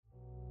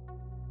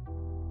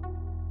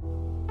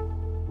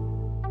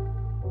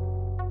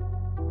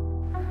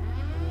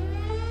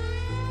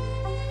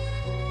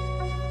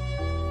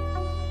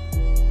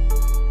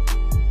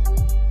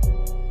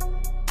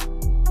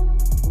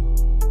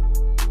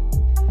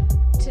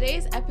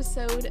today's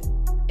episode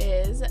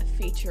is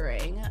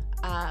featuring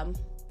a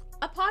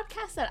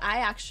podcast that I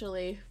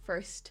actually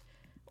it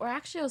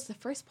was the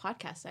first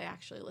podcast I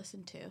actually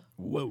listened to.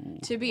 Whoa.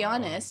 To be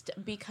honest,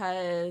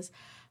 because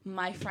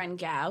my friend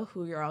Gao,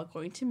 who you're all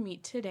going to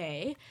meet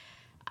today,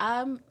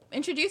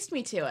 introduced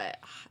me to it.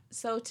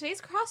 So today's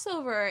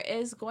crossover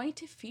is going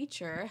to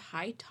feature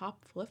high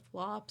top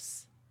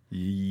flip-flops.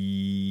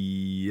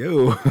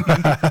 Yo.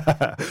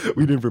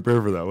 We didn't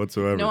prepare for that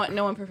whatsoever.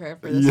 No one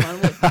prepared for this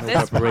one.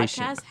 This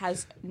podcast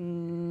has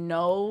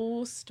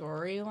no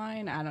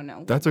storyline. I don't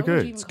know. That's What would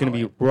okay. you even It's going to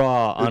call be it?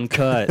 raw,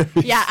 uncut.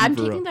 Yeah, I'm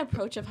Super taking raw. the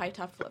approach of high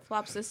top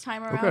flip-flops this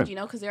time around, Okay.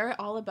 because they're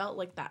all about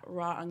like that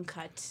raw,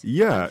 uncut,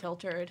 Yeah.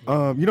 unfiltered.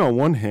 On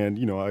one hand,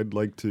 I'd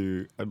like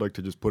to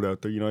just put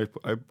out there,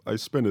 I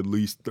spend at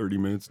least 30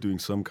 minutes doing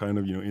some kind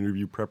of,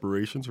 interview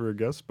preparations for a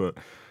guest, but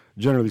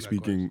generally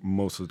speaking,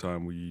 most of the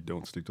time we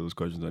don't stick to those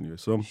questions anyway.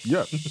 So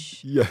yeah.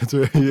 Yeah.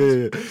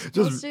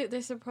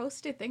 They're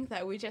supposed to think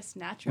that we just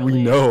naturally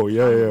We know, we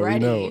ready.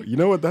 know. You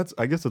know what?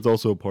 I guess that's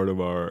also part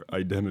of our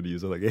identity.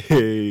 Is like,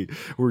 hey,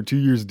 we're 2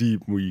 years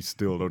deep, we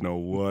still don't know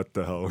what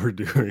the hell we're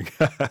doing.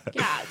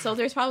 Yeah, so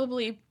there's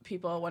probably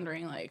people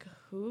wondering like,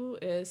 who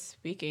is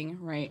speaking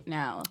right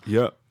now?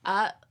 Yeah.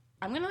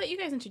 I'm gonna let you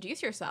guys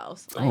introduce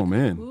yourselves. Oh, Like,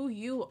 man. who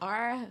you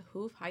are,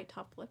 who high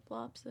top flip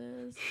flops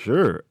is.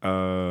 Sure.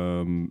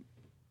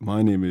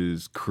 My name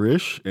is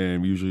Krish,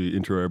 and we usually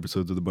intro our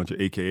episodes with a bunch of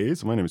AKAs.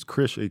 So my name is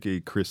Krish,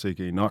 aka Chris,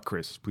 aka not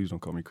Chris. Please don't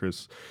call me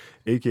Chris.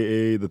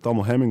 AKA the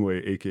Thamel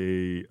Hemingway,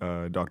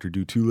 aka Dr.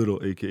 Do Too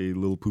Little, aka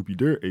Little Poopy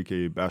Dirt,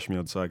 aka Bash Me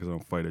Outside because I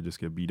don't fight, I just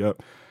get beat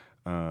up.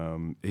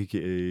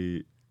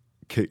 AKA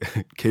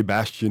K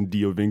Bastion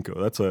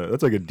Diovinco.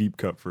 That's like a deep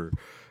cut for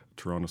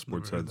Toronto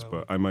sports heads,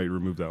 but I might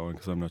remove that one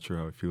because I'm not sure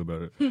how I feel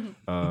about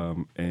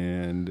it.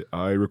 And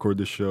I record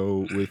this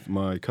show with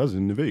my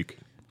cousin Nivek.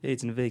 Hey,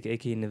 it's Navik,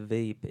 a.k.a.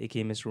 Navape,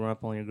 a.k.a. Mr. Run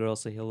Up on Your Girl,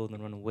 Say Hello,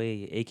 Then Run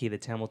Away, a.k.a. the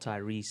Tamil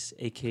Tyrese,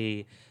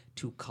 a.k.a.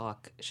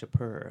 Tukak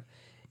Shapur,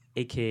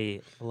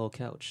 a.k.a. Low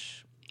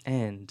Couch.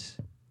 And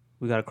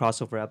we got a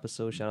crossover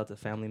episode. Shout out to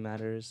Family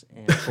Matters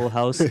and Full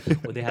House,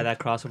 where they had that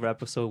crossover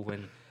episode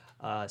when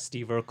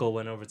Steve Urkel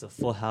went over to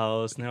Full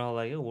House, and they're all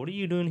like, "Oh, what are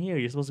you doing here?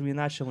 You're supposed to be in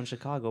that show in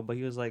Chicago." But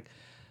he was like,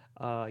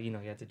 you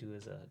had to do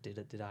his, did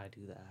I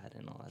do that,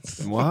 and all that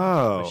stuff.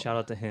 Wow. But shout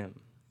out to him.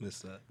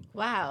 Missed that.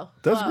 Wow.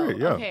 That's Whoa, great,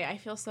 yeah. Okay, I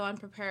feel so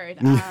unprepared.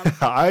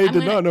 I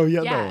did not know he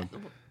had that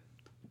one.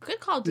 Good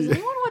call. Does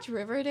anyone watch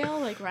Riverdale?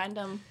 Like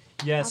random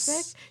Yes.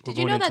 topic? we're Did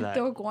you know going into that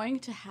they're going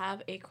to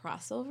have a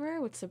crossover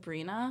with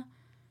Sabrina?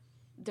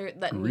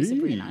 That new Really?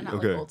 Sabrina, not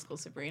Okay. like old school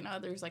Sabrina.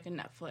 There's like a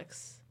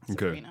Netflix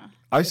Okay. Sabrina.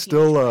 I Like,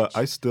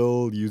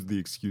 still use the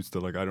excuse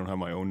that like I don't have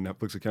my own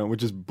Netflix account,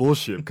 which is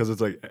bullshit because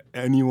it's like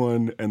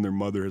anyone and their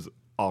mother has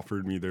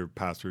offered me their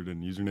password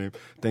and username.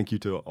 Thank you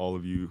to all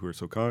of you who are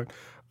so kind.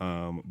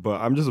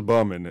 But I'm just a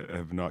bum and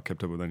have not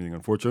kept up with anything.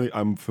 Unfortunately,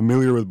 I'm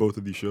familiar with both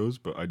of these shows,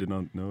 but I did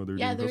not know they were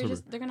Yeah, doing a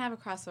crossover. they're gonna have a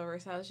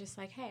crossover, so I was just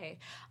like, hey.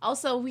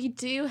 Also, we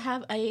do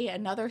have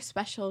another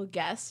special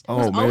guest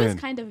who's Oh, always man.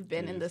 kind of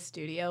been in the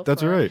studio.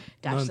 That's for right.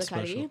 Dash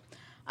Non-special.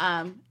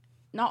 Sakati.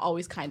 Not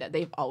always kind of.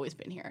 They've always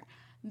been here.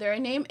 Their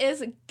name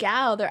is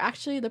Gal. They're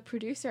actually the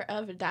producer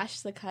of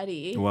Dash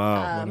Sakati.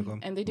 Wow.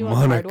 And they do all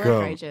the hard work.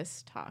 Monica. I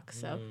just talk.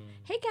 So,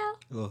 hey, Gal.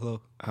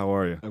 Hello. How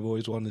are you? I've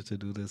always wanted to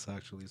do this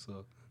actually, so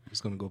I'm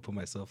just gonna go put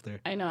myself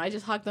there. I know. I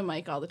just hog the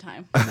mic all the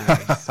time. No,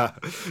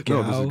 this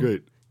Gal. is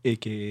great.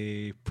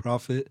 AKA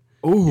Prophet,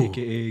 Oh,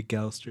 AKA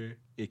Galster,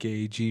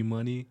 AKA G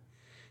Money,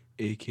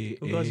 AKA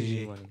Who else is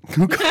you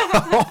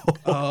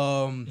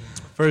running?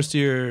 first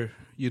year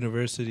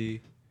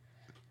university.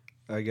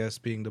 I guess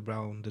being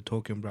the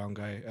token brown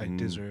guy, I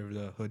deserve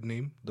the hood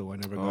name, though I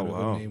never got a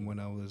wow. hood name when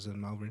I was in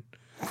Malvern.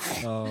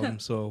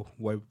 So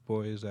white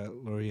boys at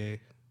Laurier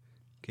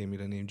gave me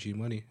the name G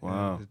Money.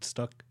 Wow. And it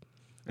stuck.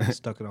 I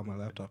stuck it on my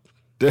laptop.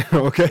 damn,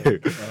 okay.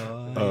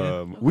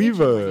 Yeah.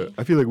 We've Okay.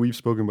 I feel like we've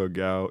spoken about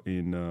Gao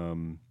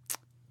in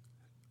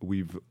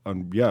we've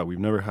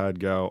never had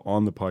Gao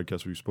on the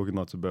podcast. We've spoken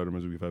lots about him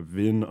as we've had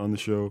Vin on the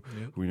show,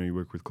 Yep. who we know you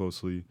work with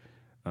closely.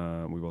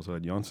 We've also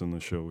had Janssen on the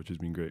show, which has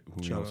been great.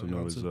 Who we Shout also out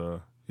know is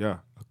Janssen.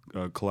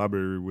 a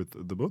collaborator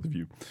with the both of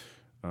you.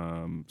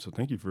 So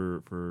thank you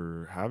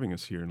for having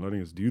us here and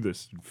letting us do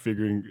this,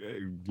 figuring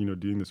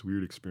doing this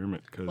weird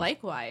experiment. Cause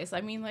Likewise. I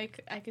mean,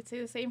 like, I could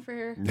say the same for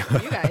you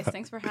guys.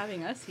 Thanks for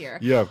having us here.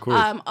 yeah, of course.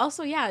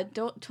 Also, yeah,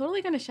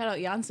 totally going to shout out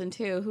Janssen,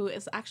 too, who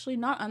is actually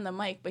not on the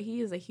mic, but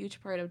he is a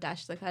huge part of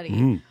Dash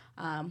Sakati.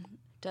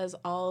 Does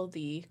all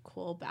the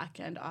cool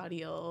back-end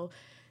audio,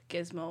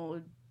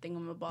 gizmo,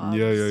 thingamabobs,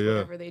 Yeah.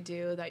 whatever they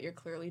do that you're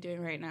clearly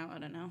doing right now. I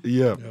don't know.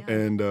 Yeah, Yeah.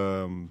 and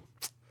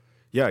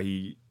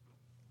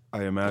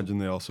I imagine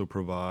they also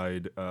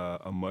provide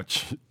a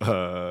much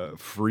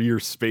freer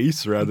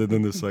space rather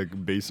than this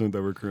like basement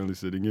that we're currently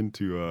sitting in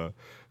to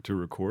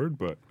record.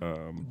 But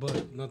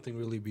But nothing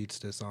really beats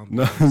this ambiance.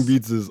 nothing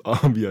beats this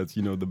ambiance.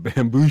 The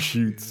bamboo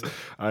shoots.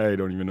 I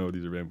don't even know if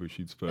these are bamboo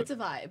shoots, but It's a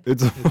vibe.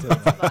 it's a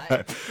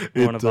vibe.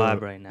 We're on a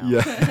vibe right now.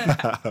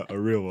 Yeah, a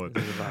real one.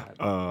 This is a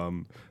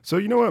vibe. So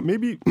you know what?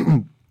 Maybe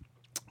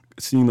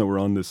seeing that we're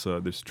on this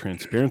this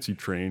transparency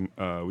train,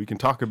 we can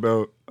talk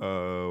about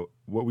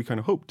what we kind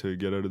of hope to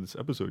get out of this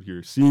episode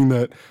here. Seeing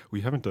that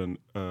we haven't done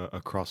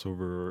a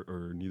crossover,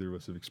 or neither of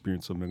us have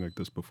experienced something like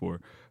this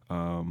before.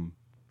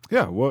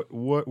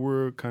 What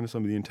were kind of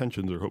some of the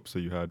intentions or hopes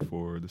that you had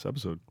for this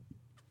episode?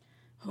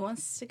 Who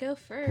wants to go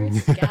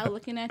first? Gal,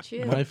 looking at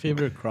you. My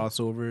favorite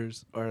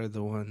crossovers are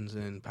the ones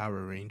in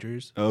Power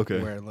Rangers.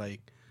 Okay. Where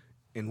like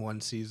in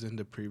one season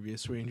the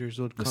previous Rangers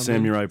would The come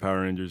Samurai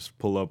Power Rangers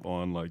pull up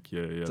on like the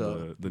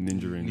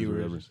Ninja Rangers New or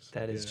whatever. Rangers.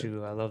 That is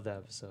true. I love that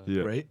episode.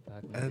 Yeah. in, right?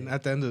 Back in the And day.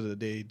 at the end of the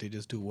day, they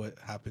just do what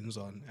happens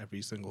on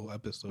every single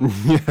episode.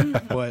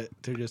 But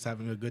they're just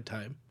having a good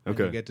time. And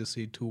Okay. you get to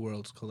see two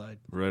worlds collide.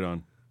 Right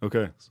on.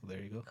 Okay. So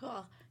there you go.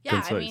 Cool.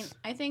 Yeah, I mean, Concise.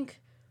 I think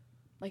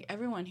like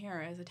everyone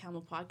here is a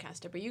Tamil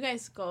podcaster, but you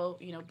guys go,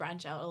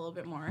 branch out a little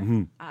bit more.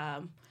 Mhm.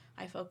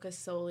 I focus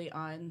solely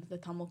on the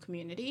Tamil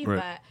community, Right.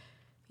 but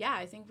yeah,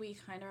 I think we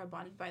kind of are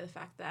bonded by the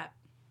fact that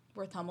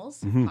we're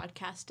Tamils Mhm.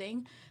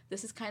 podcasting.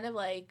 This is kind of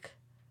like,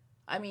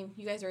 I mean,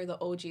 you guys are the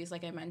OGs,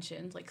 like I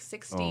mentioned, like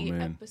 60 Oh,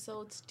 man.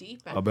 episodes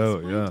deep at About,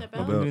 this point. yeah, I've been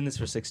about. doing this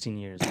for 16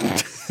 years.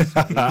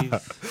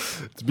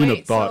 It's been a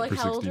Wait, thought so like for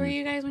how 16 old were years.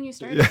 you guys when you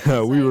started? Yeah, It's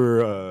we like-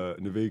 were.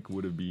 Navik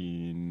would have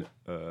been.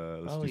 Let's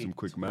do Probably some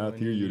quick math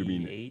here. You'd have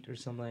been 28 or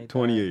something like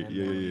 28, that.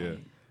 yeah, And yeah,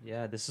 then,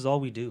 yeah, this is all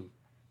we do.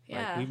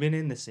 Yeah. Like, we've been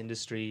in this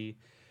industry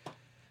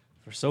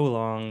for so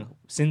long,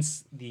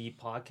 since the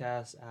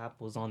podcast app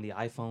was on the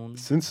iPhone.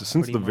 since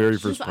pretty the very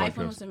much. Since first the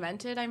iPhone podcast. was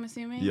invented, I'm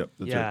assuming. Yep,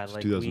 that's Yeah, right. It's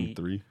like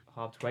 2003.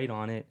 Hopped right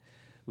on it.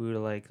 We were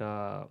like,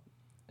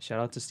 shout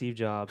out to Steve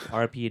Jobs,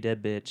 RP you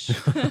dead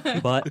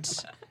bitch.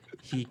 But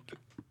he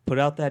put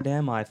out that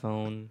damn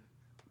iPhone,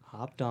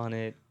 hopped on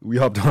it, We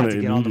hopped on had it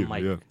to get on the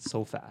immediately. mic Yeah,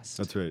 so fast.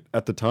 that's right.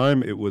 At the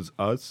time, it was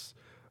us.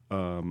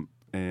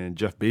 And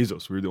Jeff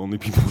Bezos. We were the only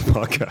people with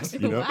podcasts,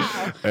 you know.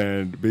 Wow.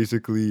 And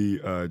basically,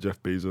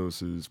 Jeff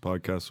Bezos's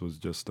podcast was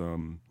just,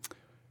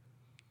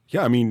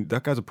 yeah. I mean,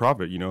 that guy's a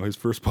prophet. You know, his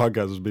first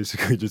podcast was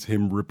basically just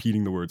him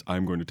repeating the words,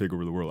 "I'm going to take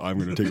over the world. I'm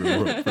going to take over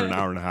the world" for an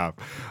hour and a half.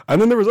 And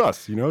then there was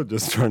us, you know,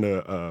 just trying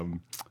to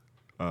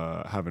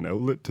have an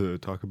outlet to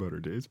talk about our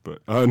days.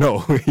 But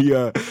no,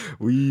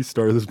 we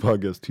started this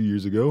podcast 2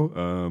 years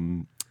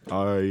ago.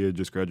 I had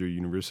just graduated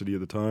university at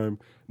the time.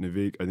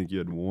 Navik, I think you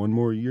had one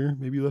more year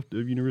maybe left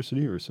of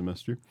university or a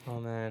semester. Oh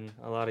man,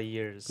 a lot of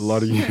years. A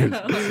lot of years.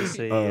 Let's just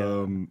say,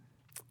 Yeah,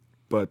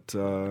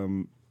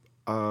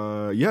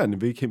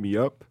 Navik hit me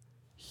up.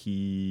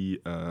 He,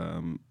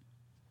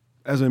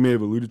 as I may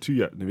have alluded to,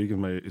 yeah,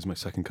 Navik is my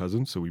second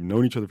cousin, so we've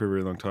known each other for a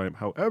very long time.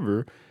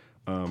 However,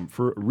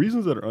 for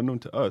reasons that are unknown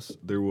to us,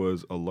 there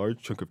was a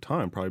large chunk of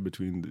time, probably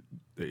between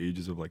the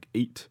ages of like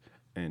 8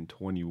 and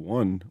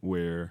 21,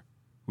 where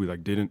we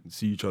like didn't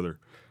see each other,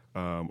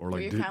 or Were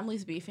like your did,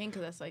 families beefing?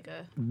 Because that's like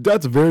a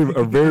that's a very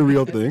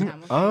real thing.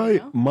 Tamil thing, you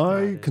know? My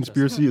That is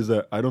conspiracy is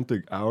that I don't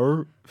think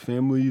our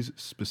families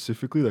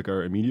specifically, like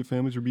our immediate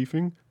families, were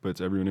beefing, but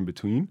it's everyone in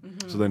between.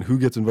 So then, who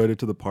gets invited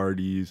to the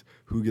parties?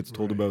 Who gets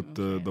told about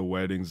the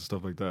weddings and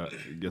stuff like that?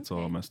 It gets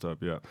all messed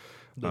up. Yeah,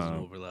 Doesn't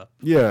overlap.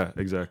 yeah,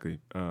 exactly.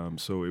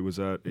 So it was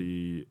at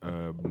a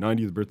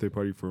 90th birthday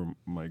party for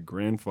my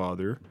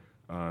grandfather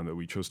that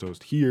we chose to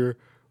host here.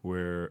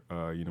 Where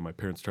my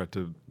parents tried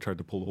to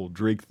pull the whole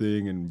Drake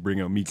thing and bring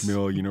out Meek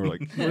Mill. You know,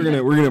 like we're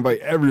gonna invite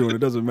everyone. It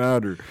doesn't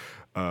matter.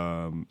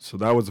 So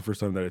that was the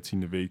first time that I'd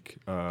seen Navik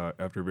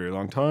after a very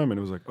long time, and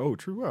it was like, oh,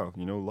 true, wow.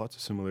 You know, lots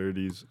of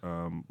similarities.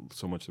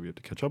 So much that we had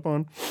to catch up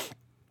on.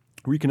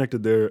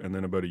 Reconnected there, and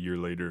then about a year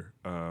later,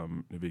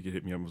 Navik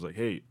hit me up and was like,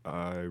 hey,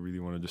 I really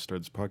want to just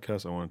start this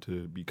podcast. I want it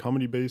to be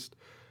comedy based.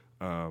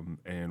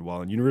 And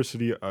while in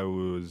university, I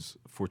was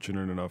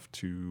fortunate enough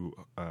to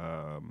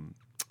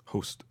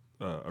host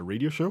a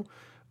radio show,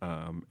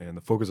 and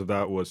the focus of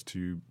that was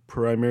to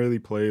primarily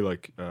play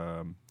like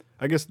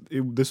I guess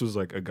this was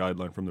like a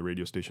guideline from the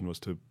radio station, was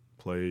to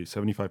play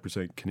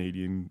 75%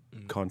 Canadian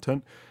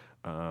content.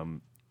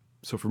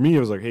 So for me, it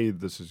was like, hey,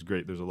 this is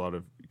great. There's a lot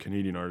of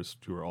Canadian artists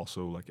who are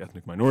also like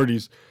ethnic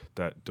minorities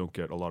that don't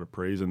get a lot of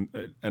praise, and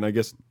I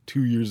guess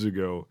 2 years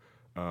ago,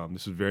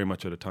 this was very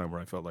much at a time where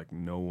I felt like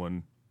no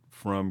one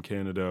from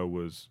Canada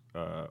was,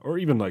 or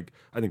even like,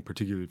 I think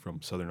particularly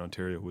from Southern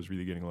Ontario, was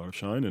really getting a lot of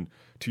shine. And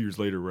 2 years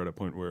later, we're at a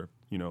point where,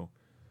 you know,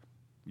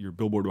 your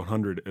Billboard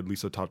 100, at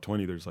least the top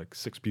 20, there's like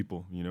 6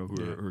 people, you know,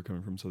 who are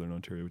coming from Southern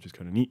Ontario, which is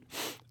kind of neat.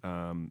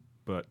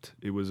 But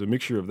it was a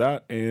mixture of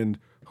that and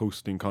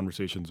hosting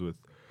conversations with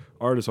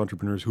artists,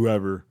 entrepreneurs,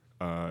 whoever,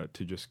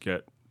 to just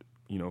get,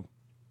 you know,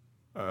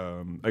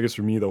 I guess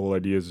for me, the whole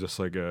idea is just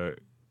like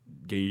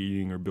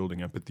gaining or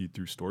building empathy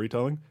through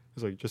storytelling.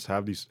 It's like just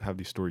have these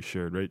stories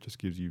shared, right? Just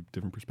gives you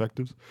different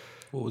perspectives.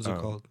 What was it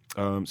called?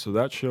 So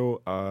that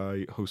show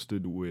I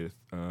hosted with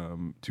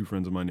 2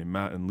 friends of mine named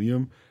Matt and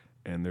Liam,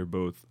 and they're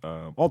both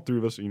all 3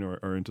 of us, you know,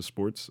 are into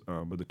sports,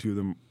 but the 2 of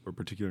them are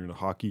particularly into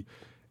hockey.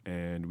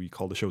 And we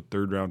called the show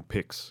Third Round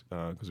Picks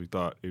because we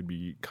thought it'd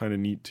be kind of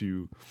neat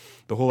to.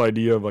 The whole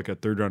idea of like a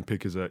third round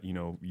pick is that, you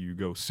know, you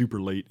go super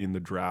late in the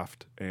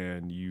draft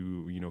and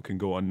you know can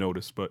go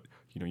unnoticed, but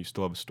you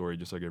still have a story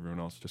just like everyone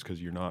else, just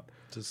because you're not.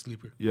 It's a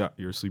sleeper. Yeah,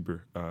 you're a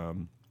sleeper.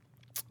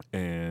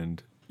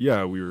 And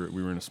yeah, we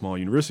were in a small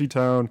university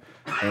town,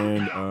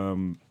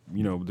 and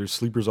there's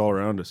sleepers all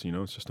around us.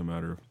 It's just a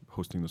matter of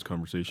hosting those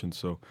conversations.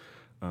 So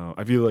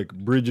I feel like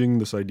bridging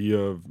this idea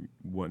of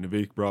what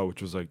Nivek brought,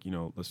 which was like,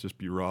 let's just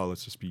be raw,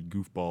 let's just be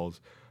goofballs,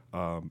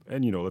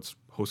 and let's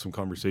host some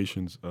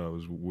conversations.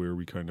 Was where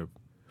we kind of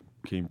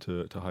came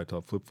to High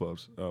Top Flip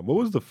Flops. What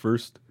was the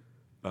first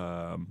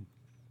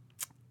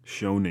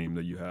show name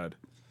that you had?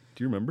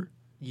 Do you remember?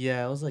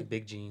 Yeah, it was like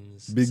Big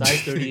Jeans. Big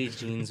Size Jeans. 38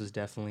 jeans was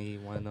definitely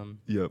one of them.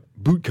 Yep,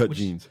 bootcut Which-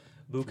 jeans.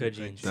 Bootcut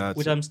jeans, That's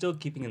which it. I'm still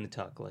keeping in the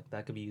tuck. Like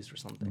that could be used for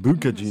something.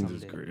 Bootcut jeans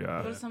is Someday. great. What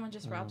Yeah, if someone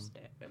just robs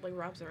it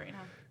right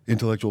now?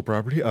 intellectual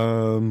property. It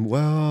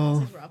Well,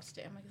 says rob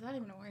stay. I'm like, is that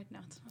even a word? No,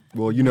 it's not.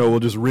 we'll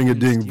just ring a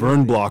ding Steal Vern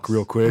things. block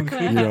real quick,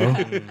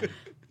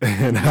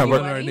 and have G a,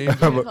 Money? name.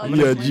 have a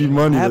yeah G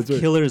Money. I have That's right.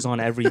 killers on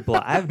every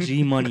block. I have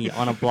G Money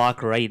on a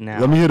block right now.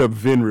 Let me hit up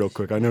Vin real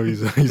quick. I know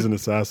he's an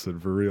assassin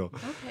for real.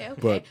 Okay.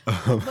 But,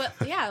 But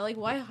yeah, like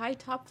why high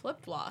top flip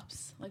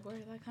flops? Like where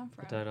did that come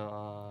from?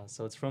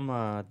 So it's from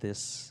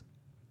this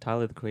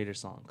Tyler the Creator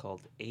song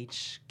called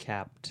H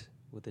capped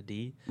with a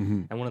D,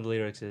 Mhm. and one of the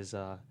lyrics is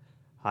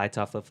high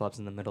top flip flops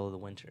in the middle of the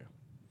winter,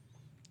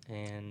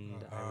 and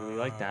I really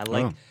like that. I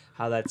like Oh.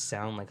 how that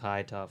sound like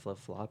high top flip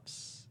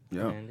flops.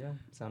 Yeah. And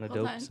sounded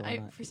Hold dope. on. So why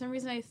not? For some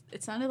reason,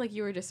 it sounded like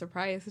you were just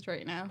surprised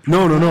right now.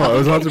 No, I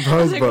was not Okay. surprised,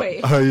 I was like, but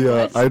wait,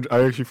 what?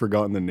 I actually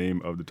forgotten the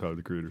name of the Tyler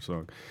the Creator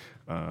song,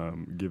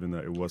 given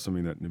that it was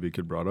something that Nivek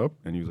had brought up,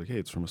 and he was like, "Hey,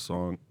 it's from a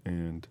song,"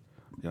 and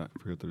yeah, I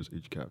forgot that it was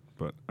H cap,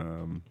 but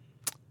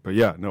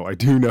yeah, no, I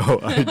do know,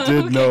 I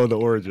did know the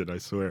origin. I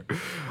swear.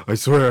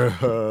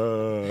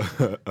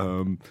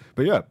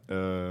 But yeah,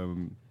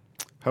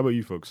 how about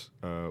you folks?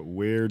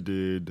 Where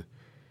did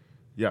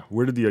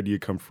the idea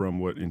come from?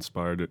 What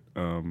inspired it?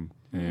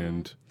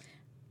 And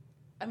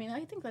I mean,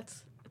 I think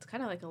it's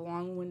kind of like a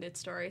long-winded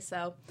story.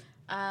 So,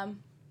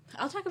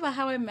 I'll talk about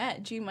how I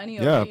met G Money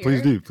over yeah,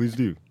 here. please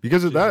do.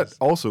 Because of that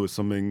also is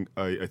something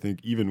I think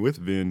even with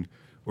Vin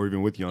or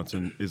even with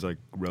Janssen is like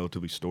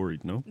relatively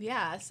storied, no?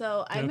 Yeah,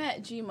 so I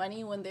met G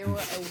Money when they were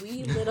a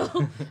wee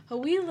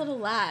little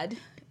lad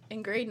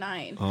in grade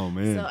 9. Oh,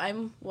 man. So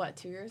I'm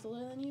 2 years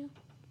older than you?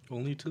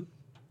 Only 2?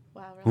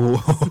 Wow.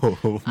 Relax.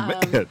 Whoa,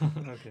 man.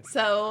 Okay.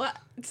 So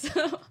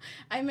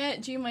I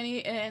met G Money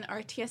in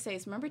our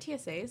TSAs. Remember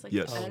TSAs? Like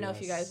Yes. I don't know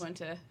if you yes. guys went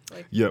to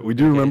like. Yeah, we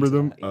do remember into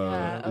them.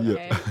 that. Yeah.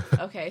 Okay.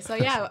 Okay. So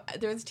yeah,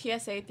 there was a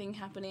TSA thing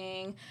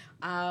happening,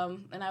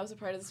 and I was a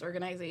part of this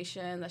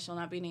organization that shall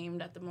not be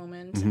named at the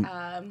moment.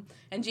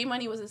 And G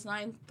Money was this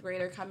 9th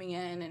grader coming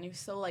in, and he was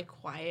so like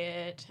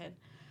quiet and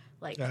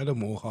like I had a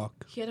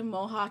mohawk. he had a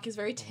mohawk. He's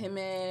very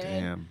timid.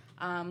 Damn.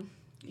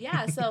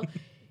 Yeah. So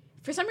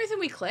for some reason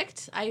we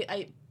clicked.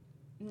 I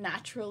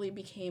naturally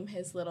became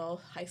his little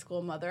high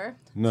school mother.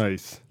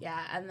 Nice. Yeah,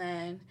 and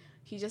then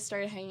he just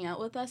started hanging out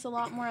with us a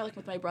lot more, like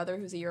with my brother,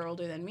 who's a year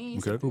older than me.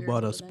 Okay. a Who year bought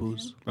older us than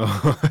booze? him.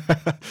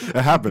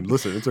 It happened.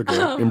 Listen, it's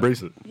okay.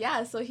 Embrace it.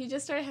 Yeah, so he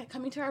just started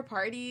coming to our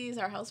parties,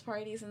 our house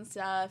parties and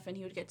stuff, and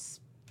he would get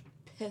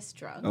piss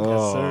drunk.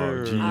 Oh,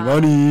 sir. G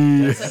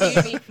Money. So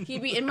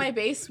he'd be in my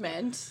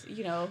basement,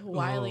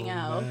 whiling Oh,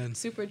 out, man.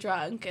 super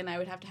drunk, and I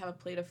would have to have a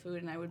plate of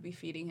food, and I would be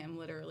feeding him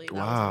literally. That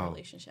was Wow. our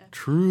relationship.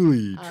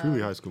 Truly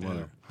high school mother.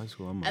 Yeah. High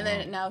school mama. And wow.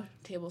 then now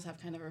tables have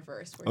kind of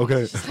reversed. Where Okay.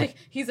 he's just like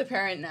he's a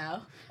parent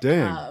now.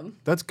 Dang.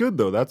 That's good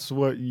though. That's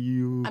what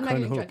you I'm not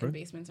kind getting of drunk hope, in right?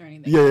 basements or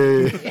anything.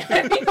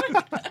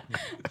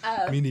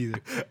 Yeah. Me neither.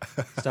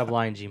 Stop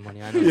lying, G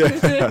Money. I know.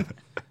 Yeah.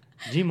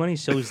 G Money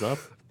shows up.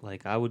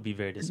 Like I would be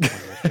very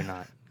disappointed if you're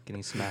not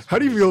getting smashed. How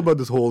do you in feel the about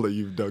this hole that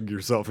you've dug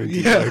yourself into?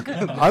 Yeah. Like,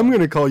 I'm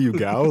gonna call you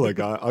Gao.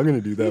 Like I'm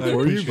gonna do that I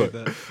for you. appreciate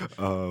But that.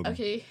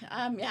 Okay.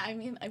 Yeah. I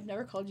mean, I've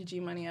never called you G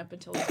Money up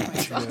until this point.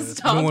 So I'll Yeah,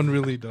 stop. no one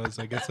really does.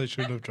 I guess I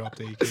shouldn't have dropped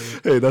the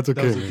AK. hey, that's That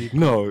okay. was a man. deep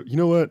No, you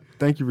know what?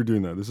 Thank you for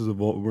doing that. This is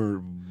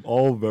we're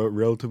all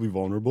relatively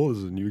vulnerable. This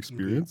is a new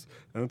experience,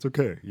 and it's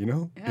okay.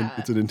 Yeah.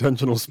 It's an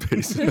intentional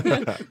space.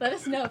 Let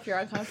us know if you're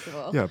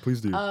uncomfortable. Yeah,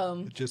 please do.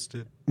 It just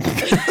did.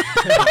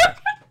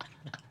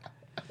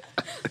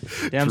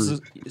 Damn. True.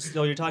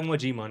 So you're talking about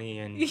G Money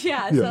and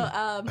Yeah.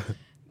 Yeah. So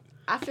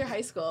after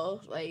high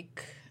school,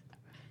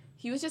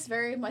 he was just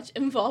very much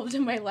involved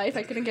in my life.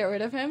 I couldn't get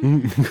rid of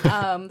him.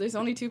 There's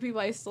only 2 people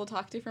I still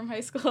talk to from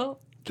high school.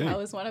 Dang. I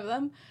was one of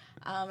them.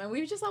 And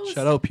we just always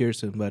Shout out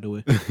Pearson, by the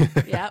way.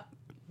 Yep.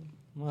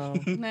 well,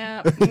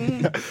 Nah.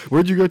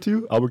 Where'd you go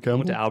to? Albert I Campbell.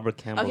 went to Albert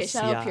Campbell. Okay,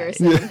 shout out CI.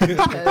 Pearson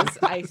because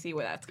I see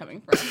where that's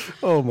coming from.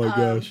 Oh my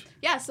gosh.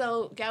 Yeah,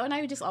 so Gao and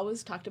I just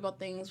always talked about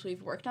things.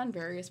 We've worked on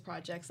various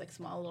projects, like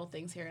small little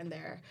things here and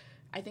there.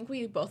 I think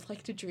we both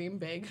like to dream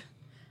big.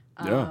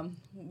 Yeah.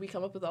 We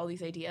come up with all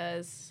these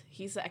ideas.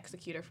 He's the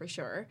executor for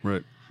sure.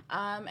 Right.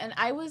 And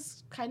I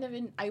was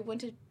I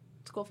went to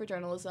school for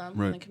journalism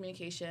Right. and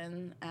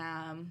communication,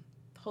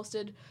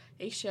 hosted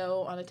a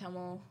show on a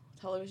Tamil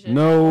television.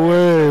 No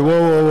way.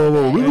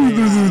 Whoa.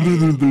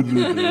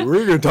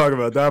 We're going to talk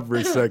about that for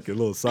a second. A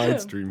little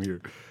side stream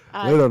here.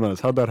 Lay it on us.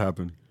 How'd that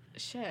happen?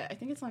 Shit, I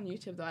think it's on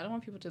YouTube though. I don't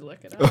want people to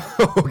look it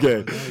up.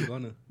 Okay. Now we're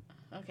gonna.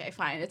 Okay,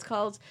 fine. It's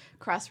called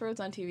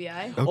Crossroads on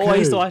TVI. Oh, I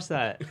used to Okay. watch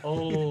that.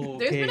 Oh,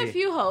 There's been a okay.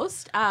 few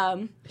hosts.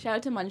 Shout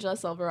out to Manjula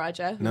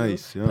Silvaraja who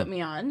Nice, yeah. put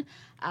me on.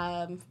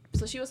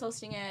 So she was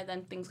hosting it,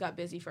 then things got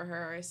busy for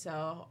her,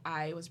 so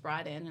I was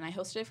brought in and I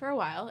hosted it for a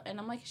while. And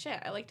I'm like, shit,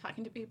 I like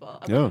talking to people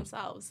about Yeah.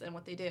 themselves and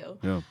what they do.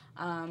 Yeah.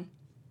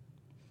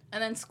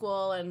 And then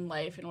school and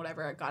life and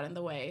whatever got in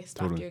the way.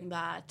 Stopped Totally. doing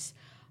that.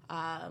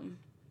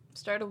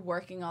 Started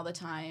working all the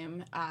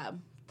time.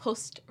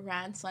 Post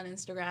rants on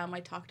Instagram. I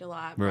talked a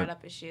lot, brought Right.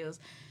 up issues.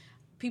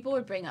 People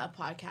would bring up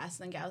podcasts,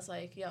 and then Gal's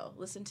like, yo,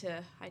 listen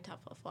to High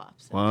Top Flip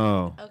Flops. And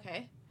Wow.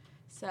 okay.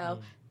 So,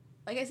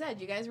 like I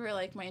said, you guys were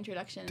like my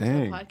introduction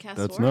Dang, into the podcast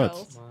that's world.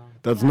 nuts. Wow.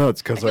 That's Yeah.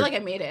 nuts. I Cause feel like,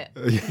 like I made it.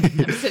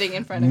 I'm sitting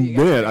in front of you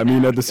guys. man, right I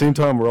mean, now. at the same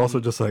time, we're also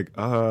just like,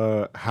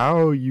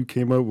 how you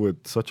came up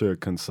with such a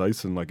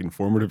concise and like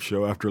informative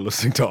show after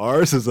listening to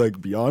ours is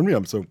like beyond me.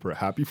 I'm so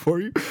happy for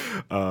you,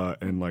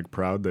 and like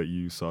proud that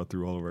you saw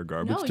through all of our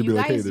garbage No, to you be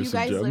like, hey, guys, there's you some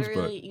guys gems,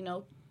 literally, you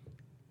know,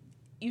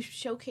 you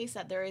showcase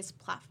that there is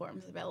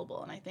platforms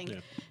available, and I think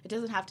it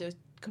doesn't have to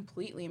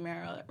completely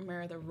mirror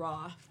the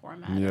raw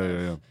format Yeah, of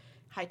yeah, yeah.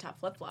 High Top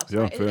Flip Flops.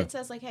 Yeah, Right? fair. It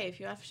says like, hey, if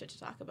you have shit to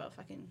talk about,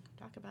 fucking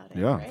talk about it.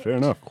 Yeah, right? fair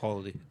enough.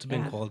 Quality. It's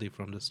been Yeah. quality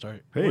from the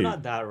start. Hey, We're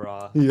not that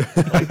raw. yeah,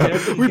 Like, there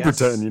have been we guests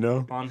pretend, you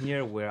know. on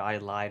here where I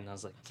lied and I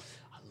was like,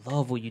 I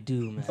love what you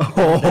do, man.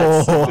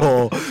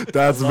 Oh,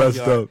 that's I love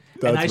messed your- up.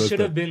 That's and I messed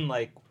should up. have been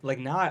like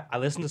now I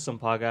listen to some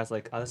podcasts,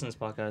 like I listen to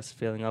this podcast,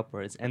 Failing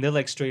Upwards, and they're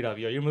like straight up,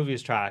 yo, your movie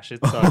is trash.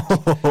 It sucked.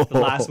 The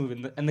last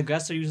movie, and the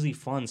guests are usually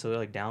fun, so they're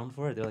like down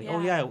for it. They're like,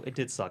 oh Yeah. yeah, it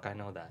did suck, I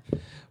know that.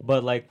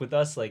 But like with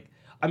us, like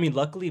I mean,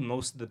 luckily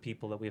most of the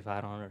people that we've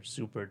had on are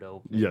super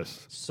dope. and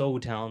Yes. So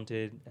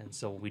talented, and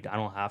so I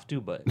don't have to,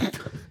 but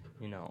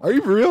you know. Are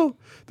you for real?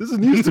 This is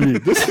news to me.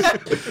 This is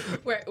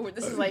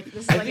This is like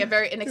a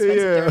very inexpensive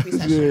therapy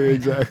session. yeah, right now.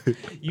 exactly.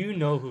 You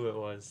know who it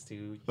was,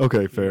 too.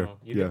 Okay, You fair. know,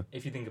 you Yeah. can-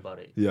 if you think about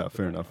it. Yeah,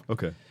 fair enough.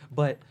 Okay,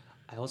 But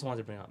I also wanted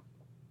to bring up,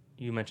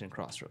 you mentioned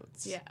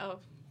Crossroads. Yeah. Oh.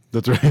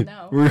 that's right.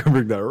 No. We're gonna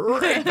bring that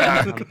right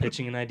back. I'm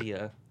pitching an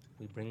idea.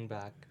 We bring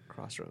back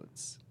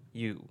Crossroads.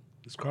 You.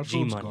 Is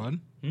Crossroads G-Money.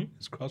 gone? Hmm?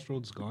 Is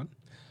Crossroads gone?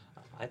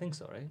 I think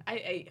so, right?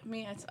 I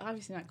mean, it's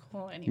obviously not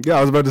cool anymore. Yeah,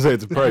 I was about to say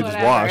it's probably just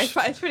Whatever. washed.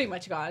 It's pretty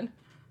much gone.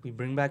 We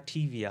bring back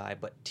TVI,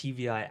 but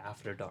TVI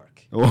After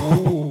Dark.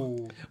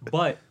 Oh.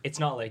 But it's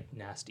not like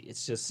nasty.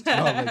 It's just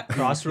like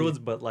Crossroads,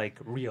 but like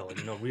real,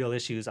 real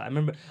issues. I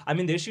mean,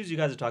 the issues you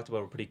guys have talked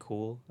about were pretty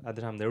cool at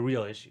the time. They're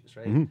real issues,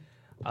 right?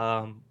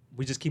 Mm-hmm.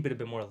 We just keep it a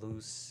bit more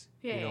loose,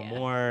 Yeah.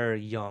 more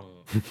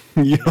young.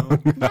 Yeah.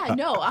 Yeah,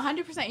 no,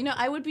 100%. You know,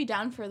 I would be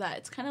down for that.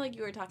 It's kind of like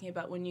you were talking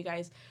about when you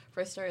guys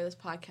first started this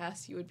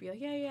podcast. You would be like,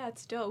 yeah,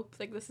 it's dope.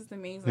 Like, this is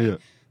amazing. Yeah.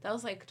 That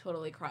was like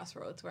totally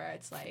Crossroads, where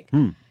it's like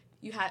Hmm.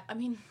 you had. I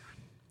mean,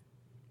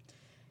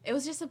 it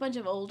was just a bunch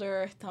of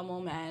older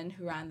Tamil men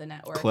who ran the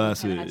network. And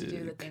kind of had to do the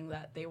Classic. thing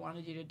that they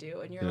wanted you to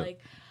do, and you're Yeah. like,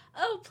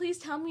 oh, please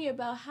tell me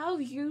about how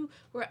you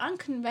were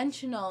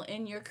unconventional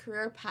in your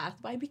career path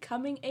by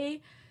becoming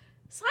a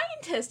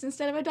scientist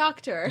instead of a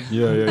doctor.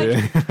 Yeah, yeah,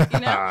 yeah. You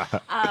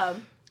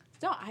know?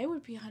 No, I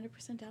would be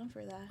 100% down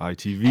for that. And we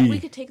ITV.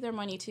 could take their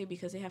money too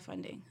because they have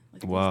funding.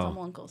 Like Wow. these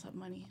Tamil uncles have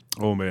money.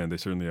 Oh man, they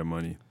certainly have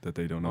money that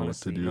they don't know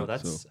Honestly, what to do. no,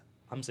 that's. so.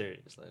 I'm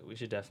serious. Like, we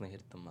should definitely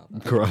hit them up.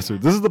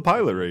 Crossroads. This is the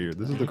pilot right here.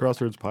 This is the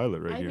Crossroads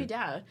pilot right I'd be here.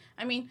 down.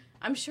 I mean,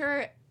 I'm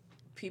sure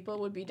people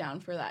would be down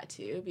for that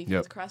too because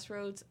Yep.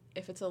 Crossroads,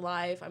 if it's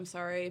alive, I'm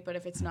sorry, but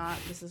if it's not,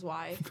 this is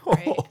why.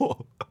 Right?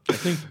 I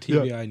think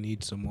TVI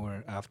needs some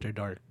more after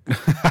dark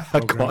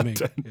programming.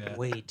 Content. Yeah.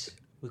 Wait,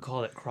 we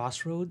call it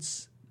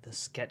Crossroads, the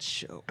sketch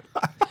show.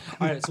 All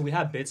right, so we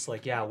have bits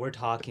like, yeah, we're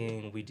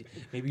talking,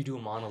 maybe do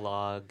a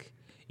monologue,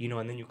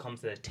 and then you come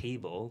to the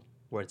table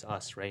where it's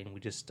us, right? And we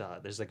just,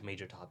 there's like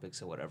major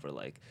topics or whatever,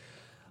 like,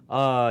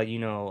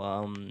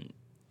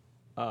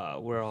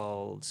 we're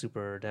all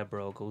super dead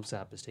broke,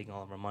 OSAP is taking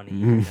all of our money.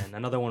 And then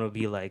another one would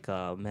be like,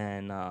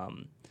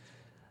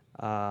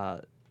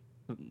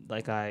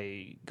 like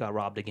I got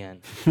robbed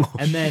again.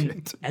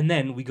 And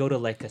then we go to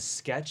like a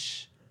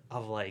sketch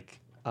of like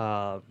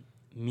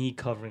me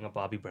covering a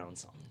Bobby Brown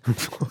song.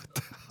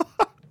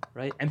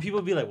 Right? And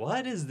people be like,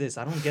 what is this?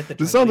 I don't get the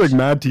This sounds like translation."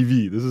 Mad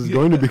TV. This is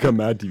going to become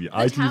Mad TV.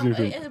 But ITV's going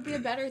to. it'll be a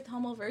better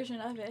Tamil version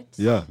of it.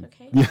 Yeah.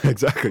 Okay. Yeah,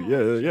 exactly.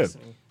 Yeah. Trust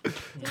me.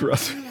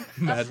 Trust.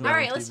 Mad All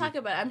right, Round let's TV. talk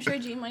about it. I'm sure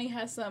G Money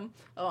has some.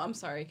 Oh, I'm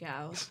sorry,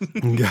 Gal.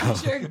 Yeah. I'm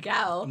sure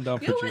Gal. I'm down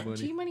You for know what? G-Money.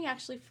 G Money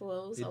actually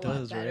flows It a lot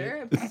does,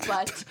 better,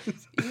 but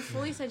you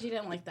fully said you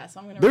didn't like that, so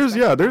I'm gonna. There's respect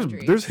your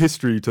boundaries. there's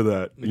history to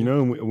that,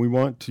 and we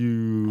want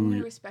I'm gonna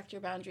to. respect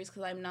your boundaries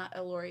because I'm not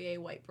a Laurier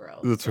white bro.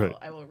 That's so right.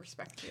 I will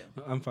respect you.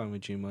 I'm fine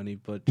with G-Money,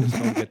 but just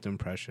don't get the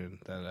impression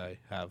that I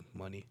have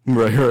money.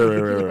 Right. You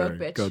broke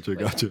bitch. Gotcha. Wait,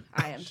 Gotcha.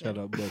 I am. Shut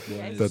too. up, broke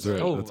boys. That's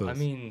right. Oh, That's us. I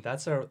mean,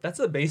 that's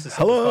the basis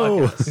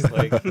Hello. of the podcast.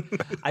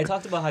 Like, I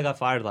talked about how I got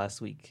fired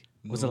last week.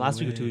 Was it No last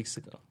week or way. 2 weeks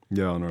ago?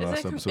 Yeah, on our Is last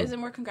it, episode. is it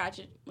more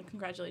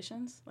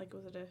congratulations? Like,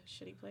 was it a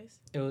shitty place?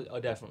 It was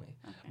definitely,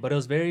 Okay. but it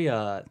was very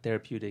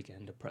therapeutic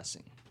and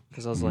depressing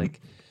because I was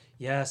like,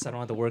 yes, I don't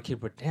have to work here,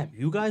 but damn,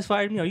 you guys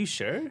fired me. Are you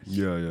sure?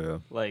 Yeah.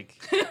 Like,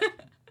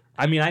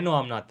 I mean, I know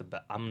I'm not the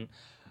best.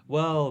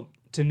 Well,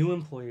 to new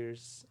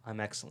employers, I'm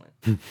excellent.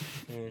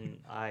 And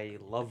I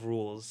love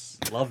rules,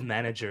 love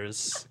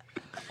managers.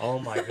 Oh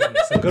my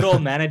goodness. A good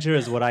old manager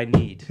is what I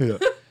need. Yeah.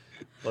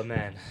 But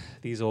man,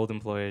 these old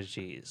employers,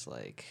 geez,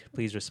 like,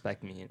 please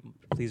respect me.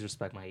 Please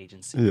respect my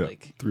agency. Yeah.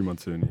 Like, 3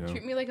 months in. Yeah.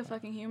 Treat me like a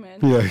fucking human.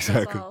 Yeah, That's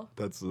exactly. all.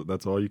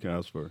 That's all you can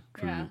ask for.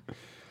 Truly. Yeah.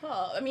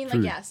 Well, I mean, like,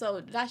 Truly. yeah,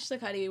 so Dash the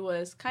Cuddy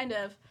was kind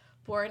of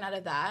born out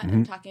of that Mm-hmm.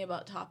 and talking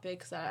about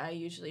topics that I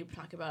usually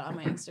talk about on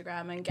my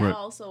Instagram. And Gal Right.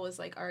 also was,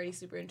 like, already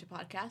super into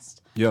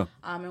podcast Yeah.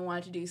 and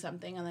wanted to do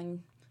something. And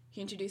then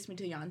he introduced me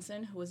to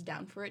Janssen, who was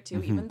down for it, too.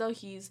 Mm-hmm. Even though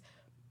he's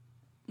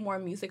more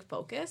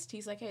music-focused,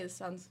 he's like, hey, this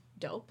sounds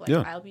dope. Like,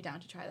 Yeah. I'll be down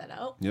to try that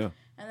out. Yeah.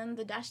 And then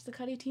the Dash the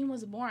Cuddy team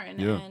was born.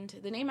 Yeah. And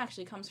the name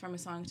actually comes from a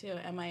song, too,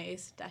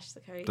 MIA's Dash the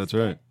Cuddy. That's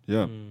right.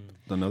 Yeah. mm,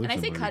 Another. And I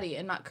say similarity. Cuddy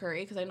and not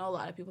Curry because I know a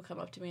lot of people come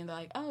up to me and they're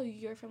like, "Oh,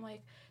 you're from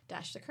like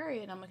Dash the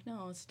Curry," and I'm like,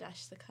 "No, it's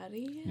Dash the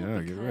Cuddy." Yeah,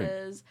 you're right.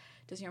 Because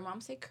does your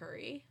mom say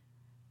Curry?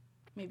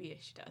 Maybe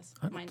she does.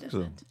 I don't Mine think so.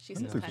 doesn't. She I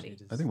don't says think Cuddy.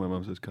 I think my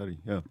mom says Cuddy.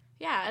 Yeah.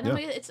 Yeah, and Yeah.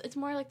 I'm like, it's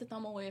more like the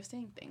Tamil way of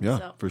saying things. Yeah,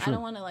 so for I sure.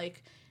 don't want to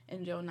like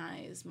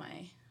Indianize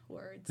my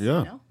words. Yeah.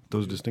 You know?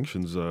 Those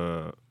distinctions Dash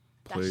the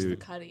play.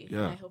 Cuddy. yeah.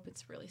 And I hope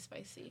it's really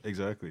spicy.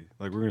 Exactly.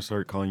 Like we're gonna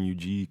start calling you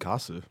G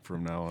Casa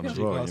from now on as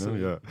G well. Casa. You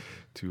know? Yeah.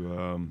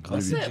 To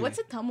What's really-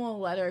 the Tamil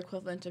letter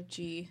equivalent of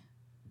G?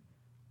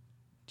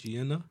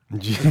 Gianna?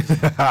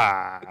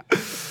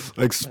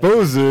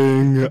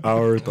 exposing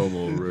our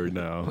Tamil right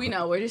now. We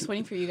know. We're just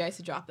waiting for you guys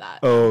to drop that.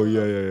 Oh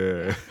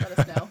yeah. Let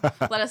us know.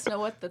 Let us know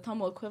what the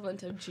Tamil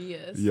equivalent of G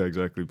is. Yeah,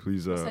 exactly.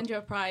 Please. Send you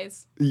a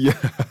prize. Yeah.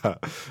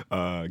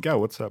 Gal,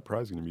 what's that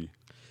prize gonna be?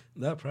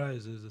 That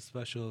prize is a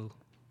special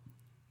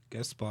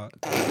guest spot.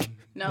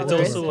 No, it's there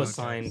also isn't. a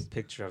signed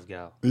picture of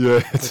Gal.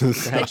 Yeah. It's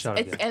It's a headshot of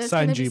It's, Gal. and it's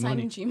Sign gonna be G signed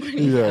money. in G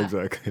money. yeah,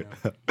 exactly.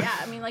 Yeah,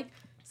 I mean, like,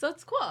 so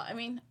it's cool. I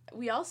mean,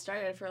 we all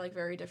started for like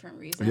very different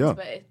reasons, Yeah.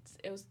 but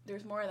it was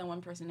there's more than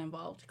one person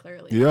involved.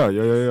 Clearly. Yeah.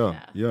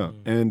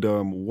 And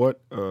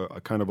what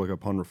kind of like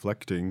upon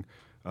reflecting,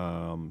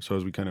 so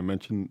as we kind of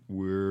mentioned,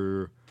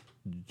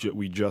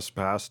 we just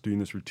passed doing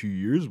this for 2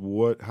 years.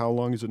 How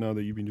long is it now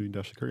that you've been doing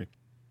Dash the Curry?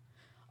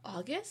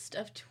 August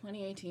of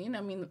 2018. I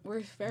mean,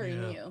 we're very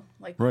new.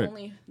 Like Right.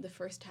 only the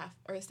first half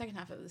or the second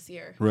half of this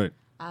year. Right.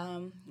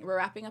 We're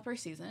wrapping up our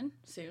season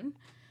soon.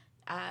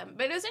 But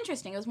it was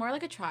interesting. It was more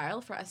like a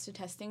trial for us to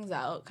test things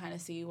out, kind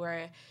of see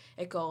where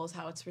it goes,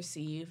 how it's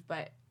received.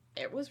 But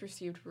it was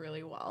received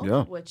really well,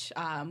 Yeah. which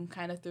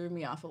kind of threw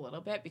me off a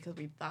little bit because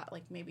we thought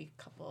like maybe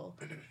a couple,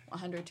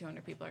 100,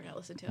 200 people are going to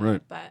listen to Right.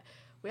 it. But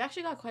we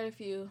actually got quite a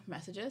few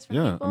messages from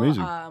Yeah, people.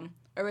 amazing.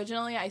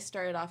 Originally, I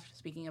started off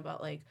speaking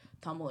about like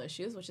Tamil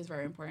issues, which is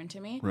very important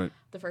to me. Right.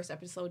 The first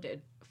episode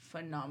did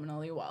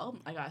phenomenally well.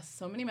 I got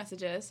so many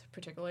messages,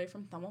 particularly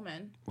from Tamil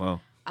men.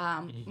 Wow.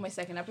 My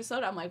second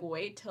episode, I'm like,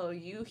 wait till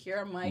you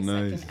hear my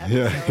Nice. second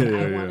Yeah, episode. yeah,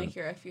 I want to yeah.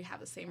 hear if you have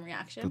the same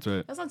reaction. That's right.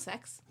 That was on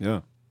sex,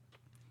 Yeah.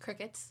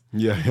 crickets.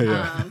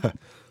 Yeah.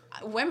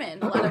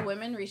 Women, a lot of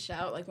women reached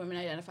out, like women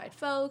identified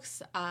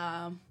folks.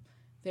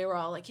 They were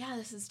all like, yeah,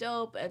 this is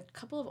dope. A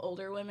couple of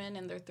older women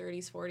in their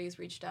 30s, 40s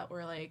reached out,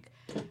 were like,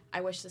 I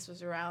wish this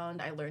was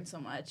around. I learned so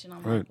much. And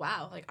I'm Right. like,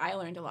 wow, like I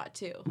learned a lot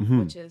too,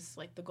 which is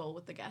like the goal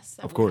with the guests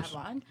that Of we course.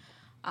 have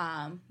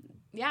on.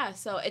 Yeah,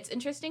 so it's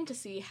interesting to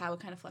see how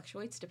it kind of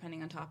fluctuates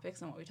depending on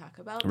topics and what we talk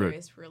about. Right. There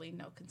is really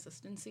no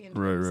consistency in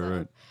Right, terms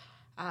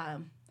right,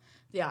 of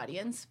the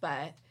audience,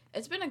 but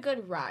it's been a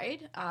good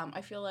ride.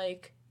 I feel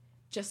like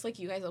just like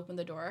you guys opened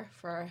the door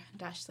for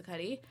Dash the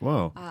Cuddy,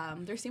 Wow.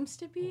 there seems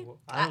to be.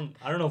 I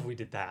don't know if we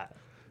did that.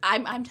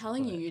 I'm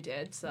telling you, you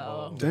did.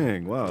 So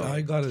Dang. Wow. I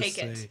gotta take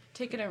say,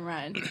 it and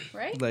run,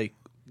 right? like,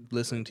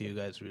 listening to you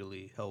guys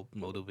really helped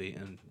motivate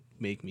and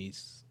make me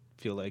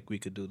feel like we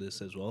could do this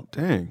as well.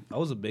 Dang. I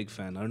was a big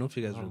fan. I don't know if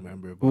you guys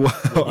remember, but Wow.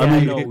 Yeah, I I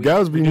mean, know, we-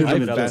 Gal's been we here do I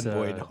give it up since. to-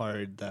 fanboyed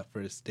hard that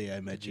first day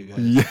I met you guys.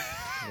 Yeah.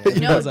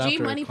 No, was G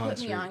after a Money put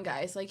me concert. on,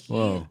 guys. Like he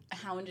Wow.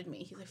 hounded me.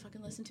 He's like,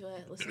 "Fucking listen to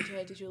it. Listen to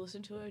it. Did you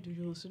listen to it? Did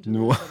you listen to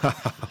No.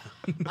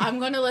 it?" I'm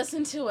gonna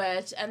listen to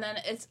it, and then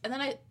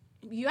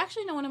you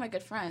actually know one of my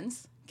good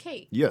friends,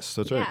 Kate. Yes,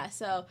 that's right. Yeah.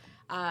 So,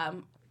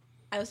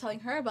 I was telling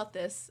her about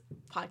this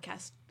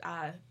podcast,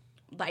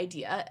 the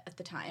idea at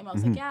the time. I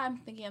was Mm-hmm. like, yeah, I'm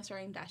thinking of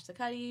starting Dash the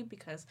Cuddy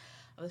because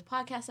of this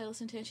podcast I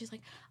listened to. And she's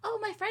like, oh,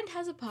 my friend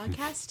has a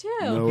podcast too.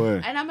 No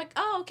way. And I'm like,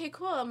 oh, okay,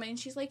 cool. I mean,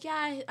 she's like,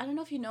 yeah, I don't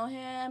know if you know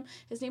him.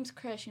 His name's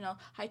Chris,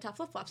 high top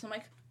flip flops. I'm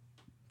like,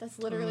 that's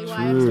literally why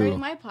I'm True. starting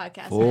my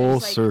podcast. Full And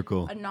it's like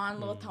circle. a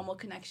non-little Tamil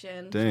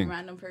connection. Dang. Some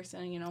random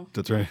person,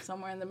 That's right.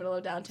 somewhere in the middle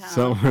of downtown.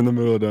 Somewhere in the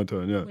middle of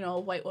downtown. Yeah. A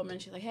white woman.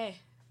 She's like, hey,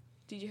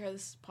 did you hear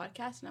this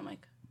podcast? And I'm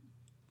like,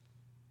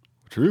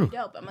 True.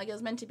 dope. I'm like, it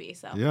was meant to be.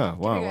 So Yeah. give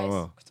Wow. you Wow. guys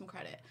Wow. some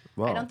credit.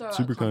 Wow. I don't throw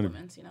Super out kind of.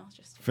 compliments,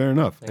 just Fair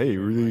enough. Thank you Hey,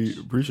 very really much.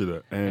 appreciate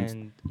that.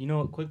 And And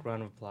a quick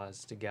round of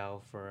applause to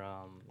Gal for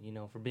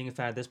for being a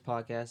fan of this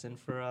podcast and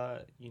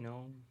for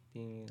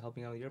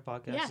helping out your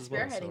podcast Yeah, as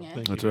well. spearheading it.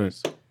 Thank That's you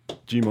right. guys.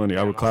 G Money.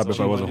 I would clap if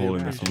I wasn't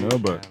G-Money, holding this, you yeah. know.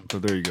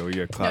 But there you go.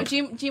 Yeah, No, clap.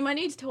 G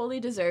Money totally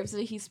deserves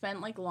it. He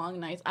spent like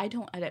long nights. I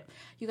don't edit.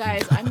 You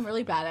guys, I'm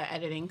really bad at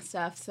editing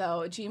stuff.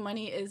 So G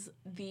Money is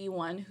the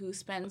one who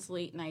spends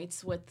late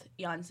nights with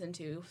Janssen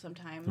too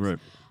sometimes. Right.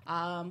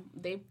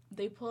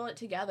 They pull it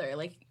together.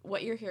 Like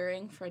what you're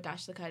hearing for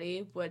Dash the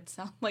Cuddy would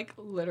sound like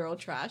literal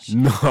trash.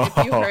 No.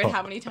 If you heard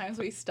how many times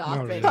we stop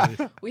Not and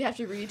really. we have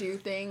to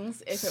redo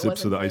things if it Sips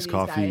wasn't of the for iced these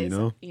coffee,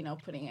 guys, you know?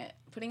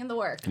 putting in the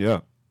work. Yeah.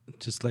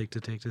 Just like to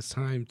take this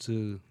time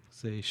to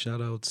say shout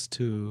outs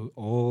to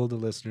all the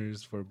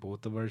listeners for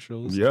both of our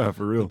shows. Yeah,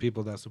 for The real.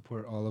 people that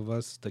support all of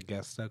us, the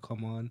guests that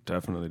come on,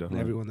 Definitely, and definitely.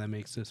 everyone that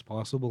makes this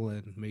possible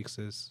and makes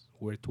this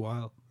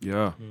worthwhile.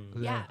 Yeah.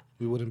 Yeah.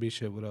 We wouldn't be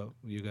shit without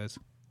you guys.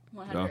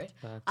 100.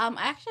 Facts. I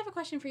actually have a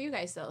question for you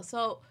guys though.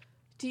 So,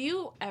 do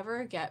you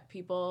ever get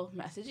people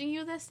messaging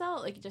you this though?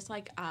 Like just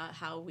like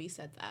how we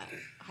said that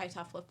high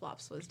top flip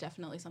flops was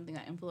definitely something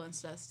that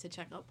influenced us to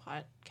check out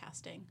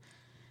podcasting.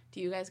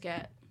 Do you guys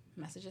get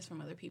messages from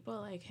other people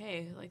like,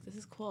 hey, like this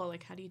is cool.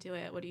 Like, how do you do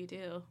it? What do you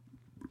do?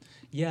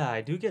 Yeah,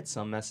 I do get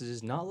some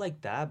messages, not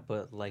like that,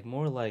 but like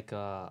more like,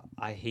 I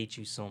hate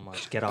you so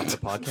much. Get off the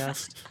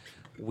podcast.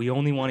 We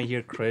only want to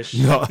hear Krish.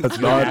 No, that's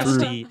You're not true.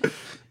 nasty.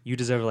 You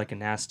deserve like a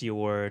nasty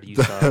award. You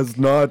suck. That's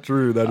not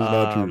true. That is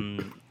not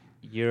true.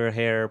 Your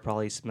hair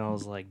probably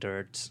smells like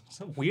dirt.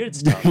 Some weird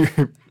stuff.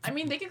 I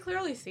mean, they can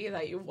clearly see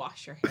that you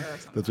wash your hair or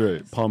something. That's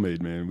right.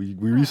 Pomade, man. We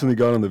recently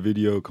got on the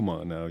video. Come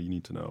on now. You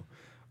need to know.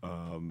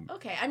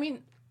 Okay, I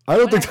mean, I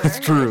don't think that's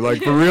Whatever. true.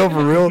 Like for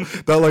real,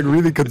 that like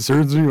really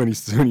concerns me when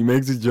he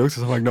makes these jokes.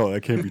 I'm like, no,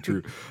 that can't be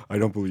true. I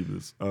don't believe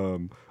this.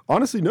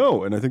 Honestly,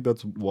 no, and I think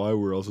that's why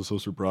we're also so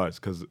surprised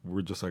because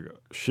we're just like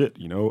shit,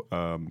 you know.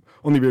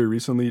 Only very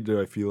recently did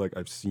I feel like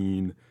I've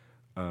seen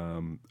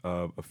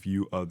a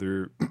few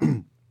other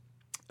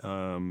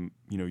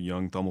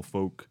young Tamil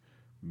folk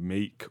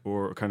make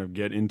or kind of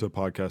get into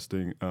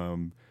podcasting,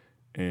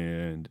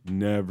 and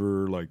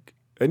never like,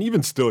 and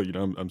even still, you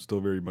know, I'm still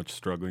very much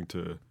struggling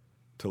to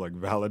like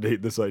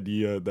validate this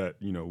idea that,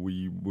 you know,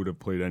 we would have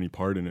played any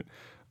part in it.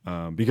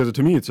 Because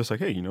to me, it's just like,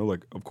 hey, you know,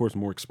 like, of course,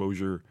 more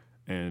exposure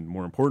and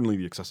more importantly,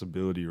 the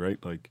accessibility,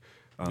 right? Like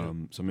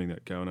something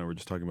that Gao and I were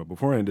just talking about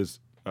beforehand is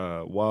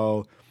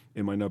while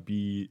it might not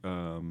be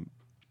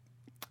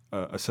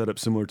a setup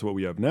similar to what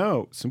we have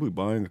now, simply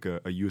buying like a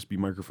USB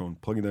microphone,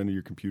 plugging that into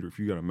your computer. If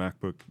you got a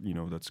MacBook, you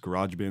know, that's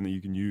GarageBand that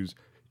you can use.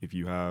 If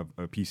you have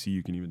a PC,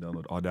 you can even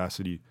download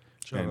Audacity.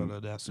 Shout out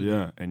Audacity.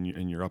 Yeah, and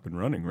you're up and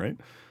running, right?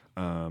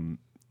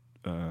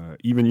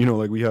 Even, you know,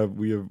 like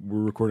we're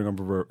recording off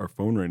of our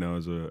phone right now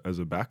as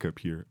a backup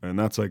here, and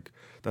that's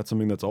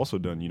something that's also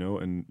done, you know.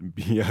 And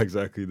yeah,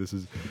 exactly. This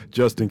is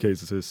just in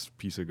case this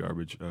piece of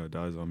garbage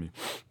dies on me,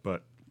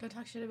 but don't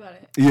talk shit about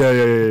it.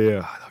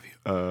 yeah. I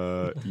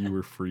love you. You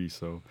were free,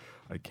 so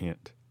I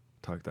can't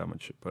talk that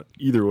much shit. But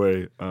either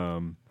way,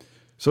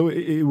 so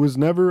it was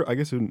never. I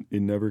guess it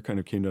never kind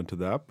of came down to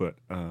that. But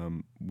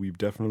we've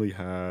definitely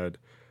had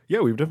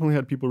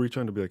people reach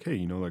out to be like, hey,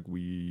 you know, like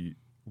we've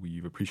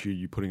appreciated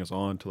you putting us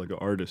on to like an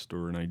artist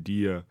or an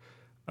idea.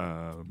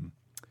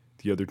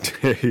 The other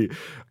day,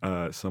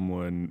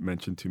 someone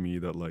mentioned to me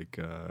that like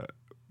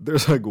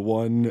there's like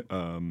one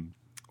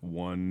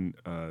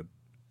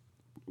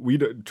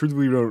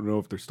truthfully we don't know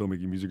if they're still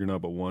making music or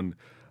not, but one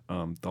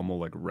Tamil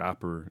like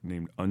rapper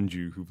named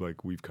Anju, who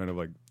like we've kind of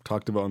like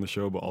talked about on the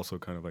show, but also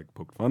kind of like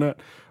poked fun at.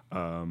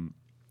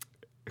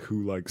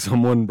 Who like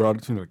someone brought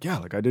it to me like, yeah,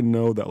 like I didn't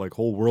know that like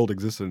whole world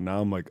existed, and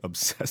now I'm like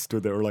obsessed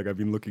with it, or like I've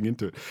been looking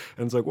into it,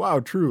 and it's like, wow,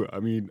 true. I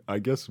mean, I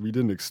guess we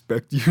didn't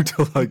expect you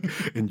to like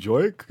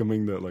enjoy it,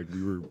 coming that like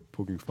we were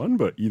poking fun,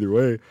 but either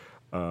way,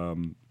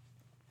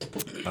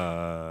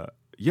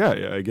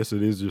 yeah, I guess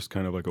it is just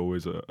kind of like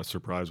always a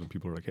surprise when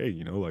people are like, hey,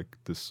 you know, like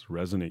this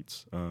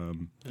resonates,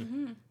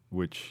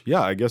 which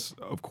yeah, I guess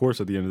of course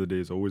at the end of the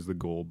day is always the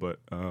goal, but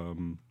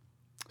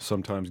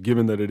sometimes,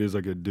 given that it is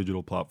like a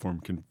digital platform,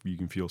 you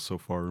can feel so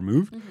far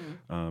removed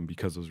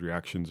because those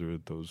reactions or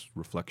those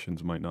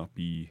reflections might not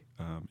be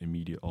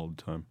immediate all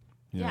the time.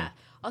 Yeah.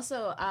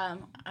 Also,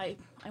 I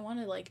want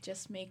to like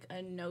just make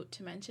a note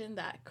to mention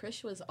that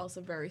Krish was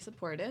also very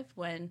supportive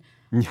when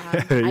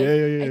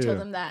I told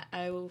him that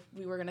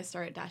we were gonna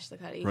start Dash the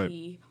Cuddy. Right.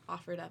 He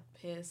offered up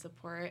his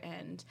support,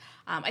 and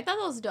I thought that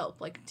was dope.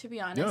 Like, to be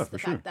honest, Yeah, the for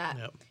fact sure. that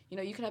Yep. you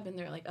know you could have been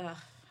there like, ugh,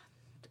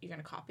 you're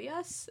gonna copy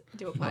us,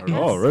 do a Not podcast.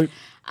 at all, right?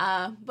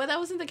 But that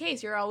wasn't the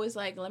case. You're always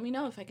like, let me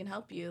know if I can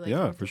help you. Like,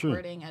 Yeah, with for sure.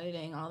 recording,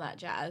 editing, all that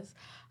jazz.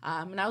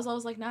 And I was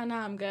always like, nah,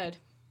 I'm good.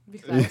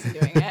 Because I wasn't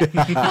doing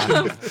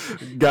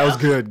it. Gal's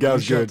good.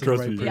 Gal's You good. shot the Trust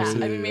right me. Yeah,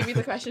 person. I mean, maybe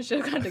the question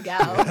should have gone to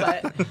Gal,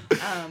 but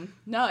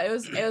no, it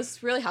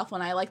was really helpful,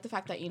 and I like the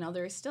fact that, you know,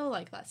 there is still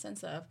like that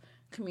sense of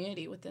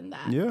community within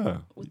that, Yeah,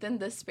 within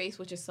this space,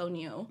 which is so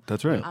new.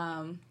 that's right.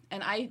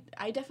 And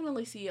I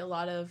definitely see a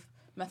lot of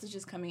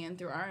messages coming in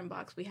through our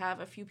inbox. We have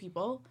a few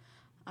people.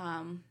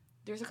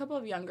 There's a couple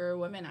of younger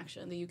women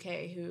actually in the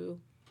UK who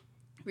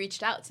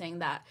reached out saying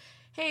that,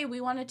 hey, we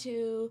wanted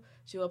to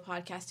do a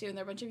podcast too, and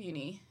they're a bunch of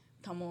uni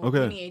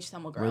Okay. age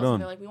Tamil girls. Right on.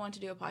 And they're like, we want to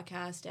do a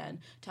podcast and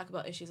talk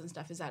about issues and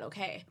stuff. Is that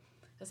okay?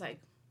 It's like,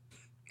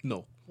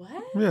 No. what?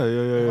 Yeah.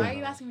 Why are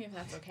you asking me if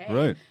that's okay?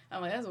 Right.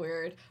 I'm like, that's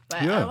weird.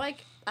 But Yeah. I'm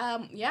like,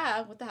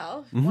 yeah, what the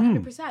hell? Mm-hmm.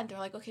 100%. They're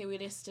like, okay, we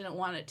just didn't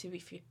want it to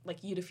be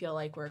like you to feel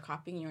like we're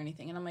copying you or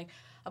anything. And I'm like,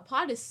 a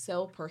pod is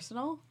so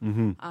personal.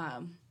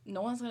 Mm-hmm.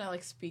 No one's gonna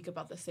like speak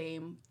about the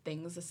same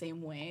things the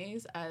same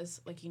ways as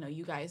like, you know,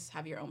 you guys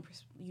have your own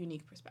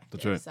unique perspective.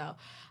 That's right. So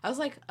I was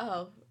like,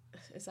 oh,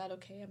 is that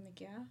okay? I'm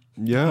like,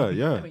 yeah.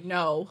 Yeah. I mean,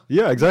 no.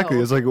 Yeah, exactly.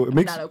 No, it's like it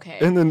makes not okay.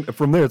 And then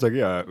from there, it's like,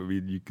 yeah, I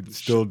mean, you could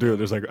still do it.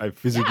 There's like, I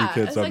physically Yeah, can't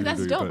it's stop like you that's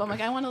from dope. doing it. I'm But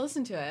like, I want to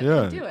listen to it.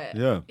 Yeah, Do it.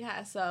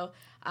 yeah. So,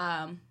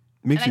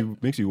 makes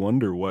and you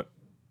wonder what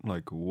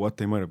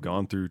they might have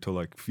gone through to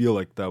like feel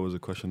like that was a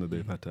question that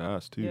they've had to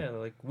ask too. Yeah,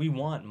 like we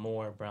want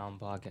more brown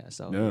podcasts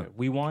out Yeah. here.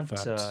 We want,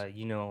 Facts.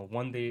 you know,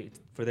 one day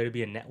for there to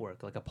be a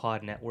network, like a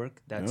pod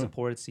network that Yeah.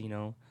 supports, you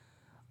know,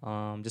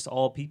 just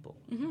all people,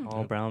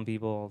 all brown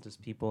people,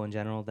 just people in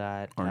general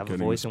that Aren't have a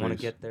getting voice the and want to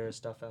space. get their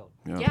stuff out.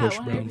 yeah, Push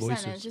 100%. brown And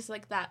voices. it's just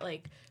like that,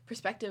 like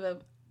perspective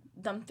of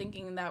them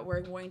thinking that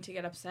we're going to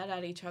get upset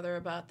at each other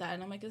about that.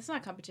 And I'm like, it's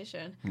not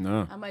competition.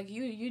 No. I'm like,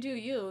 you do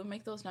you,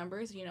 make those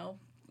numbers, you know,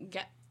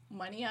 get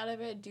money out of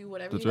it, do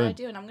whatever That's you gotta right.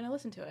 do, and I'm gonna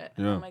listen to it.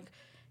 And Yeah. I'm like,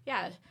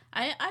 yeah,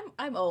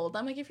 I'm old.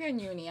 I'm like, if you're in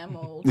uni, I'm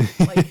old.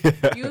 Like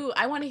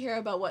I want to hear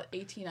about what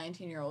 18,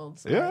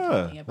 19-year-olds Yeah.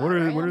 are thinking about. What are-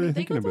 right? what are I'm they like,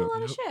 thinking go through about? a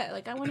lot of shit.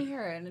 Like I want to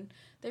hear it, and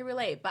they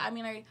relate. But I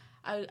mean,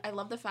 I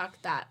love the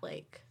fact that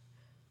like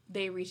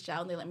they reached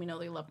out and they let me know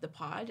they love the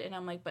pod, and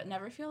I'm like, but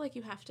never feel like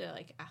you have to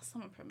like ask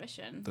someone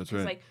permission. That's 'Cause,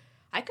 right. Like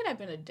I could have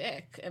been a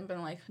dick and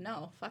been like,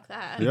 no, fuck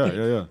that. Yeah, Like,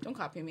 yeah. Don't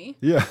copy me.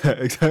 Yeah,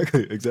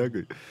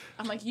 exactly.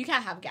 I'm like, you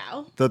can't have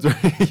gal. That's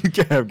right. You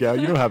can't have gal.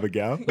 You don't have a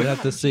gal. But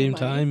at the same Money.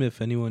 time,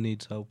 if anyone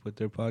needs help with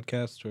their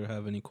podcast or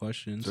have any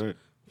questions, That's right.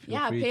 feel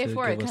Yeah, free pay to it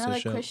forward, give us kind of a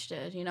like shout. Krish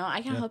did. You know,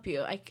 I can't Yeah. help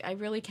you. I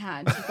really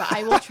can't, but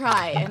I will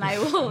try, and I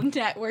will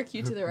network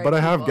you to the right. But I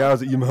have people.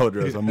 Gal's email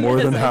address. I'm more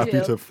Yes, than I happy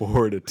do. to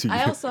forward it to you.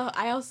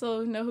 I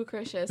also know who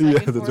Krish is. So Yeah,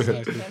 I can that's forward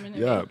right. it to him in a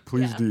Yeah, bit.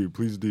 please Yeah. do,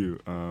 please do.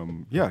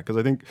 Yeah, because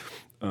I think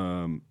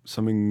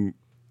something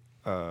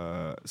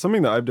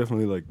that I've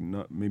definitely like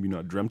maybe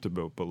not dreamt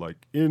about, but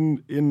like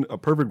in a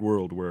perfect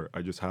world where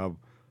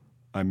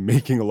I'm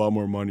making a lot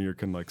more money or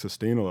can like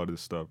sustain a lot of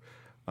this stuff.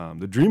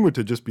 The dream would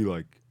to just be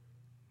like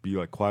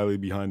quietly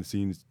behind the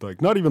scenes,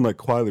 like not even like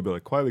quietly, but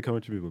like quietly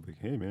coming to people like,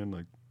 hey man,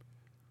 like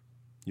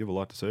you have a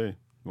lot to say.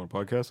 You want a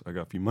podcast? I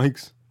got a few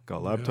mics, got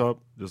a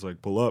laptop. Just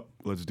like pull up,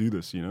 let's do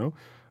this. You know,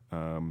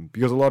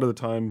 because a lot of the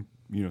time,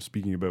 you know,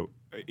 speaking about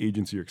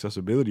agency or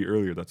accessibility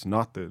earlier, that's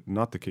not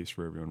the case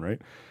for everyone,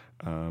 right?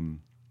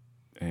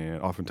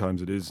 And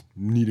oftentimes it is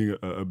needing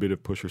a bit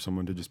of push or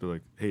someone to just be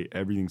like, hey,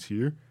 everything's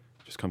here.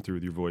 Just come through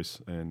with your voice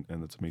and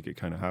let's make it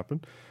kind of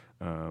happen.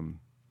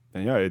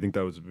 And yeah, I think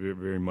that was very,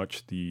 very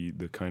much the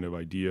kind of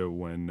idea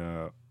when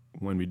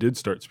we did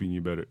start speaking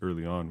about it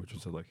early on, which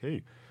was like,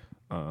 hey,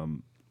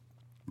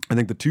 I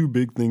think the two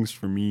big things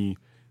for me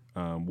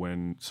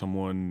when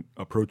someone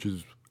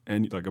approaches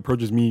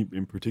me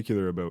in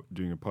particular about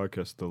doing a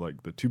podcast,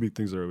 the two big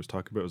things that I always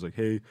talk about was like,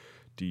 hey,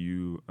 do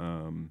you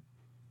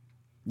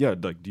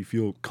do you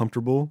feel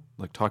comfortable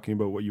like talking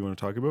about what you want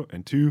to talk about?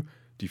 And two,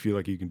 do you feel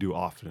like you can do it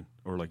often,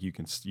 or like you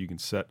can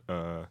set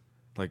a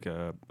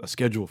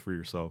schedule for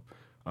yourself?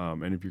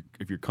 And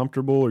if you're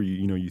comfortable, or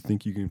you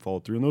think you can follow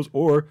through in those,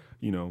 or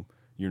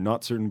you're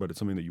not certain but it's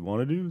something that you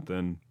want to do,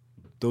 then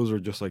those are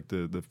just like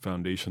the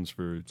foundations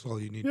for That's all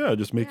you need. yeah,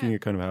 just making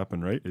it kind of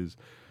happen, right? Is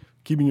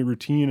keeping it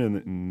routine,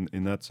 and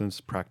in that sense,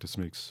 practice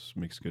makes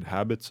good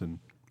habits, and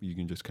you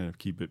can just kind of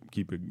keep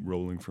it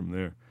rolling from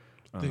there.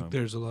 I think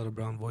there's a lot of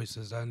brown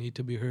voices that need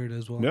to be heard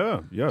as well.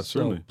 Yeah,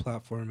 Still certainly.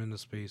 platform in the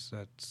space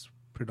that's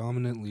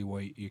predominantly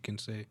white, you can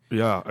say.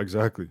 Yeah,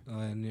 exactly.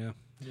 And yeah,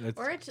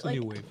 Or it's it's a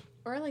new like- wave.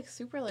 Or like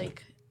super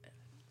like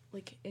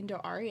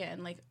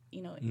Indo-Aryan, like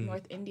Mm.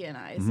 North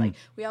Indianized. Mm-hmm. Like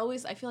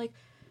I feel like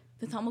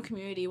the Tamil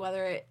community,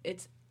 whether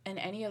it's in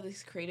any of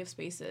these creative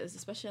spaces,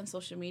 especially on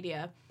social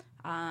media,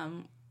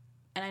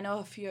 and I know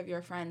a few of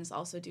your friends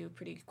also do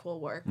pretty cool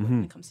work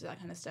when it comes to that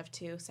kind of stuff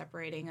too,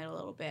 separating it a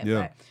little bit. Mm-hmm.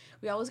 Yeah. But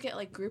we always get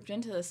like grouped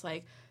into this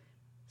like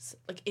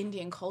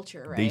Indian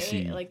culture, right?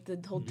 Desi. Like the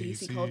whole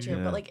Desi Desi, culture.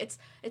 yeah. But like it's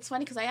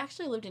funny because I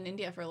actually lived in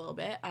India for a little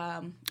bit.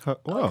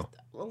 Wow.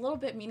 A little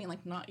bit, meaning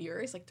like not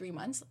years, like 3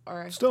 months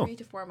or Still. 3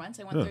 to 4 months.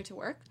 I went Yeah. there to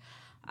work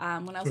when I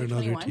was For like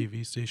another 21.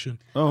 TV station.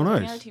 Oh,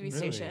 Another nice. TV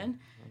station.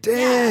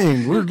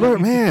 Dang,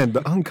 man,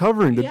 the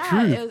uncovering the Yeah,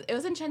 truth. it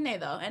was in Chennai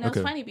though, and it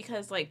Okay. was funny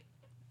because like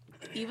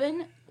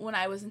even when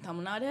I was in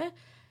Tamil Nadu,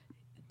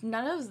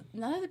 none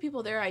of the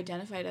people there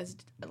identified as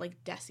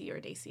like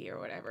Desi or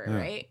whatever, Yeah.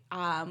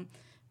 right?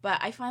 But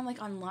I find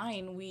like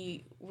online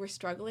we're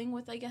struggling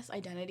with, I guess,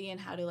 identity and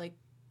how to like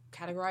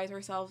categorize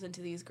ourselves into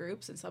these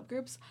groups and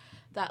subgroups,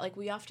 that like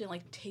we often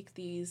like take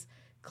these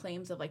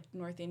claims of like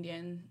North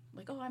Indian,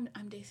 like, oh, I'm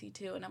Desi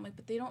too, and I'm like,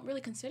 but they don't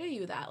really consider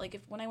you that. Like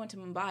when I went to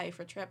Mumbai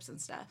for trips and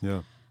stuff,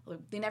 Yeah. like,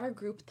 they never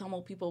group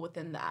Tamil people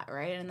within that,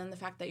 right? And then the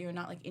fact that you're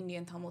not like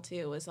Indian Tamil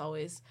too is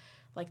always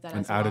like that An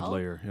as added well.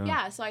 layer, yeah.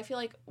 Yeah, so I feel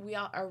like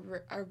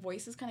our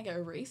voices kind of get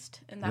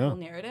erased in that Yeah. whole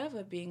narrative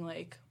of being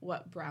like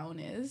what brown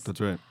is. That's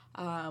right.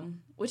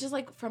 Which is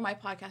like for my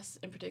podcast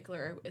in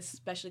particular,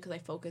 especially because I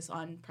focus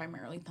on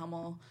primarily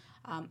Tamil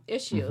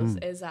issues,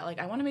 is that like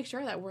I want to make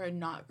sure that we're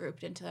not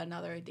grouped into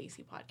another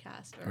Desi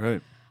podcast or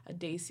Right. a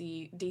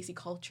Desi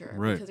culture,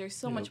 Right. because there's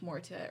so much more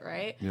to it,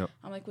 right? Yep.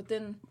 I'm like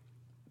within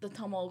the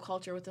Tamil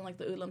culture, within like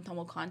the Ulam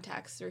Tamil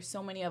context, there's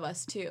so many of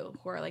us too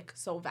who are like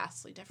so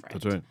vastly different.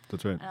 That's right.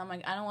 That's right. And I'm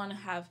like, I don't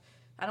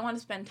want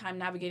to spend time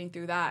navigating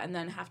through that and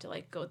then have to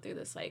like go through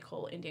this like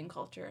whole Indian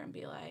culture and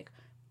be like,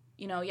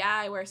 you know, yeah,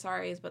 I wear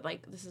saris, but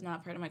like this is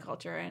not part of my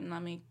culture, and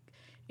let me,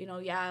 you know,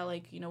 yeah,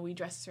 like, you know, we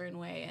dress a certain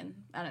way, and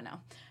I don't know.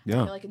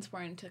 Yeah. I feel like it's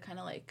important to kind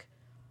of like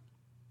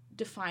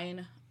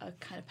define a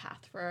kind of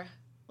path for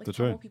like That's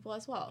Tamil right. people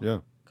as well. Yeah.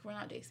 'Cause we're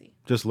not Desi.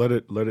 Just let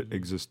it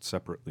exist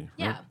separately. Right?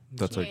 Yeah.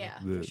 That's like Yeah,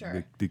 the, for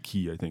sure. the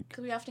key, I think.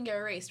 Because we often get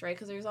erased, right?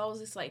 Because there's always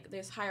this like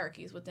there's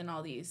hierarchies within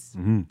all these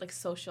like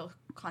social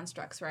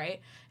constructs,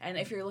 right? And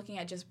if you're looking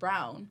at just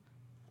brown,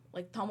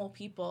 like Tamil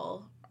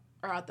people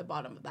are at the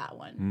bottom of that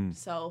one.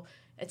 So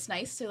it's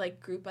nice to like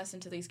group us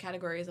into these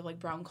categories of like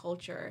brown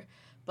culture,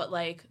 but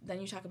like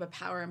then you talk about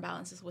power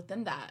imbalances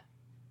within that,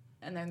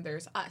 and then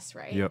there's us,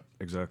 right? Yep,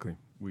 exactly.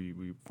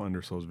 We find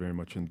ourselves very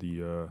much in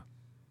the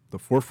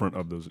forefront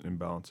of those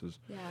imbalances.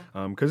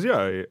 Yeah. Because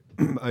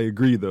I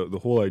agree. The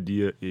whole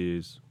idea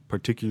is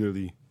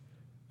particularly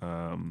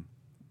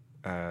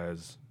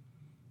as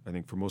I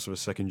think for most of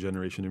us second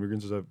generation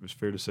immigrants, is that it's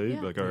fair to say,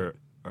 Yeah. like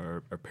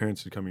our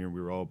parents had come here.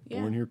 We were all Yeah.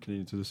 born here,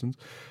 Canadian citizens.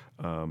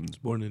 It's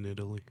born in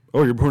Italy.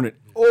 Oh, you're born in.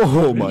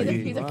 Oh my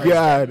He's a first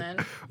God! gen,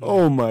 then.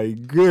 Oh my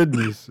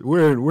goodness!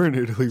 Where in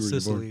Italy were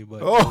Sicily, you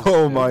born? but-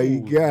 Oh my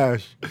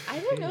gosh! I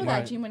didn't know My-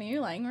 that, G-Money. You're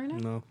lying right now?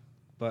 No,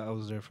 but I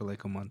was there for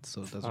like a month,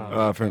 so it doesn't. Ah,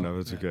 really Fair count.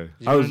 enough. It's Yeah. okay.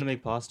 Did you learn to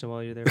make pasta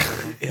while you're there?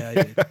 For a month? Yeah, I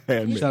did.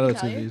 And- You Shout out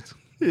to Italian? these.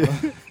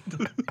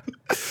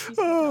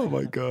 oh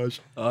my gosh!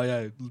 Oh yeah,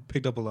 I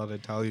picked up a lot of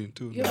Italian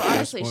too. Yo, That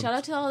honestly, first shout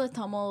month. out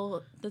to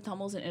all the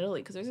Tamils in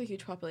Italy, because there's a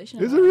huge population.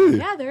 Is of there them. really?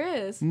 Yeah, there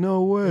is.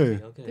 No way!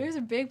 Okay. There's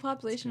a big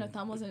population of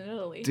Tamils in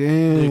Italy.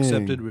 Dang! They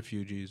accepted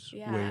refugees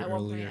Yeah, way at one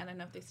point, earlier, I don't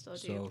know if they still do,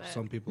 so but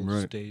some people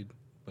Right. stayed.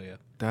 But yeah,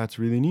 That's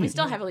really we neat.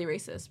 still heavily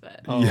racist,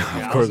 but Oh,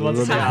 Yeah, of course, I was about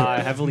to say, we're- I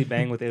heavily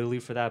bang with Italy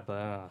for that,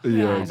 but Yeah,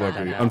 Yeah,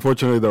 exactly. no.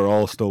 Unfortunately, they're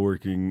all still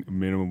working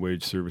minimum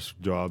wage service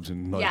jobs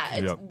and like, yeah,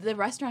 it's the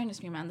restaurant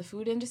industry, man. The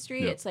food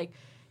industry, Yeah. it's like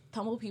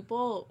Tamil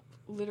people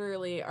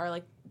literally are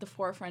like the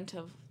forefront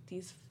of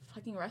these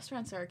fucking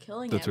restaurants that are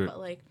killing That's it. right. But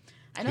like,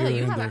 I know Here that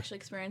you and have there. actually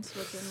experience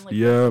within like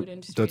yeah, the food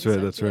industry. that's and right.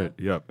 stuff, That's too. right.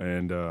 Yep.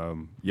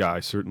 And yeah,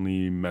 I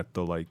certainly met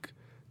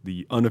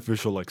the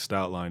unofficial like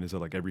stat line is that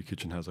like every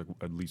kitchen has like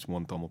at least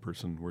one Tamil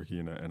person working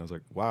in it, and I was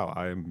like, wow,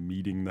 I am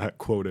meeting that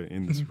quota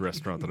in this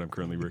restaurant that I'm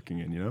currently working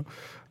in. You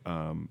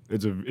know,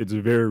 it's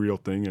a very real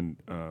thing,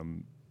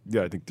 and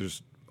yeah, I think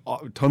there's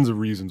tons of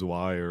reasons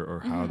why or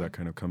how that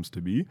kind of comes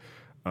to be.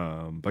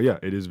 But yeah,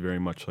 it is very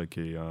much like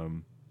a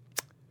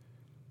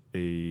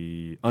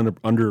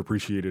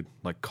underappreciated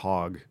like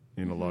cog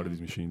in a lot of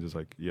these machines. Is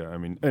like, yeah, I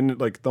mean, and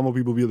like Tamil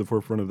people be at the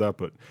forefront of that,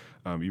 but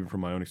even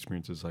from my own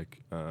experiences,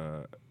 like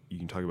you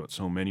can talk about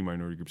so many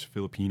minority groups,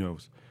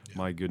 Filipinos,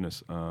 my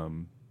goodness,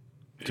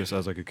 just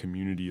as like a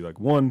community, like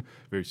one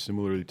very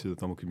similarly to the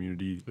Tamil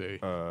community. Very.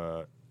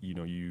 You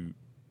know, you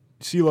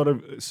see a lot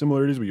of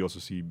similarities, but you also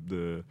see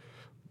the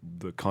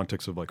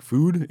context of like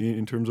food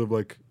in terms of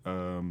like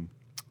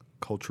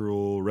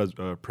cultural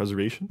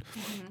preservation.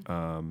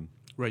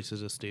 rice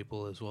is a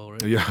staple as well,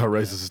 right? Yeah,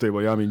 rice is a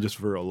staple. Yeah, I mean, just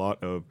for a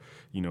lot of,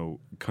 you know,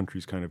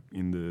 countries kind of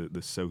in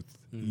the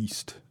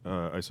southeast,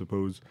 I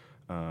suppose,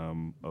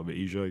 of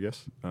Asia, I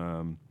guess.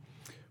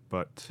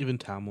 But Even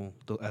Tamil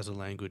as a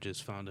language is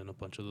found in a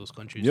bunch of those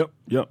countries.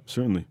 yep,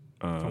 certainly.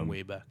 From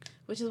way back.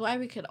 Which is why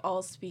we could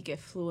all speak it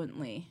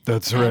fluently.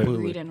 That's and right.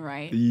 read and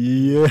write.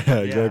 Yeah,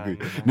 exactly.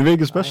 I mean,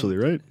 Navega especially,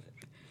 right?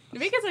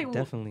 Navika's like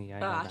definitely, I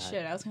know that.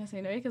 shit. I was gonna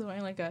say Navika's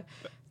wearing like a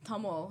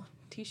Tamil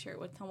T-shirt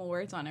with Tamil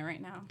words on it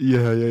right now.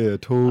 Yeah,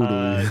 totally.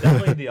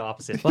 Definitely the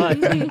opposite.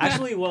 But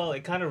actually, well,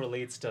 it kind of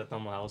relates to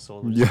Tamil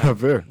household. which is Yeah,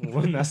 fair.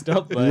 We're messed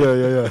up, but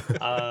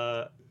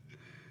Yeah.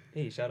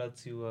 hey, shout out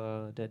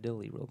to Dad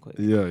Dilly real quick.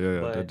 Yeah.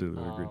 But, That did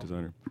a great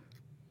designer.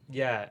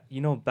 Yeah,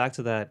 you know, back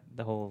to that,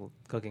 the whole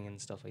cooking and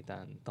stuff like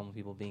that, and Tamil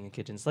people being in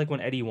kitchens. It's like when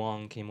Eddie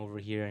Wong came over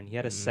here and he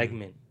had a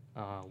segment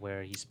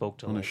where he spoke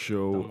to On a like,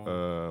 show,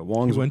 Tamil.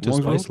 Wong's He went to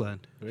Wong's World? Spiceland,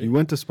 right? He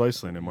went to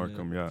Spiceland in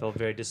Markham, yeah. Felt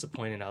very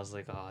disappointed. I was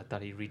like, oh, I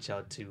thought he'd reach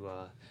out to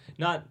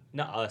not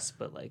us,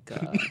 but like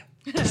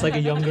just like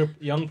a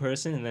young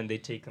person, and then they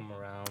take him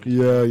around.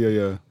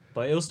 Yeah.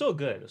 But it was still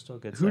good. It was still a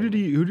good. Who did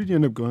segment. he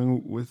end up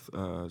going with?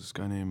 This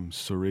guy named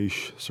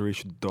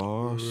Suresh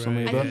Dar,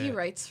 something like I that. think he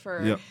writes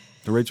for. Yeah,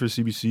 the writes for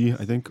CBC,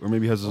 I think, or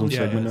maybe has his own Yeah,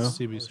 segment it's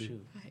now. Oh, CBC.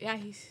 shoot. Yeah,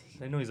 he's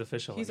I know he's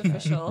official. He's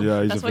official.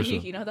 Yeah, he's that's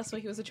official. why that's why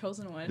he was the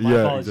chosen one. My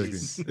Yeah,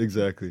 apologies.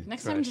 exactly.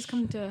 Next time, just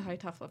come to high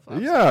top flip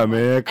flops. Yeah,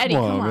 man. Come Eddie,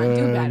 on, come on, man.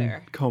 do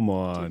better. Come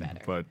on.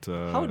 better. But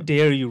How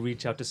dare you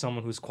reach out to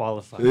someone who's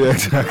qualified? yeah,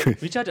 exactly.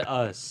 Reach out to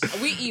us.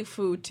 We eat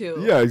food too.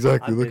 Yeah,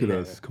 exactly. I've Look at been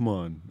us. there. Come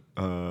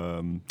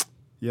on.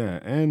 Yeah,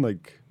 and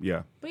like,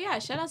 yeah, But yeah,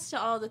 shout outs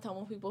to all the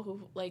Tamil people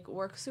who like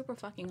work super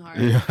fucking hard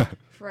yeah,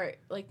 for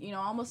like, you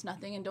know, almost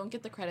nothing and don't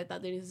get the credit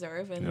that they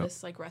deserve in Yep.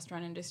 this like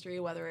restaurant industry,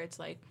 whether it's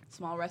like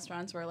small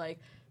restaurants or like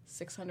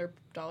 $600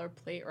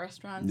 plate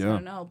restaurants. I Yeah.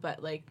 don't know,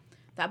 but like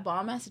that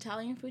bomb ass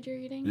Italian food you're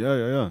eating.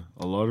 yeah.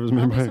 A lot of it is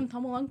made Probably some by,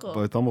 Tamil uncle.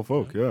 by Tamil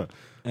folk. Yeah.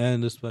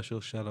 And a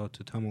special shout out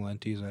to Tamil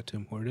aunties at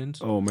Tim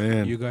Hortons. Oh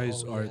man. You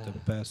guys Oh, are yeah. the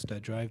best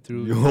at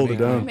drive-through. You hold it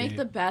down. You make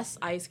the best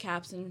ice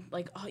caps and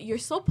like you're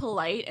so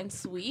polite and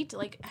sweet.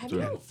 Like, have Sure.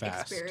 you And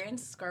fast.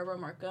 experienced Scarborough,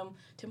 Markham,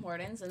 Tim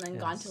Hortons, and then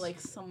gone to Yes. like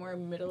somewhere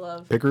middle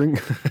of Pickering.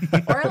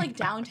 or like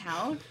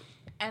downtown?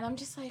 And I'm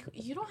just like,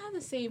 you don't have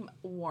the same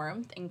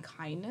warmth and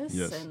kindness,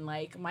 Yes. and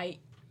like my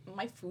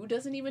food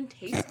doesn't even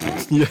taste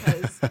good Yeah.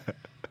 because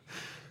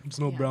There's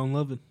no Yeah. brown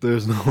loving.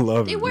 There's no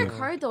love. they in work it.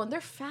 hard though, and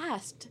they're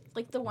fast.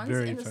 Like the ones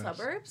Very in the fast.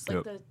 suburbs, like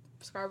Yep.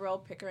 the Scarborough,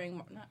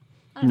 Pickering.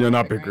 Yeah,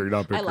 not Pickering, not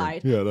I Pickering.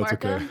 lied. Yeah, that's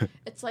Markham, okay.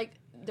 It's like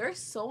they're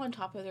so on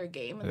top of their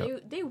game, and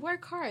Yep. they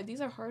work hard.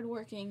 These are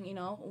hardworking, you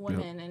know,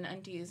 women and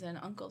aunties and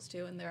uncles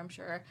too, in there, I'm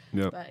sure.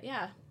 Yep. But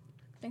yeah,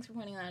 thanks for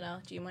pointing that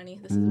out, G Money.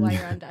 This is why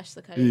you're on Dash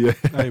the Cutty. Yeah.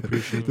 I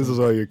appreciate This is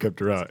why you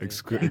kept her out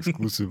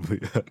exclusively.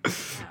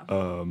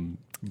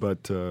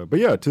 But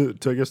yeah, to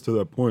I guess to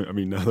that point, I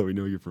mean, now that we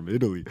know you're from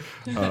Italy,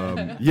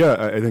 yeah,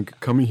 I think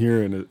coming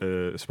here and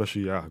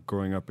especially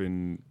growing up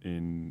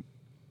in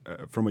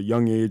from a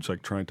young age,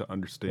 like trying to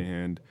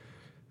understand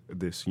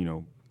this, you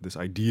know, this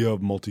idea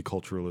of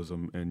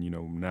multiculturalism, and you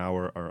know now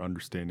our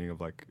understanding of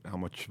like how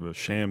much of a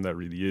sham that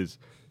really is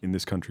in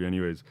this country,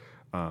 anyways.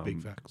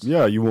 Big facts.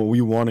 Yeah, you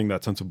wanting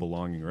that sense of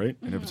belonging, right?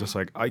 And if it's just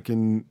like I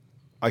can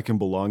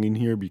belong in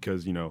here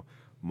because you know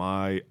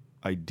my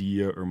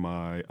idea or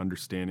my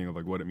understanding of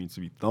like what it means to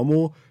be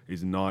Tamil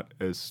is not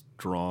as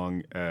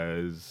strong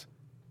as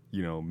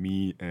you know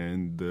me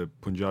and the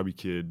Punjabi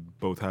kid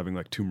both having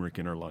like turmeric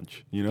in our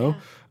lunch, you know,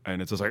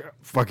 and it's just like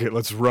fuck it,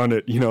 let's run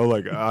it, you know,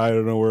 like I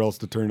don't know where else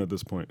to turn at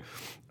this point,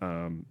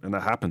 and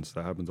that happens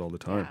all the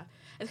time. Yeah.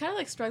 It's kind of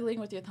like struggling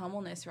with your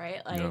Tamilness,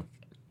 right? Like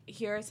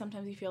here,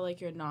 sometimes you feel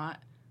like you're not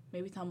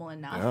maybe Tamil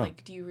enough. Yeah.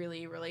 Like, do you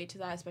really relate to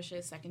that, especially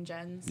as second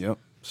gens? Yep,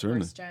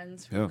 certainly. First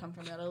gens who Yeah. come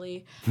from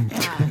Italy.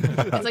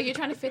 It's like you're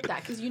trying to fit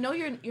that because you know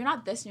you're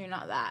not this and you're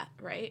not that,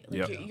 right?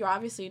 Like Yep. you're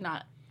obviously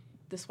not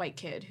this white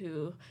kid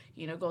who,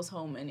 you know, goes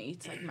home and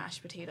eats like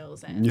mashed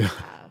potatoes and Yeah.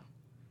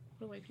 what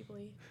do white people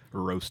eat?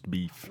 Roast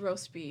beef.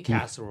 Roast beef.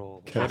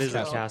 Casserole. What is a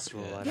Casserole.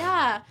 casserole? I don't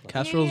Yeah.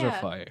 Casseroles yeah.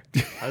 are fire.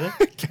 know. Are they?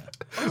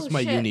 Oh, It's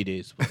my shit. uni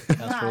days. But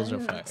casseroles are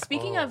Nah, fire.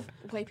 Speaking Oh. of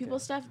white people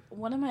stuff,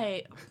 one of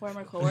my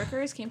former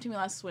coworkers came to me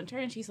last winter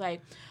and she's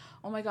like,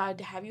 "Oh my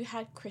God, have you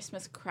had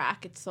Christmas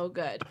crack? It's so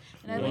good."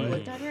 And I like What?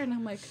 looked at her and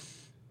I'm like,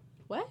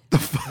 "What?"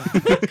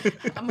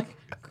 I'm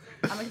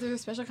like, "There's a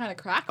special kind of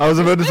crack." I was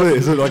about to say,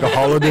 is it like a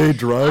holiday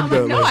drug I'm that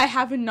like, "No, like, I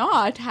have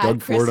not had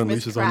Doug Ford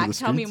Christmas unleashes onto crack. the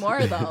Tell me streets?"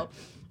 more though."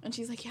 And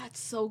she's like, "Yeah, it's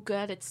so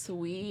good. It's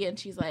sweet." And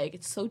she's like,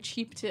 "It's so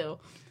cheap too."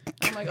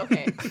 I'm like,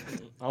 "Okay."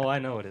 Oh, I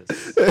know it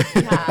is.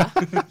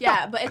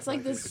 Yeah, but it's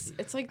like this.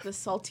 It's like the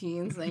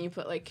saltines, and then you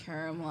put like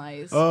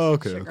caramelized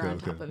sugar on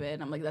top of it.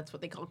 And I'm like, that's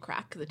what they call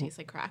crack because it tastes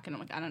like crack. And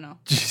I'm like, I don't know,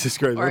 Jesus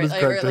Christ, or what does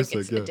like, crack like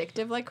taste it's like?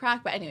 addictive like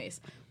crack. But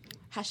anyways,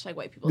 hashtag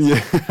white people.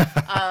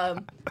 Yeah.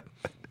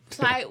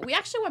 So we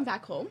actually went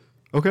back home.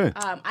 Okay.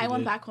 I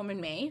went back home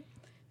in May.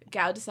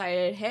 Gao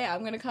decided, hey,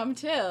 I'm gonna come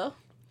too.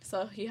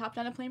 So he hopped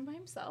on a plane by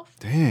himself.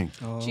 Dang.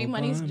 G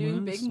Money's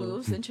doing big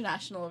moves,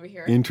 international over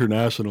here.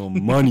 International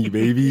money,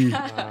 baby.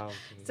 Wow.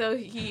 So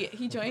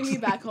he joined me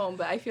back home,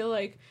 but I feel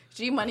like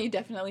G Money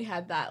definitely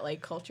had that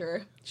like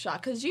culture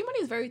shock because G Money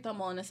is very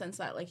Tamil in a sense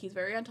that like he's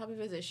very on top of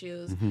his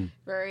issues,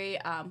 very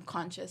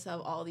conscious of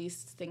all these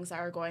things that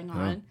are going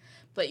on.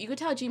 But you could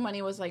tell G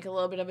Money was like a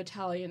little bit of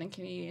Italian and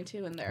Canadian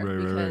too in there Right.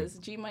 because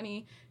G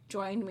Money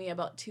joined me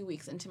about 2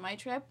 weeks into my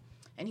trip,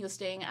 and he was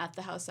staying at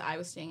the house that I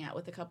was staying at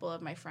with a couple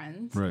of my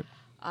friends. Right.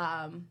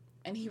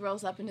 And he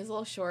rolls up in his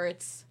little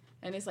shorts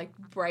and his like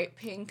bright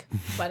pink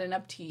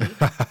button-up tee,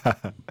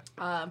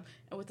 and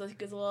with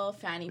like his little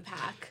fanny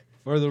pack.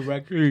 For the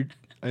record,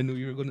 I knew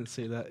you were gonna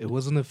say that. It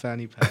wasn't a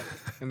fanny pack,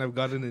 and I've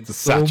gotten it a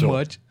so satchel.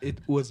 much. It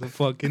was a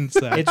fucking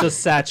sack. It's a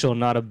satchel,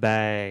 not a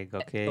bag.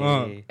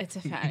 Okay. It's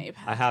a fanny I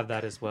pack. have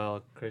that as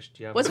well. Chris,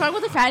 do you have What's one?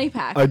 wrong with a fanny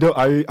pack? I don't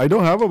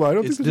have them. I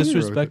don't It's think there's anything wrong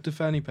disrespect to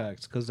fanny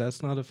packs because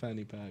that's not a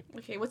fanny pack.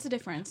 Okay, what's the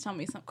difference? Tell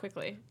me some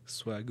quickly.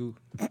 Swagoo.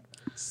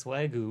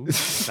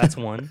 Swagoo. That's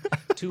one.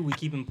 Two, we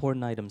keep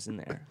important items in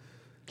there.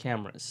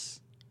 Cameras.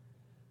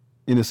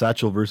 with it. In a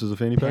satchel versus a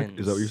fanny pack?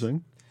 Is that what you're Pens.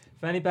 saying?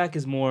 Fanny pack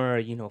is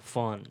more,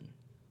 fun.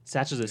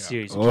 Satchel's a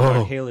series. You Oh. keep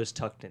our inhalers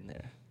tucked in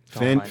there.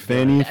 Don't mind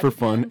Fanny That for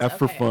fun, depends. F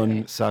for Okay, fun,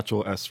 okay.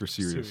 satchel, S for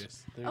serious.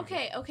 Serious. There you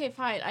go. Okay,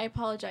 fine. I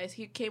apologize.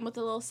 He came with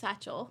a little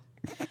satchel.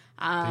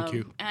 Thank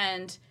you.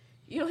 And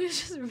he was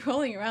just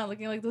rolling around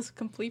looking like this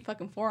complete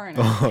fucking foreigner.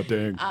 Oh,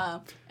 dang.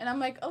 And I'm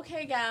like,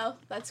 okay, gal,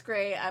 that's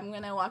great. I'm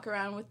gonna walk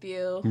around with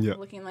you, Yeah.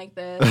 looking like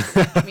this.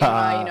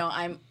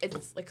 Meanwhile,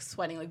 it's like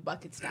sweating like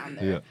buckets down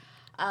there. Yeah.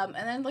 And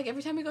then like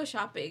every time we go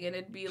shopping, and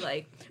it'd be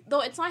like,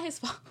 though it's not his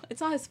fault.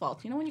 It's not his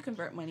fault. You know when you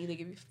convert money, they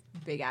give you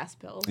big ass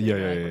bills. and Yeah,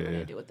 you're yeah, like, yeah, what am I yeah.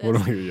 gonna do with What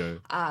this? do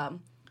I- yeah.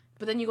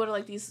 But then you go to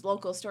like these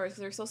local stores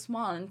because they're so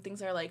small and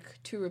things are like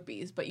 2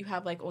 rupees, but you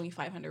have like only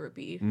 500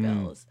 rupee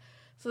bills.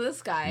 So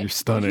this guy, You're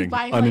stunning, he's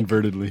buying,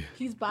 uninvertedly.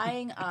 he's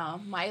buying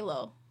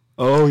Milo.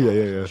 Oh,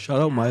 yeah.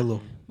 Shout out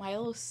Milo.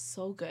 Milo's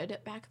so good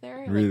back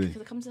there. Really?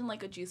 Because it comes in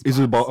like a juice Is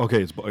it box.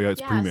 okay? It's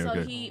Yeah, premium. so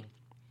Okay. he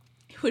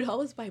would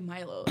always buy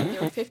Milo. And they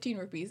were 15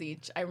 rupees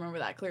each. I remember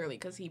that clearly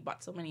because he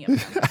bought so many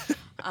of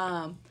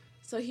them.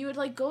 So he would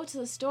like go to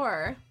the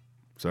store.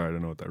 Sorry, I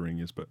don't know what that ring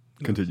is, but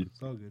continue.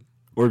 It's all good.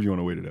 Or if you want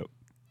to wait it out.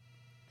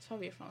 It's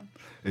probably your phone.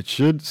 It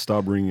should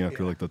stop ringing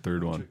after like the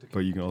third one, but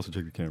you can also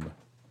check the camera.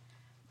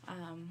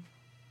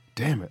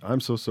 Damn it! I'm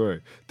so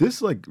sorry.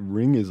 This like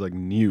ring is like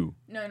new.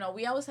 No,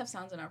 we always have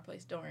sounds in our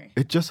place. Don't worry.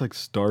 It just like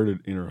started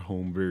in our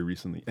home very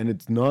recently, and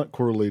it's not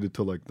correlated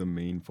to like the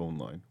main phone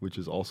line, which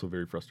is also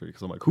very frustrating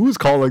because I'm like, who's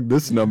calling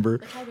this number?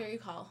 Like, how dare you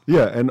call?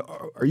 Yeah, and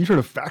are you trying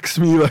to fax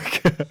me?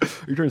 Like, are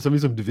you trying to send me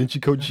some Da Vinci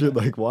Code shit?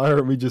 Like, why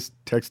aren't we just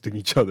texting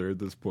each other at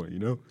this point? You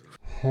know?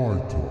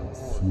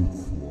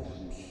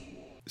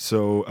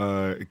 So,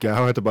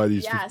 Gao had to buy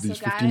these Yeah, these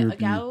so 15 rupee.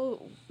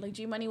 Gao, like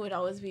G Money would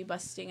always be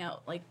busting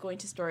out, like going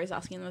to stores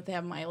asking them if they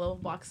have Milo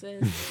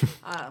boxes.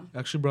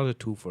 Actually brought a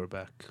 2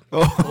 back.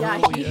 Oh, Yeah,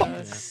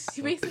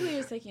 he basically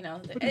was like,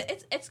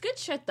 it's good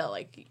shit though.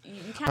 Like you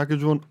can't.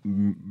 package one.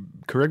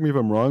 Correct me if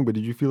I'm wrong, but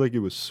did you feel like it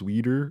was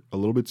sweeter, a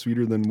little bit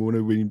sweeter than would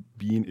have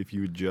been if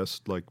you had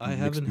just like? I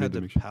mixed haven't made had the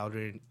the mixture? powder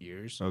in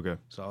years. Okay.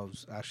 So I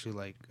was actually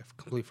like, I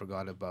completely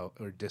forgot about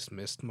or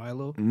dismissed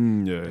Milo. Yeah,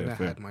 And yeah, I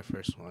fair. had my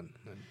first one.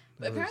 And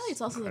But it apparently, was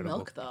it's also incredible. the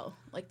milk though,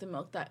 like the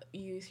milk that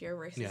you use here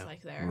versus Yeah.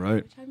 like there.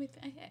 Right. Which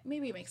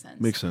maybe it makes sense.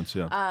 Makes sense,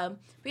 yeah. But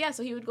yeah,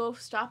 so he would go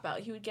stop out.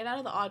 He would get out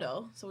of the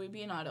auto. So we'd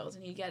be in autos,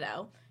 and he'd get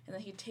out, and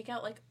then he'd take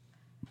out like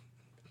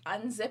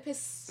unzip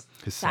his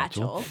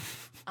satchel.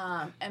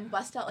 and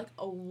bust out like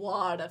a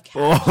wad of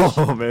cash.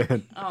 Oh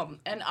man,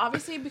 And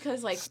obviously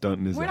because like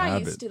Stunting is we're a not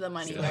habit. used to the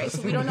money, right?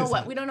 So we don't know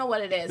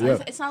what it is.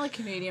 Yeah. It's not like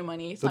Canadian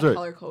money. It's that's not right.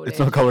 color coded. It's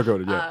not color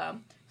coded, yeah.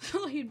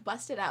 So he'd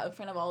bust it out in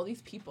front of all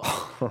these people.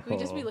 We'd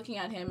just be looking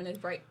at him in his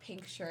bright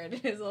pink shirt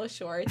and his little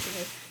shorts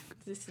and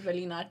his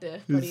Velinate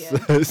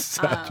hoodie.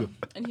 Satchel.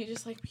 And he'd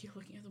just like be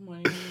looking at the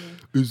money.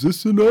 Is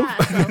this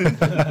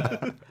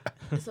enough?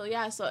 So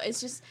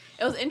it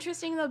was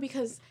interesting though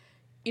because,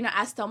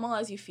 as thermal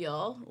as you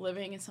feel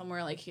living in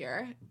somewhere like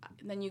here,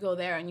 then you go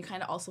there and you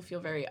kind of also feel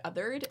very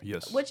othered.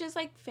 Yes. Which is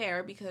like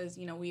fair because,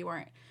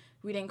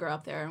 we didn't grow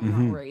up there and we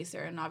Mm-hmm. weren't raised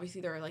there. And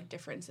obviously there are like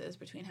differences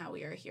between how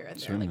we are here and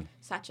there. Certainly. Like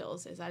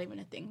satchels, is that even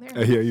a thing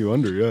there? Yeah, you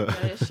under, yeah.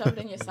 You just shove it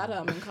in your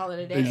saddam and call it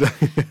a day.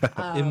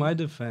 Exactly. In my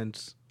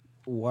defense,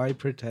 why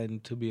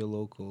pretend to be a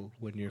local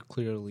when you're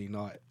clearly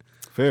not?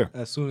 Fair.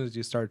 As soon as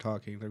you start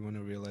talking, they're going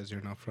to realize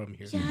you're not from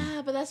here.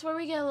 Yeah, but that's where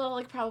we get a little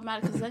like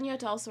problematic because then you have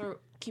to also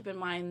keep in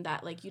mind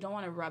that like you don't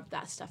want to rub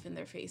that stuff in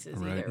their faces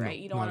Right. either, right?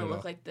 You don't not want to at look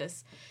all. like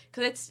this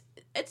because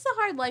it's a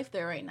hard life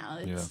there right now.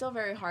 It's Yeah. still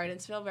very hard.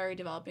 It's still very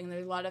developing.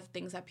 There's a lot of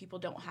things that people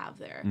don't have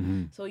there.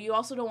 Mm-hmm. So you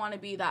also don't want to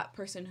be that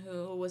person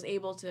who was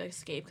able to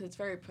escape because it's a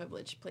very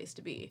privileged place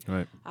to be.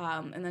 Right.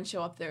 And then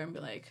show up there and be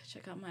like,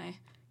 check out my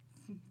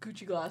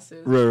Gucci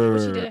glasses, Right, which right,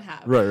 he right, didn't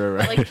have.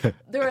 right. But, like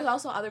there was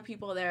also other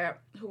people there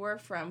who were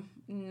from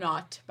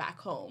not back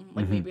home,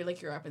 like maybe like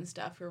Europe and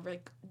stuff, who were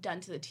like done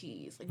to the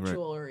T's, like Right.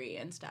 jewelry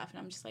and stuff. And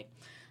I'm just like,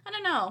 I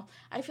don't know.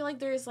 I feel like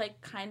there's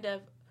like kind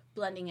of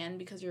blending in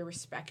because you're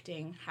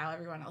respecting how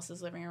everyone else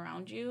is living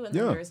around you, and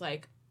then Yeah. there's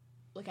like,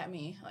 look at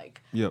me,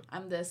 like Yep.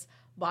 I'm this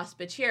boss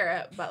bitch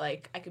here, but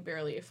like I could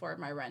barely afford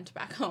my rent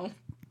back home,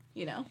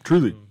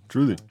 Truly.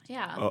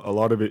 Yeah. A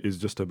lot of it is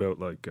just about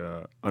like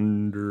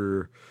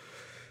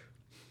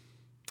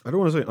I don't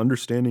want to say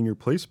understanding your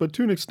place, but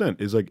to an extent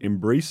is like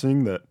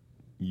embracing that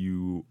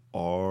you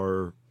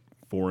are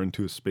foreign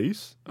to a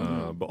space,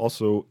 but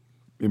also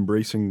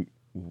embracing,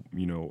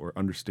 or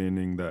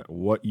understanding that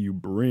what you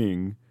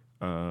bring,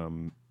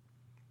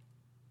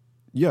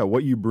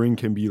 what you bring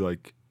can be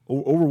like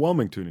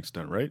overwhelming to an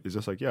extent, right? It's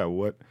just like,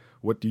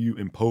 what do you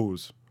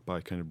impose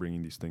by kind of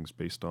bringing these things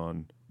based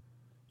on,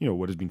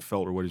 what has been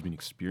felt or what has been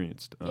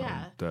experienced,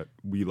 that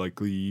we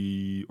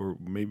likely or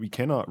maybe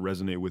cannot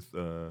resonate with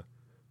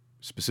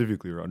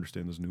specifically or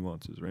understand those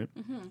nuances, right?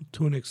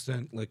 To an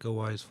extent, like a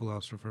wise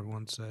philosopher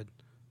once said,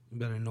 you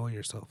better know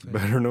yourself. Eh?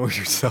 Better know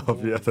yourself. Oh,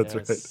 Yeah, that's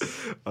yes.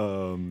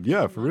 right.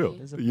 Yeah, for real.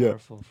 That's a Yeah.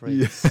 powerful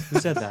phrase. Who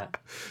said that?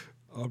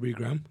 Aubrey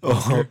Graham.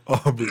 Oh,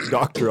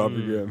 Dr.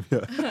 Aubrey Graham.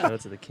 Yeah. Shout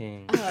out to the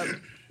king. Are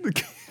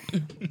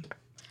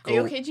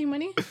you okay, G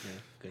Money? Yeah,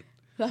 good.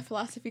 That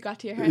philosophy got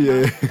to your head.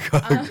 Yeah.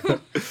 huh?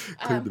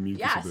 Cleared the mucus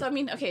Yeah, a bit. so I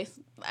mean, okay,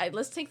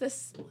 let's take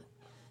this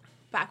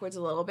backwards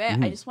a little bit.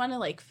 Mm-hmm. I just want to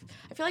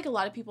I feel like a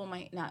lot of people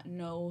might not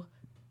know,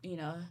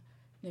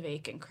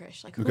 Nivek and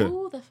Krish. Like, Okay.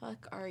 who the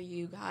fuck are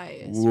you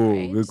guys? Whoa,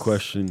 right? good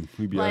question.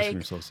 We be asking Like-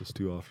 ourselves this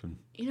too often.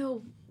 You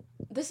know,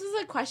 this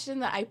is a question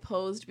that I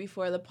posed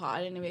before the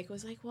pod, and Nivek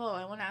was like, "Whoa,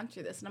 I want to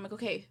answer this," and I'm like,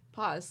 "Okay,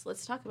 pause.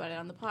 Let's talk about it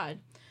on the pod."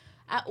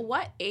 At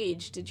what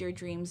age did your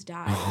dreams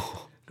die?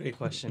 Great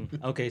question.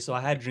 Okay, so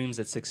I had dreams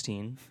at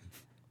 16.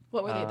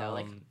 What were they though?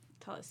 Like, Um,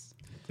 tell us.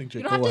 I think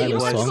You J. don't have Cole to. had You a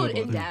don't have to song go about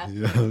in it. depth.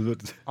 Yeah,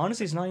 but-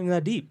 Honestly, it's not even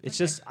that deep. It's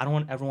just I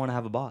don't ever want to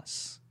have a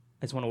boss.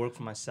 I just want to work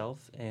for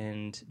myself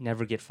and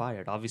never get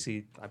fired.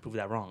 Obviously, I proved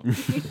that wrong.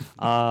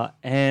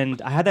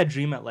 And I had that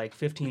dream at like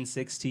 15,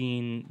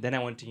 16. Then I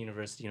went to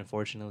university,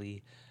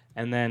 unfortunately.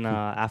 And then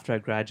after I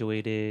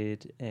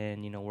graduated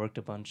and, worked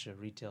a bunch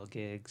of retail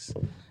gigs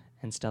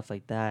and stuff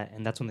like that.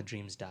 And that's when the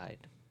dreams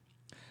died.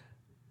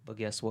 But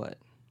guess what?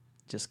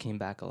 Just came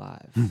back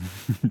alive.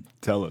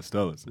 tell us.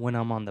 When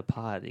I'm on the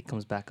pod, it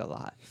comes back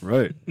alive.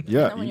 Right.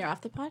 Yeah. And then when you're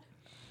off the pod,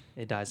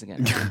 It dies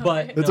again.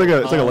 But it's no,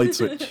 like a light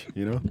switch,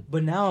 you know?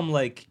 But now I'm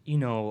like,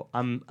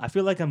 I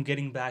feel like I'm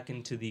getting back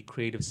into the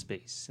creative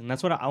space, and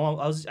that's what I want.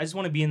 I just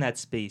want to be in that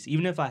space,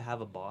 even if I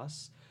have a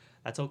boss.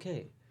 That's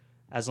okay,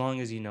 as long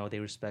as they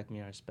respect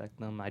me, I respect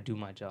them. I do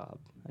my job.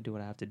 I do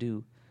what I have to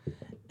do,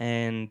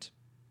 and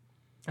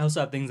I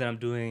also have things that I'm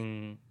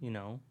doing.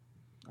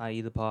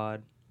 I.e. the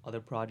pod, other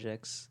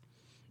projects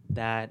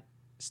that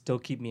still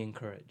keep me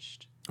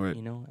encouraged. Right.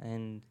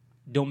 And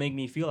don't make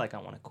me feel like I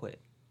want to quit.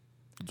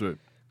 That's right.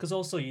 Because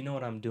also, you know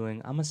what I'm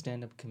doing? I'm a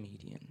stand-up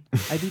comedian.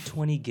 I do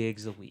 20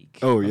 gigs a week.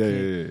 Oh, yeah,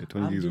 okay? yeah.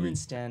 20 I'm gigs a doing week.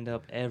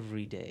 stand-up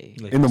every day.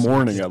 Like, In the so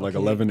morning it's- at like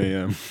okay. 11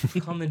 a.m.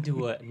 Come and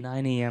do a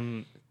 9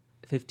 a.m.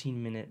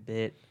 15-minute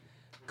bit.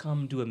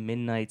 Come do a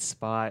midnight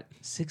spot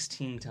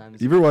 16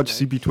 times. You ever watch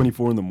like,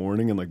 CP24 in the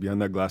morning and like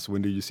behind that glass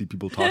window you see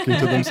people talking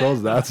to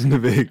themselves? That's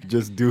Nivek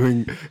just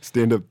doing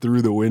stand up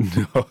through the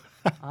window.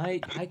 I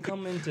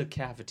come into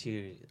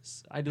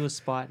cafeterias. I do a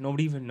spot.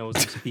 Nobody even knows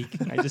I'm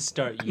speaking. I just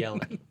start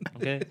yelling.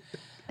 Okay?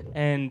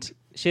 And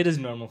shit is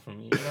normal for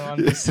me. I'm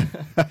just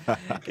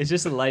it's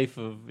just a life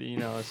of,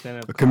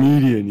 stand-up A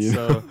comedian, you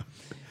know?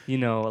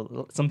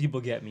 So, some people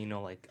get me,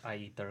 like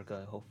I.e.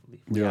 Thurga,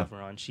 hopefully. We Yeah, have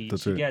her on. She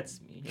that's right. gets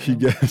me. She know?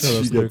 gets Shout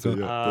out it. to Lurko.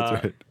 Yeah,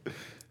 that's right.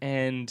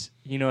 And,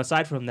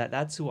 aside from that,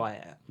 that's who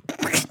I am.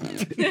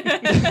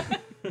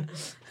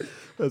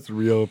 That's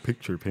real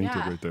picture painted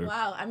yeah. right there.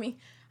 Wow. I mean,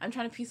 I'm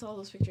trying to piece all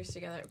those pictures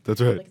together.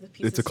 That's right. Like, the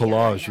pieces It's a together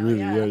collage,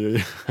 now, really.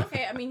 Yeah.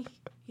 Okay. I mean,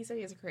 he said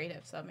he was a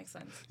creative, so that makes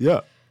sense. Yeah.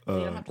 They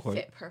don't have to quite.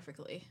 fit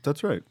perfectly.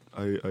 That's right.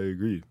 I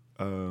agree.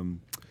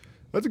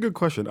 That's a good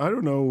question. I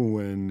don't know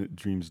when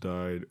dreams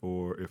died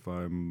or if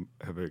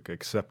have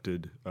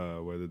accepted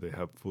whether they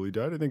have fully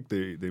died. I think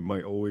they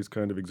might always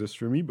kind of exist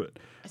for me, but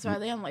So are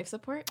they on life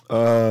support?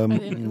 are Are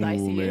they in the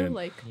ICU? man.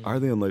 Like, Are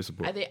they on life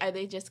support? are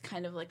they just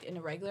kind of like in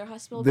a regular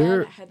hospital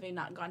They're- bed? Have they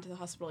not gone to the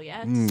hospital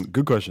yet?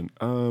 Good question.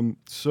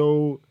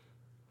 So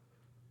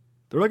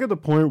they're like at the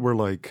point where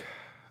like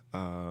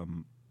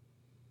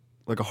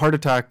a heart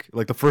attack,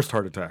 like the first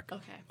heart attack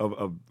Okay.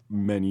 of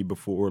many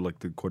before like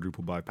the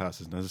quadruple bypass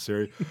is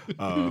necessary.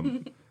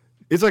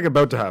 It's like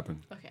about to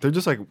happen. Okay. They're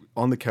just like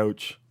on the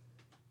couch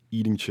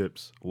eating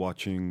chips,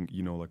 watching,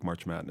 like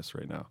March Madness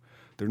right now.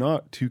 They're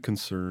not too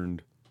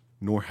concerned,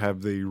 nor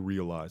have they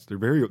realized.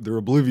 They're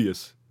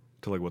oblivious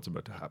to like what's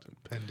about to happen.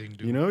 Pending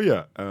doom.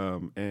 Yeah.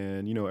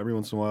 And every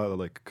once in a while I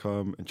like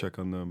come and check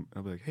on them.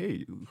 I'll be like,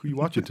 hey, who you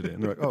watching today?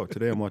 And they're like, oh,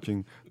 today I'm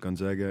watching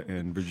Gonzaga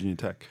and Virginia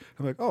Tech.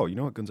 I'm like, oh, you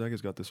know what?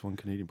 Gonzaga's got this one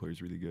Canadian player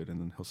who's really good. And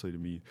then he'll say to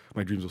me,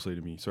 my dreams will say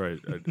to me,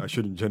 sorry, I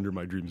shouldn't gender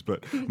my dreams,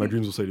 but my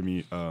dreams will say to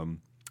me,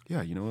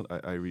 yeah, you know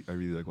what? I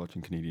really like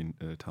watching Canadian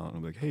talent.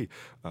 I'm like, hey,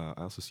 I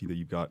also see that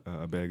you've got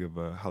a bag of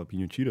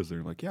jalapeno Cheetos there.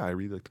 I'm like, yeah, I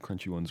really like the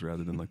crunchy ones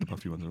rather than like the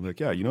puffy ones. I'm like,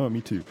 yeah, you know what?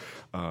 Me too.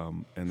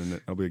 And then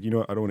I'll be like, you know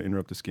what? I don't want to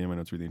interrupt this game. I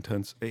know it's really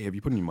intense. Hey, have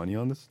you put any money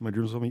on this? My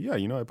dreams told me, yeah,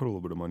 I put a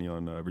little bit of money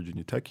on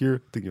Virginia Tech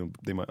here, thinking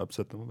they might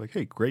upset them. I'm like,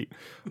 hey, great.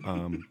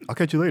 I'll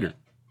catch you later.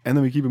 And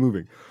then we keep it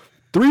moving.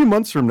 3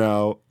 months from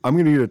now, I'm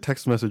going to get a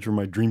text message from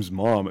my dreams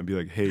mom and be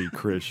like, hey,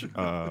 Krish,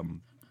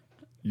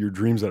 your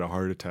dreams had a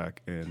heart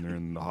attack and they're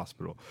in the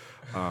hospital.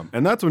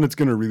 And that's when it's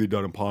going to really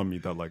dawn upon me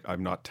that like I've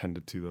not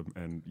tended to them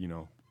and,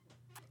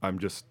 I'm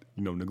just,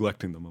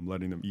 neglecting them. I'm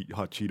letting them eat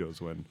hot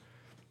Cheetos when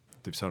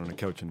they've sat on a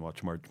couch and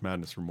watched March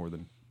Madness for more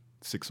than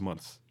 6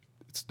 months.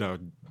 It's now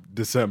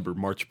December,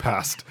 March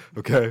passed,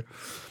 okay?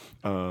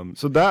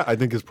 So that I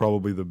think is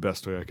probably the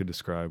best way I could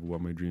describe what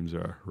my dreams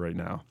are right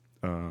now.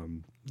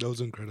 That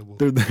was incredible.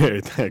 They're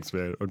there. Thanks,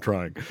 man. I'm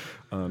trying.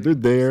 They're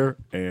there,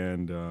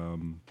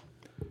 and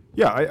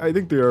yeah, I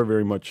think they are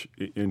very much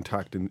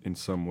intact in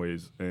some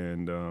ways.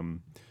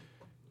 And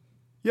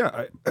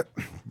yeah,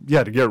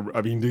 to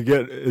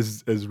get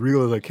as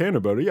real as I can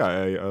about it. Yeah,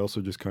 I also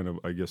just kind of,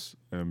 I guess,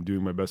 am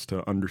doing my best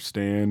to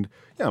understand,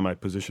 my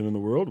position in the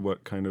world,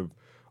 what kind of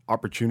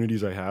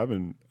opportunities I have,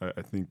 and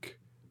I think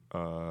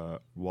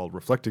while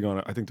reflecting on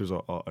it, I think there's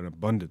an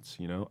abundance.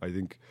 I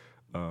think.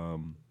 A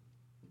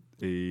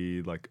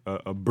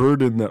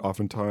burden that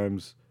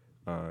oftentimes,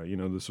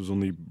 this was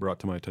only brought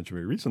to my attention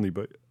very recently,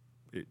 but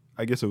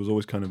I guess it was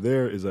always kind of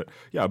there, is that,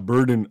 a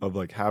burden of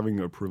like having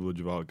a privilege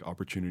of like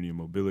opportunity and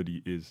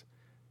mobility is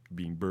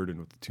being burdened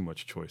with too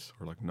much choice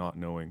or like not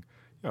knowing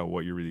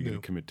what you're really going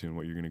to commit to and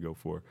what you're going to go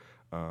for.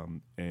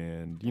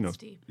 And you know, That's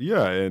deep.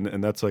 yeah,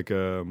 and that's like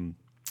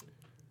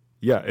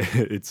yeah,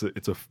 it's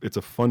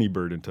a funny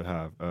burden to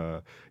have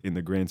in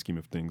the grand scheme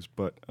of things.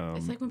 But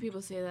It's like when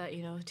people say that,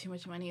 you know, too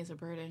much money is a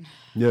burden.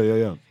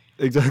 yeah,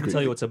 exactly. I'll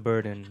tell you what's a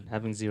burden,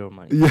 having zero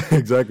money. Yeah,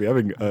 exactly.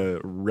 Having a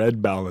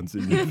red balance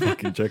in your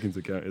fucking checkings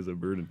account is a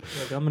burden.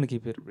 Look, I'm gonna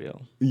keep it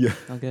real. Yeah.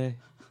 Okay.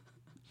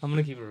 I'm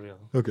gonna keep it real.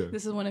 Okay.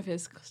 This is one of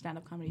his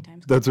stand-up comedy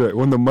times. That's right.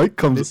 When the mic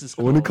comes, This is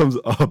when it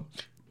called- comes up,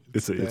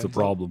 it's a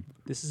problem.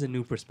 This is a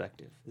new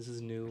perspective. This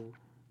is new.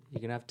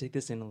 You're gonna have to take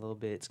this in a little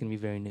bit. It's gonna be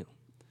very new.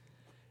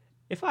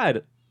 If I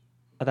had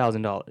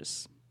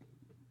 $1,000,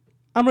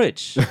 I'm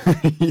rich.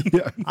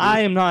 Yeah. I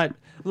am not.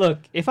 Look,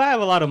 if I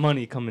have a lot of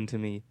money coming to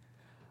me,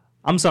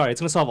 I'm sorry, it's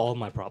gonna solve all of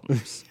my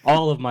problems.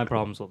 All of my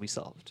problems will be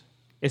solved.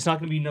 It's not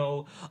gonna be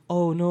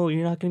oh no,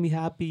 you're not gonna be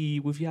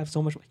happy if you have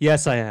so much.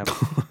 Yes, I am.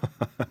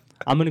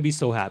 I'm gonna be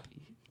so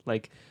happy.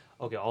 Like,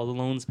 okay, all the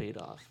loans paid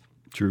off.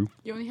 True.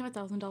 You only have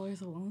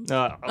 $1,000 alone?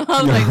 Uh,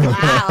 I was like,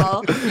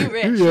 wow, you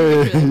rich. Yeah,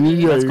 You're richer than me.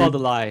 yeah. that's called a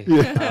lie.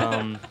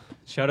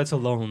 Shout out to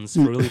loans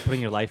for really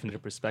putting your life into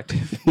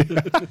perspective.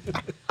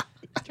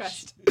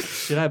 Trust.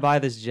 Should I buy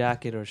this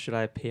jacket or should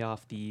I pay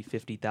off the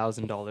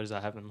 $50,000 I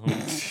have in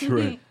loans?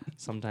 Right.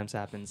 Sometimes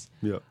happens.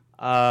 Yeah.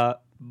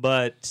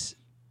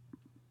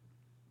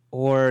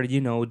 Or,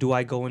 you know, do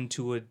I go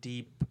into a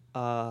deep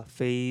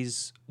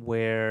phase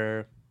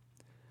where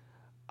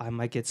I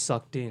might get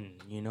sucked in,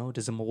 you know?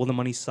 Will the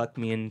money suck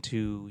me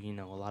into, you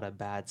know, a lot of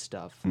bad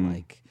stuff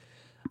like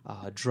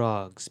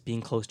drugs,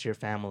 being close to your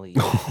family,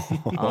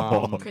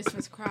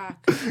 Christmas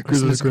crack.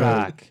 Christmas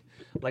crack.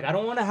 Like, I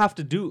don't want to have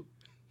to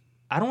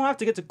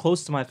get too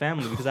close to my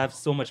family because I have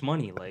so much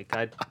money. Like,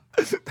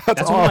 that's one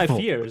of my awful.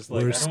 fears.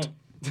 Like, Worst.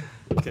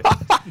 Okay.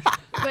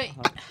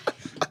 But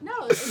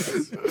no,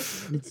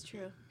 it's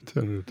true.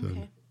 10 out of 10.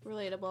 Okay,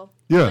 relatable.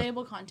 Yeah.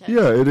 Relatable content.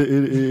 Yeah,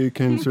 it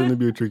can certainly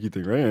be a tricky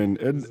thing, right? And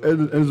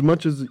as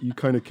much as you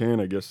kind of can,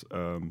 I guess,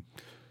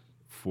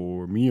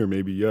 for me or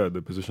maybe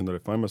the position that I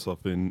find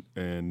myself in,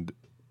 and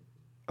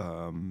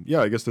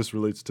I guess this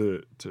relates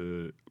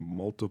to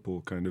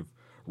multiple kind of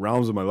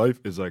realms of my life.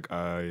 Is like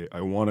I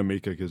want to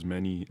make like as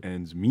many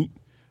ends meet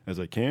as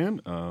I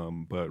can,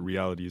 but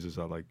reality is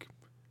I like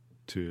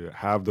to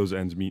have those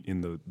ends meet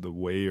in the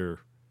way or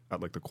at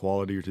like the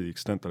quality or to the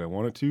extent that I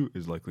want it to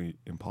is likely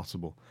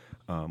impossible,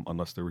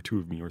 unless there were 2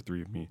 of me or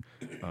 3 of me,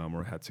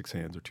 or I had 6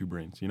 hands or 2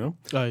 brains, you know?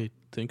 I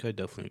think I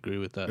definitely agree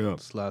with that. Yeah.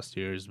 This last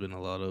year has been a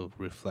lot of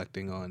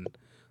reflecting on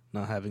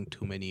not having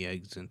too many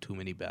eggs in too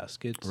many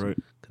baskets. Right.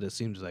 Because it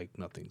seems like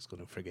nothing's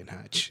going to friggin'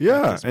 hatch. at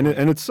Yeah, this and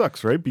point. it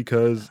sucks, right?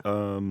 Because,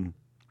 and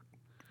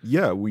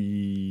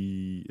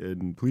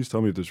please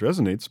tell me if this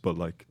resonates, but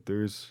like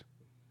there's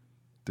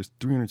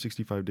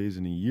 365 days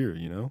in a year,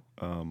 you know?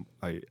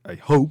 I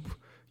hope,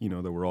 you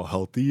know, that we're all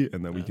healthy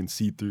and that we can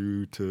see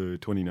through to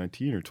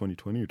 2019 or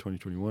 2020 or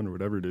 2021 or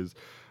whatever it is.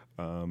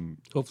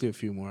 Hopefully a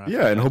few more. After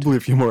Yeah, and that. hopefully a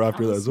few more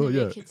after that Unless as well. maybe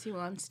Yeah. Kitsy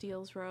on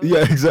Steele's Road.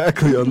 Yeah,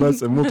 exactly.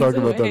 Unless, and we'll talk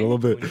about that a little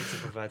We bit. need to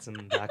provide some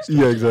backstory.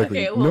 Yeah,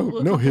 exactly. Okay,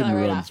 we'll no come to hit that and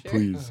right runs, after.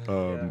 please.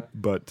 Yeah.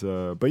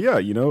 But yeah,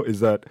 you know,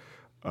 is that,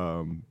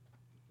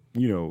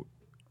 you know,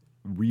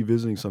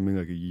 revisiting something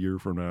like a year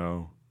from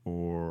now,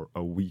 or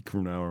a week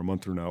from now, or a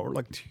month from now, or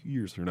like 2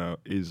 years from now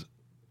is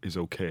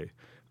okay.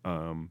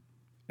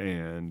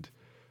 And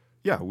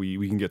yeah,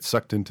 we can get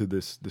sucked into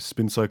this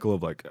spin cycle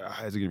of like,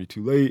 is it gonna be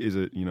too late? Is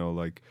it, you know,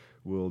 like,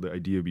 will the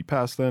idea be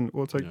past then?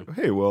 Well, it's like,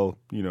 hey, well,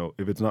 you know,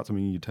 if it's not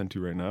something you tend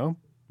to right now,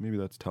 maybe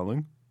that's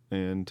telling,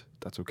 and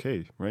that's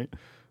okay, right?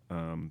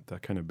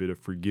 That kind of bit of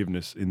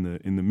forgiveness in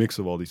the mix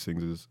of all these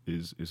things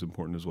is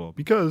important as well,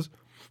 because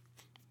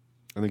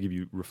I think if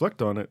you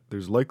reflect on it,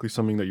 there's likely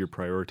something that you're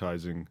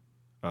prioritizing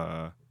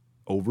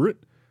over it,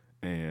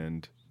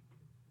 and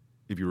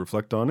if you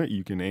reflect on it,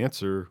 you can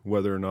answer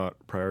whether or not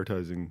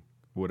prioritizing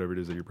whatever it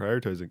is that you're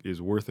prioritizing is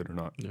worth it or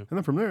not. Yeah. And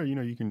then from there, you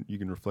know, you can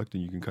reflect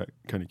and you can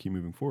kind of keep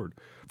moving forward.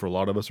 For a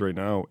lot of us right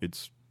now,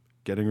 it's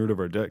getting rid of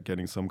our debt,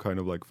 getting some kind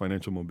of like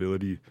financial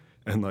mobility,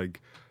 and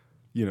like,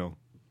 you know,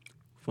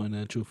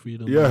 Financial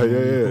freedom. yeah,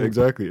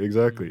 exactly.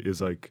 Is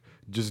like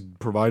just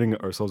providing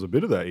ourselves a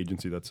bit of that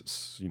agency.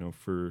 That's, you know,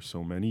 for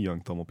so many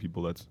young Tamil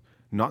people, that's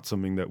not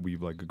something that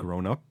we've like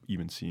grown up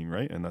even seeing,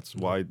 right? And that's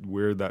why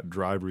where that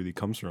drive really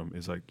comes from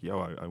is like,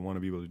 I want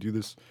to be able to do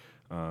this,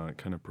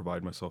 kind of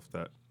provide myself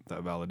that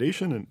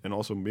validation, and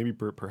also maybe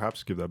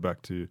perhaps give that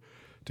back to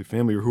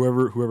family or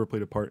whoever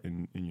played a part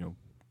in you know,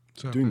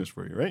 doing this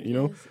for you, right? You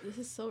know, This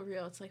is so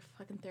real. It's like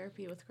fucking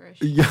therapy with Krish.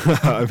 yeah.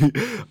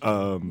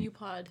 I mean, New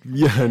pod.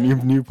 yeah,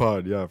 new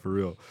pod, yeah, for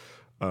real.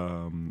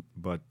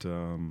 But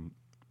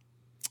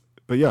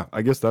yeah,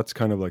 I guess that's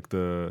kind of like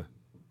the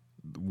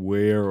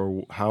where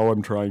or how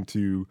I'm trying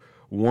to,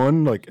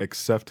 one, like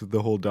accept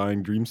the whole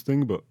dying dreams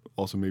thing, but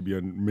also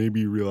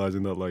maybe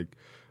realizing that, like,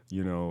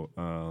 you know,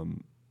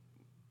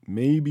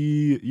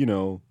 maybe, you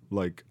know,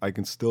 like I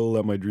can still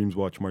let my dreams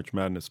watch March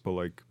Madness, but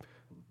like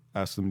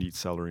ask them to eat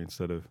celery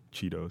instead of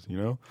Cheetos, you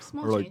know?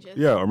 Small Or like, changes.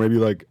 yeah, or maybe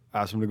like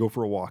ask them to go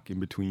for a walk in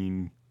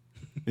between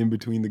in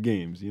between the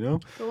games, you know?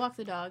 Go walk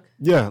the dog.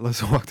 Yeah,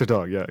 let's walk the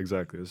dog. Yeah,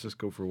 exactly. Let's just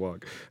go for a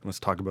walk and let's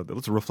talk about that.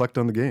 Let's reflect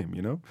on the game,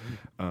 you know?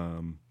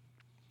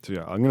 So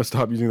yeah, I'm gonna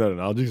stop using that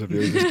analogy because I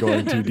feel like it's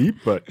going too deep.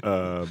 But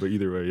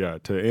either way, yeah.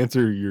 To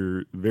answer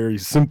your very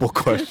simple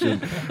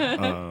question,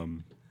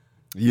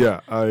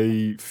 yeah,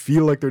 I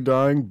feel like they're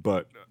dying,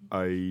 but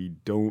I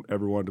don't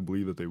ever want to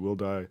believe that they will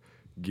die,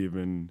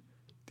 given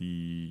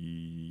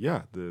the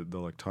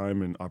like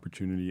time and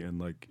opportunity and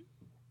like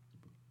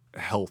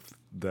health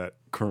that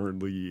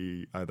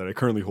I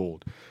currently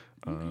hold.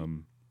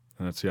 And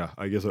that's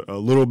I guess a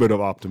little bit of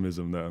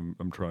optimism that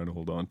I'm trying to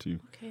hold on to.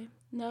 Okay.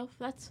 No,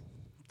 that's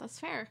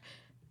fair.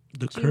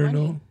 The G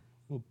Colonel, Money.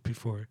 well,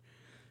 before,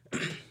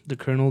 the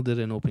Colonel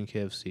didn't open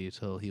KFC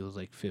till he was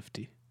like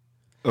 50.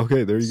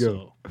 Okay, there you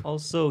go. So,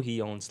 Also, he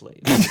owned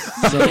slaves.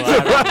 So I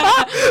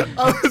don't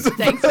know. Oh,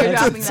 thanks for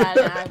dropping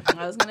that.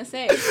 I was gonna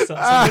say.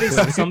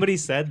 Somebody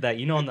said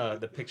that, on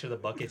the picture of the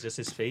bucket, just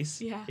his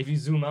face. Yeah. If you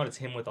zoom out, it's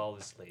him with all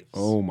his slaves.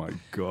 Oh my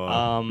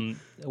god.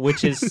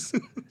 Which is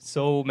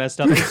so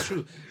messed up. It's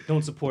true.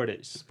 Don't support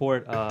it.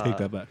 Support. Take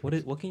that back.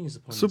 What can you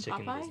support? In the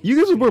chicken Popeyes? business? You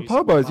can support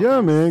Popeyes, yeah,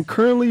 man.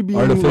 Currently being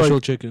artificial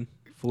like, chicken.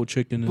 Full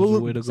chicken is Well, the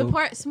way to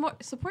go.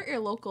 Support your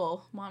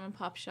local mom and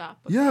pop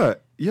shop. Okay?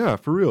 yeah,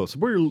 for real.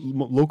 Support your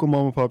local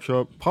mom and pop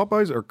shop.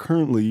 Popeyes are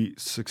currently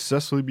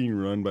successfully being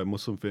run by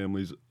Muslim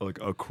families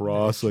like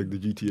across like the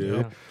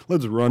GTA. Yeah.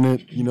 Let's run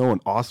it.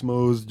 And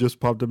Osmos just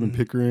popped up in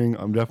Pickering.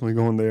 I'm definitely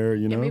going there.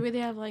 You know. Yeah, maybe they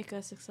have like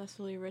a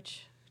successfully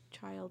rich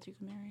child you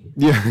can marry.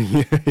 Yeah.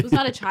 Who's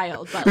not a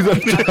child, but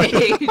like at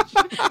age,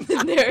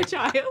 they're a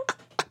child.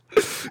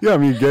 Yeah, I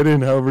mean, get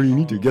in however you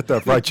need to. Get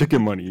that fried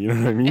chicken money. You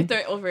know what I mean? If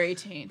they're over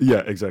 18.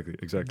 Yeah, exactly.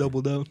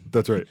 Double down.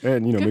 That's right.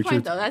 And Good make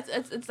point sure.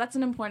 though. That's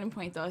an important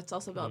point though. It's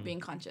also about being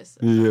conscious.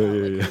 Of Yeah,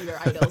 who your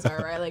idols are,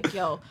 right? Like,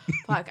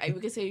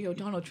 we could say,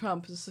 Donald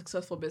Trump is a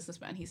successful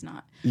businessman. He's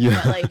not. Yeah.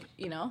 But like,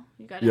 you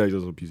gotta. Yeah, he's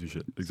also a piece of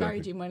shit. Exactly. Sorry,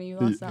 G Money, you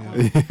lost that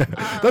one.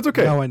 That's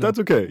okay. Now I know. That's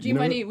okay. G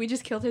Money, we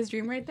just killed his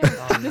dream right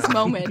there. In this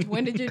moment.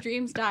 When did your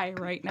dreams die?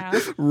 Right now.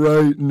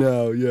 Right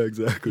now. Yeah,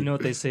 exactly. You know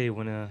what they say,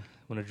 when a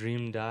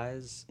dream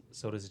dies,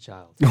 so does a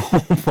child.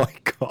 Oh my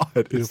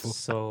god. Beautiful.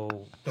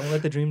 So don't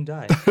let the dream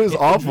die. That is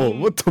awful.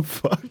 What the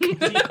fuck?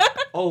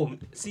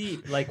 See,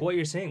 like what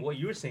you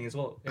were saying as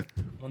well.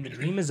 When the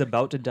dream is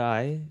about to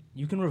die,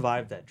 you can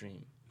revive that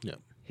dream. Yeah.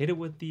 Hit it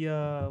with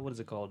the what is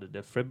it called? A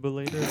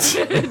defibrillator?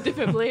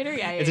 Defibrillator?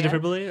 Yeah. Is it a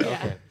defibrillator? Yeah.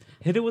 Okay.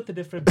 Hit it with the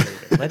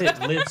defibrillator. Let it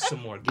live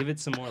some more. Give it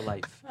some more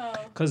life.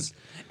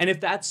 And if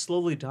that's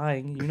slowly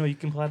dying, you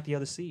can plant the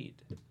other seed.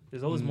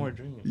 There's always more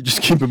dreams. You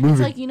just keep it It's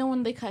moving. like,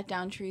 when they cut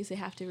down trees, they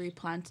have to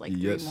replant like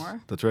Yes, three more.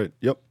 that's right.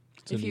 Yep.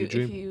 It's a If new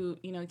you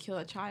dream. kill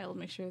a child,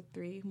 make sure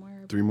 3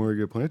 more. 3 more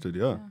get planted.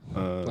 Yeah.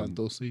 Plant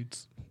those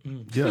seeds.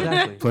 Yeah.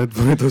 Exactly.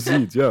 Plant those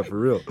seeds. Yeah, for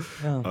real.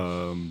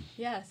 Yeah.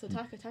 Yeah. So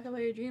talk about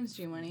your dreams,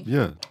 G Money.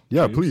 Yeah.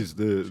 Dreams? Please.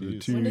 The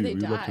Jeez. two When did they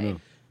we'd love to die?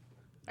 know.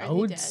 Are I they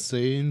would dead?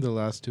 say in the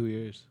last 2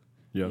 years.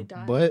 Yeah. They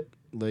died? But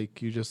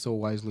like you just so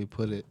wisely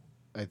put it,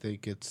 I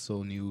think it's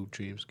so new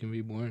dreams can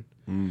be born.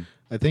 Mm.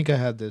 I think I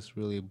had this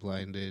really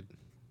blinded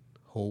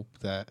hope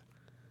that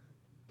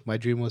my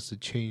dream was to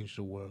change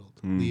the world,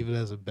 leave it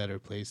as a better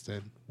place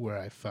than where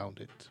I found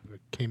it, or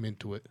came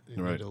into it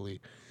in Right.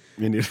 Italy.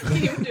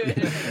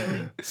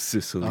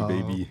 Sicily,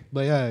 baby.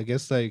 But yeah, I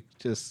guess like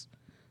just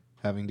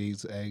having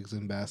these eggs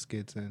in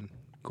baskets and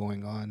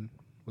going on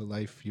with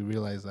life, you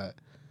realize that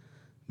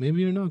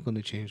maybe you're not going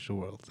to change the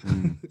world.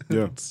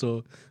 Yeah.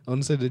 So I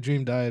wouldn't say the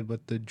dream died,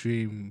 but the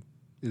dream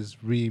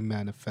is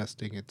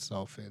re-manifesting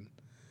itself in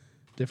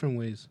different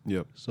ways.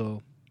 Yep.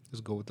 So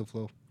just go with the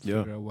flow. Yeah.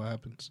 Figure out what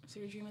happens. So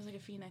your dream is like a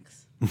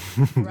phoenix,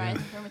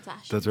 rising from its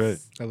ashes. That's right.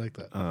 I like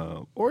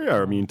that. Or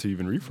yeah, I mean to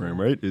even reframe,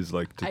 right? Is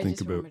like to I think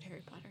just about. remembered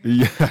Harry Potter.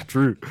 Yeah,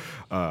 true.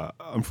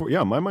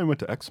 My mind went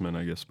to X-Men,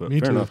 I guess, but Me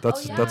fair too. enough.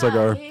 That's Oh, that's like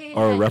our yeah,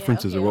 our yeah,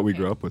 references okay, or what we okay.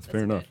 grew up with. That's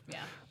Fair enough. good,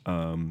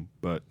 Yeah.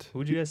 But Who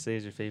would you guys say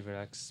is your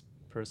favorite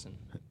person?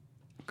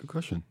 good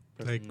question.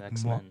 Person in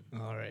X-Men.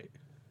 All right.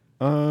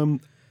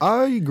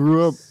 I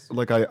grew up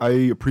like I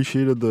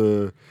appreciated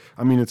the.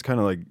 I mean, it's kind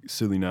of like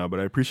silly now, but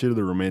I appreciated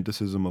the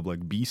romanticism of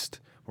like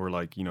Beast, or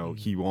like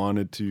he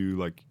wanted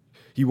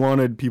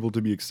people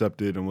to be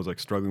accepted and was like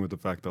struggling with the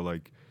fact that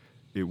like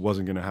it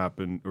wasn't gonna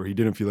happen, or he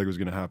didn't feel like it was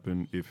gonna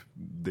happen if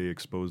they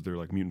exposed their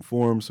like mutant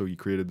form. So he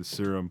created the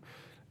serum,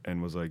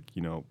 and was like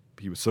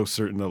he was so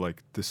certain that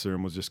like this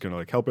serum was just gonna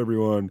like help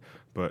everyone,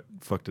 but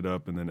fucked it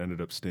up and then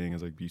ended up staying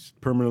as like Beast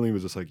permanently. It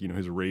was just like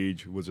his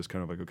rage was just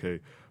kind of like, okay,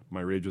 my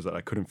rage was that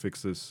I couldn't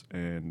fix this,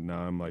 and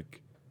now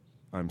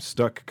I'm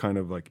stuck kind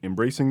of like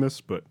embracing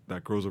this, but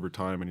that grows over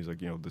time, and he's like,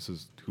 this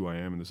is who I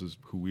am and this is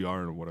who we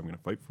are and what I'm gonna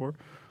fight for.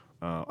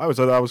 I always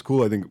thought that was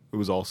cool. I think it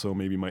was also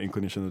maybe my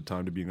inclination at the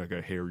time to being like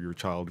a hairier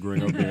child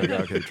growing up, being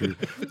like, okay, true,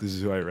 this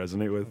is who I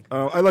resonate with.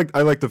 I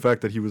like the fact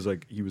that he was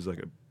like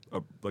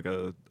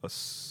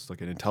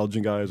an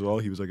intelligent guy as well.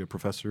 He was like a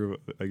professor,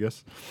 I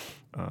guess.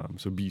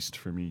 So Beast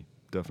for me,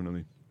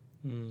 definitely.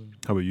 How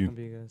about What you? about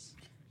you guys?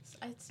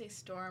 I'd say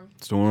Storm.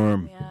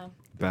 Storm, Yeah.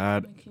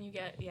 bad. Can you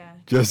get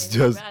Just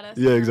badass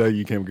yeah, now? exactly.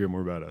 You can't get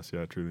more badass.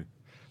 Yeah, truly.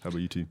 How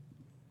about you two?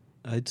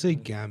 I'd say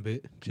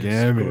Gambit. Just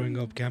Gambit. Growing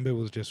up, Gambit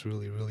was just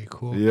really, really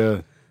cool.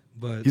 Yeah.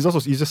 But He's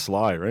just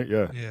sly, right?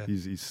 Yeah. Yeah.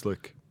 He's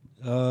slick.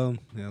 yeah,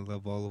 I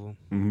love all of them.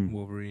 Mhm.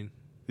 Wolverine,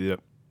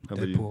 Yep. How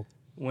about you? Deadpool.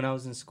 When I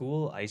was in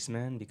school,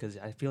 Iceman, because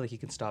I feel like he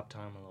can stop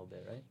time a little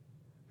bit, right?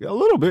 Yeah, a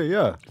little bit,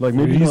 yeah. Like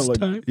maybe not Freeze like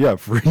time? yeah,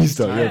 freeze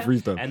time. Yeah, Yeah.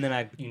 freeze time. And then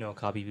I,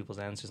 copy people's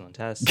answers on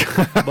tests.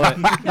 But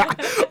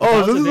Oh,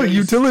 was this a is like very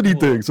utility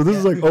cool- thing. So this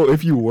is like, oh,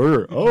 if you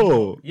were,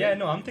 oh, yeah,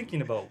 no, I'm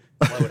thinking about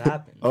what would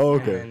happen. Oh,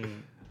 okay. And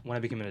then when I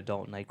became an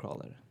adult,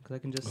 Nightcrawler, because I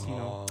can just,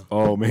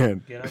 oh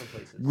man. get out of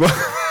places.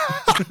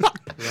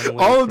 Run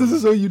away All of this from-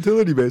 is so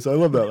utility based. I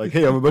love that. Like,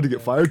 hey, I'm about to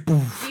get fired.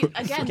 Poof.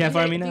 Again, Can't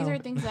fire me these now. are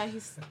things that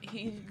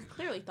he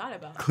clearly thought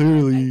about.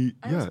 Clearly,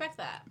 I yeah. respect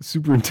that.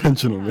 Super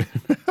intentional, Yeah.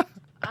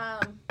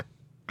 man.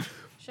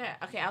 Shit.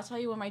 Okay, I'll tell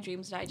you when my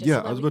dreams died. Just Yeah, so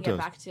I that was we about can to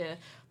get back to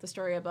the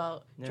story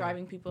about Yeah.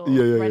 driving people,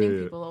 Yeah, yeah, yeah, running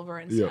yeah. people over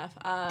and Yeah.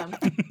 stuff.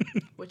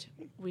 Which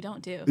we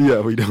don't do. Yeah,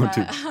 we don't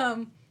do.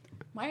 But,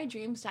 my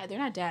dreams died. They're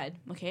not dead.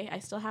 Okay, I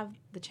still have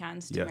the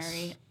chance to Yes.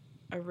 marry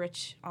a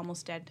rich,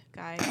 almost dead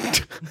guy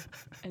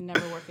and never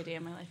work a day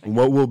in my life. again.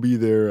 What will be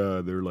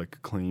their like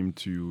claim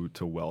to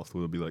wealth?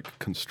 Will it be like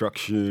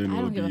construction? I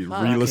Will don't it give a be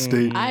fuck. real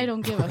estate? I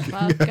don't give a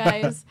fuck,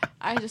 guys.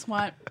 I just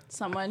want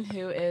someone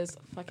who is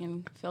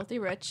fucking filthy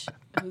rich,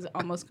 who's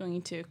almost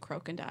going to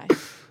croak and die.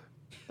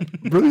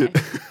 Brilliant.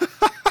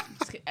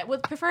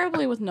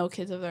 Preferably with no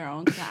kids of their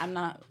own. 'Cause I'm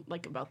not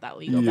like about that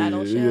legal Yeah,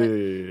 battle yeah,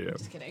 shit. yeah.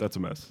 Just kidding. That's a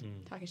mess.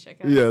 Talking shit,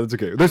 guys. Yeah, that's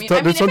okay. I There's mean,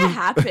 there's if tons it of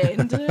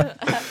happened, listen. Yeah,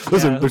 There's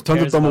who tons of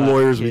cares Tamil about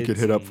lawyers we kids could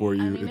hit up and- for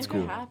you. I mean, It's if it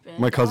cool. happened,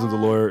 My cousin's a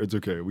lawyer. It's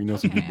okay. We know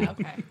some okay, people.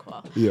 okay,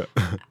 cool. Yeah.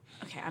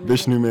 Okay, I'm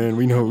Vishnu, man.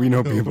 We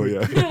know people.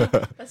 Yeah.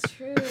 That's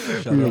true.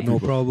 Shout out, no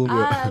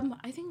problem.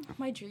 I think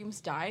my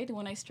dreams died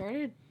when I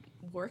started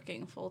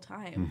working full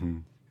time.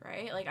 Mm-hmm.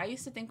 Right? Like I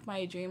used to think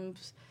my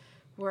dreams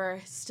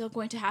were still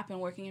going to happen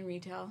working in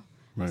retail.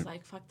 I was Right.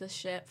 like, fuck this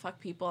shit, fuck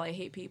people, I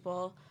hate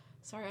people.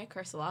 Sorry, I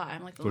curse a lot.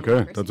 I'm like, It's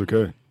okay. That's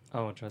okay.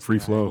 Oh, trust Free me,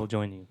 flow. I will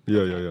join you.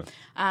 Yeah, yeah,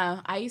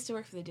 yeah. I used to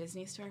work for the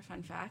Disney store.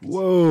 Fun fact.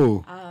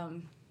 Whoa.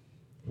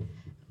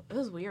 It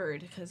was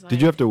weird because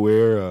Did you have to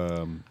wear?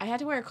 I had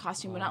to wear a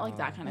costume, but not like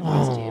that kind of Oh.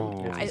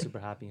 costume. You're I, super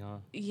happy, huh?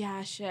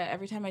 yeah, shit.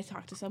 Every time I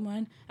talked to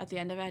someone, at the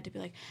end of it, I had to be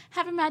like,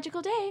 "Have a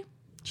magical day."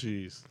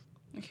 Jeez.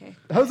 Okay.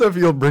 How does that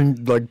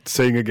feel?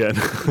 Saying again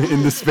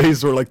in the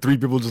space where like three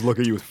people just look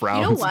at you with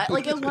frowns. You know what?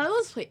 Like it was one of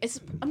those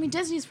places. I mean,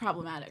 Disney's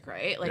problematic,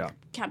 right? Like Yeah.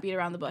 can't beat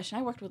around the bush. And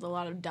I worked with a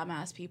lot of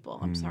dumbass people.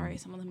 I'm sorry,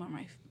 some of them are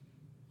my,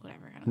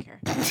 whatever. I don't care,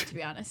 to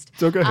be honest.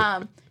 It's okay.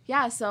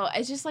 Yeah. So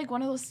it's just like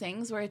one of those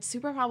things where it's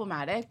super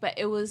problematic, but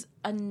it was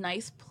a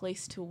nice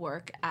place to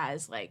work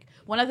as like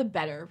one of the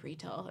better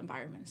retail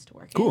environments to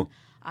work Cool.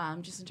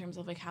 in. Just in terms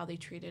of like how they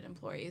treated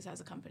employees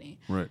as a company.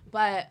 Right.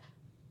 But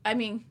I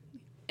mean,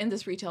 in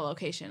this retail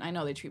location, I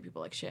know they treat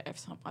people like shit at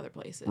some other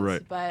places.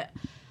 Right. But,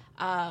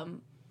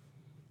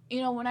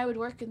 when I would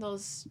work in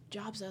those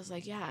jobs, I was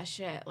like, yeah,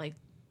 shit. Like,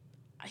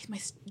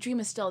 dream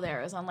is still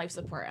there. I was on life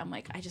support. I'm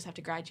like, I just have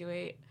to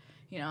graduate.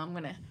 I'm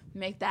going to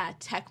make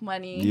that tech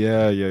money.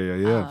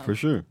 Yeah. For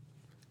sure.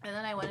 And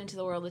then I went into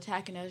the world of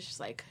tech, and it was just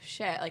like,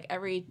 shit. Like,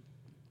 every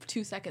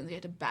 2 seconds, you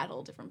had to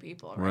battle different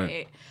people,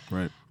 right?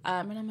 Right.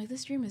 And I'm like,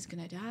 this dream is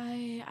going to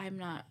die. I'm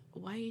not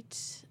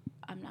white.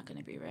 I'm not going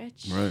to be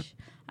rich. Right.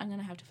 I'm going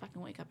to have to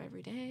fucking wake up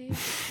every day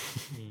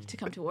to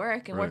come to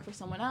work and work Right. for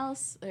someone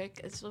else.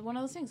 Like, it's one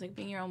of those things, like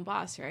being your own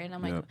boss, right? And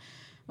I'm Yeah.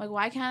 like,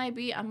 why can't I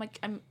be? I'm like,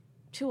 I'm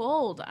too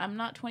old. I'm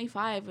not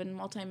 25 and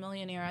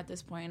multimillionaire at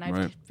this point.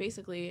 Right.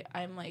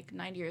 I'm like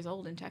 90 years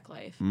old in tech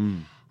life.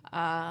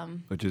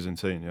 Which is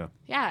insane. Yeah.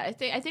 Yeah,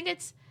 I think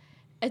it's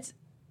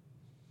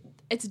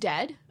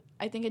dead.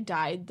 I think it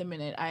died the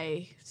minute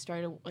I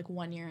started like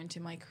 1 year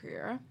into my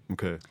career.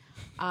 Okay.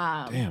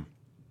 Um, Damn.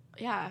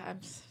 Yeah,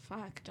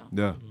 fuck. Don't.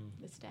 Yeah.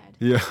 It's dead.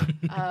 Yeah.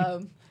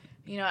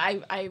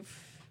 I've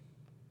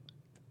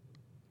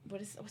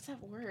what's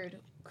that word?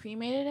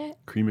 Cremated it.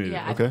 Cremated.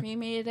 Yeah, Okay. I've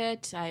cremated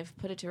it. I've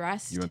put it to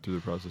rest. You went through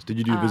the process. Did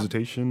you do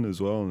visitation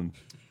as well? And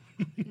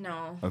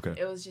No. Okay.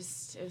 It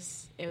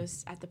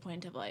was at the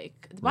point of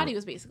like the body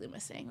was basically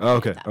missing. Oh, at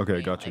okay. that Okay.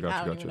 point. Gotcha. Like, Gotcha. I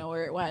don't Gotcha. even know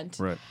where it went.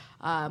 Right.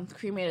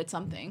 Cremated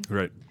something,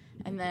 Right.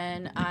 and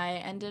then I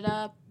ended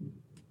up.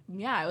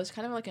 Yeah, I was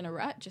kind of like in a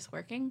rut, just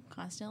working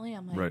constantly.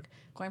 I'm like Right.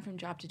 going from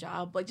job to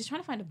job, like just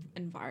trying to find an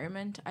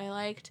environment I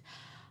liked.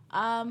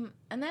 And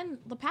then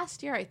the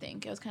past year, I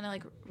think it was kind of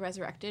like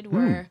resurrected, Hmm.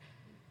 where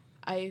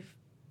I've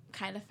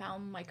kind of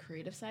found my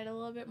creative side a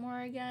little bit more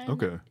again.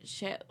 Okay.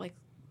 Shit, like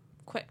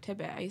quick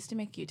tidbit. I used to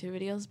make YouTube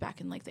videos back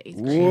in like the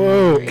 8th grade.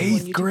 Whoa, when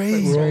 8th YouTube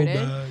grade. first started.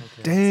 Rollback. So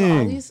all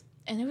Dang. these,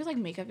 and there was like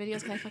makeup videos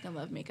because I fucking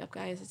love makeup,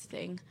 guys. It's a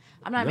thing.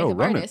 I'm not a Yo, makeup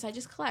run it. artist. I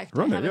just collect.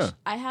 Run I it, have yeah.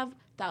 I have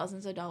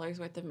thousands of dollars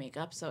worth of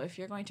makeup. So if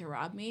you're going to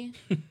rob me,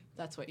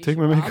 that's what you Take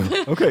should my rob.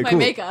 makeup. Okay. my Cool.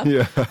 makeup.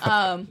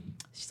 Yeah.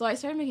 So I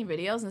started making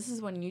videos, and this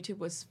is when YouTube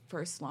was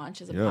first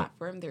launched as a Yeah.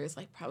 platform. There's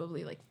like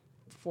probably like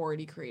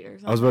 40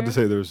 creators. I was about to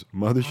say there's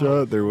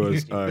Mothershot, there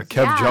was Kev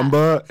Yeah.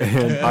 Jumba,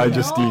 and I No,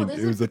 Justine. this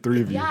It was is- the three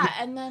of you. Yeah,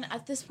 and then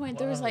at this point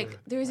there was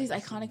these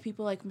iconic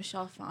people like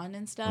Michelle Phan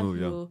and stuff Oh,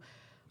 yeah. who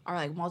are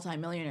like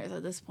multimillionaires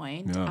at this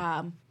point.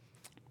 Yeah.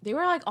 They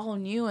were like all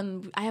new,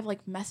 and I have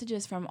like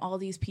messages from all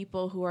these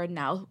people who are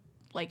now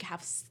like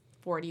have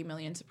 40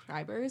 million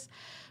subscribers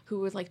who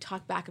would like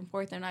talk back and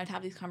forth, and I'd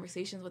have these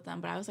conversations with them,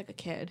 but I was like a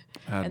kid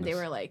and they Madness.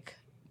 were like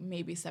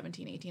maybe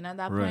 17, 18 at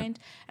that Right. point.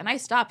 And I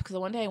stopped because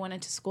one day I went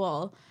into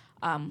school,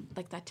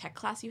 like that tech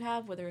class you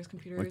have where there's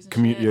computers and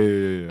shit.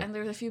 Yeah. And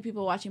there was a few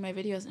people watching my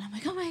videos, and I'm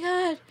like, oh my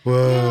god, What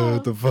yeah.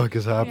 the fuck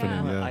is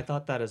happening? Yeah. Yeah. I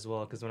thought that as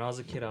well because when I was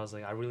a kid, I was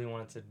like, I really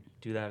wanted to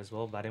do that as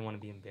well, but I didn't want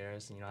to be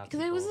embarrassed and have because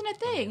it people wasn't a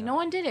tell me thing. that. No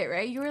one did it,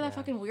 right? You were that Yeah.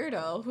 fucking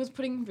weirdo who was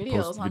putting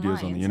videos Post online.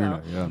 videos on the so-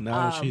 internet. Yeah.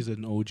 Now Um, she's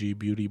an OG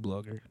beauty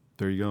blogger.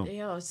 There you go.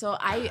 Yo, so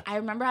I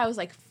remember I was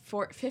like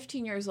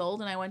 15 years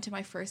old and I went to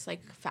my first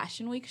like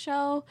fashion week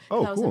show. 'Cause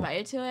Oh, I was cool.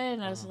 invited to it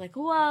and I was like,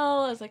 whoa.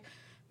 I was like,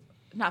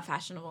 not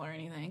fashionable or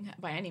anything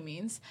by any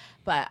means,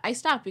 but I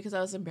stopped because I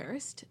was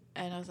embarrassed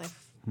and I was like,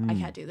 I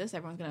can't do this.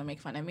 Everyone's gonna make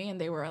fun of me, and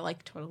they were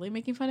like totally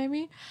making fun of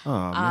me.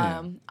 Oh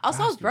man.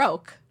 Also, I was Bastards.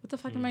 broke. What the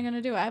fuck am I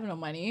gonna do? I have no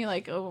money.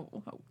 Like,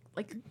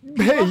 like. Hey,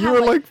 people you have,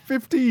 were like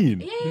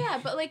 15. yeah,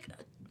 but like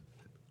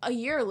a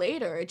year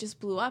later, it just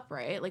blew up,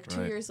 right? Like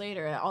 2 Right. years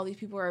later, all these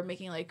people are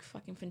making like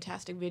fucking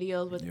fantastic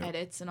videos with Yep.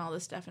 edits and all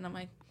this stuff, and I'm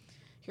like,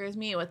 here's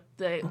me with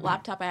the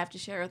laptop I have to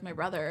share with my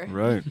brother.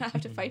 Right. I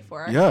have to fight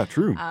for. Yeah,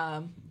 true.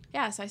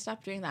 Yeah, so I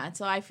stopped doing that.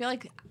 So I feel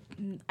like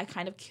I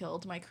kind of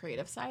killed my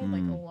creative side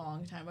like a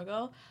long time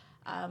ago.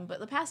 But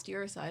the past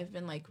year or so, I've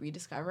been like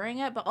rediscovering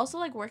it, but also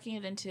like working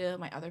it into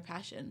my other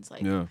passions,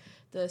 like Yeah.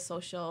 the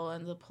social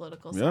and the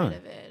political Yeah. side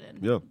of it.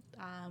 And Yep.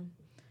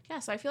 yeah,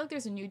 so I feel like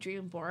there's a new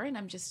dream born.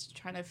 I'm just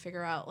trying to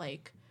figure out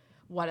like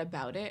what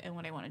about it and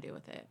what I want to do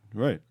with it.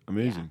 Right. Yeah.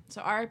 Amazing.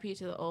 So RIP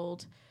to the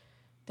old.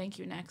 Thank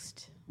you.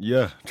 Next.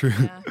 Yeah, true.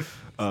 Yeah.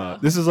 So-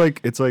 This is like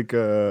it's like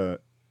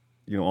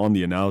on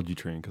the analogy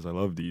train because I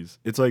love these.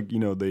 It's like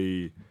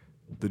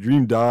the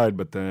dream died,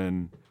 but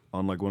then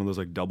on like one of those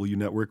like W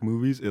Network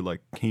movies, it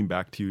like came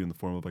back to you in the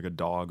form of like a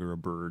dog or a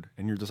bird,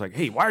 and you're just like,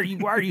 hey, why are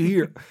you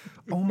here?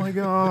 Oh my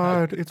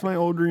god, it's my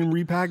old dream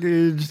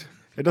repackaged.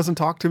 It doesn't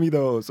talk to me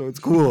though, so it's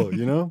cool,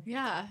 you know?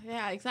 Yeah,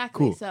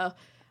 exactly. Cool. So,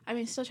 I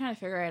mean, still trying to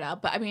figure it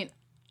out, but I mean,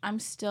 I'm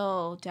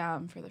still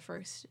down for the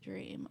first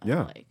dream of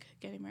Yeah. like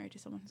getting married to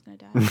someone who's gonna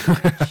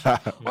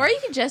die. Or you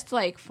can just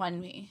like fund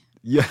me,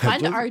 Yeah,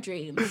 fund just our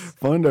dreams.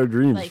 fund our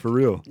dreams Like, for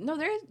real. No,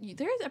 there's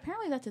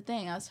apparently that's a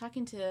thing. I was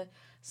talking to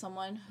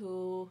someone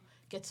who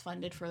gets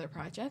funded for their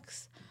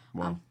projects.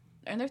 Wow.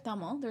 And they're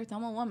a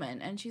Tamil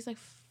woman, and she's like,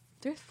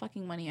 there's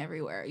fucking money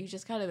everywhere. You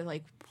just gotta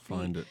like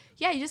Find it.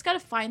 Yeah, you just gotta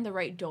find the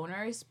right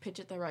donors, pitch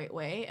it the right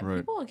way, and Right.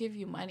 people will give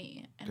you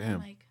money. And I'm Damn.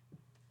 like,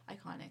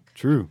 iconic.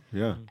 True.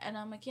 Yeah, And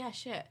I'm like, yeah,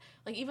 shit.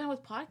 Like even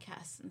with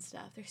podcasts and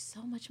stuff, there's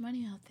so much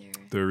money out there.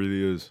 there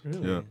really is.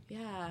 Really? Yeah.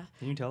 Yeah.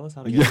 Can you tell us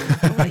how to Yeah.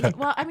 get it? Like,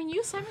 well, I mean,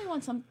 you sent me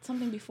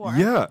something before.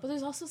 Yeah. But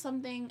there's also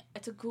something.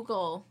 It's a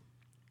Google.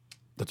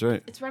 That's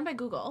right. It's run by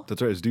Google.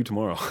 That's right. It's due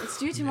tomorrow. It's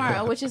due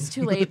tomorrow, which is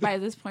too late by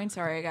this point.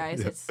 Sorry,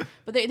 guys. Yeah.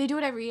 But they do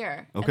it every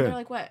year. Okay. And they're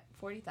like what,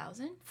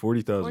 40,000?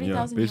 40,000, yeah.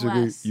 40,000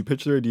 Basically, US. you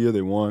pitch their idea.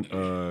 They want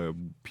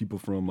people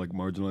from like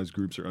marginalized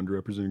groups or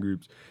underrepresented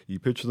groups. You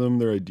pitch them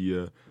their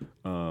idea.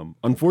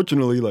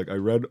 Unfortunately, like I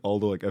read all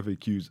the like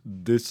FAQs.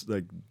 This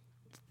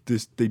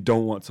they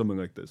don't want something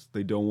like this.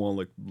 They don't want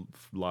like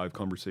live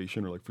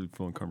conversation or like free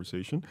flowing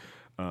conversation.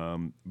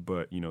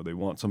 But they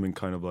want something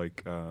kind of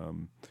like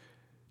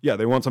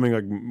they want something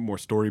like more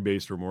story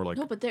based or more like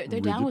No, but they're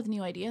down rigid. with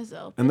new ideas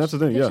though. And that's the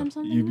thing, Pitch yeah. them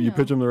something You new.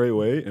 pitch them the right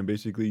way, and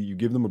basically you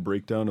give them a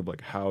breakdown of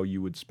like how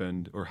you would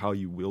spend or how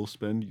you will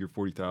spend your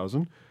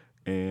 40,000,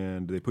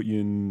 and they put you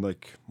in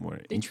like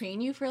what? They train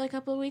you for like a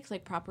couple of weeks,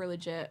 like proper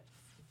legit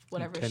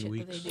whatever 10 shit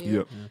weeks. that they do.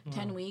 Yep.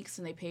 10 weeks,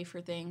 and they pay for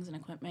things and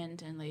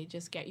equipment, and they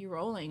just get you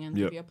rolling and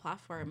Yep. give you a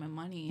platform and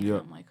money. Yep.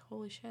 And I'm like,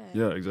 holy shit.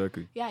 Yeah,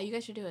 exactly. Yeah, you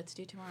guys should do it. It's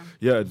due tomorrow.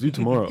 Yeah, it's due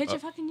tomorrow. Pitch a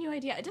fucking new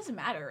idea. It doesn't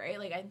matter, right?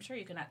 Like, I'm sure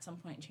you can at some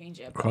point change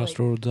it. but, like,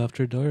 Crossroads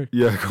After Dark.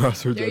 Yeah,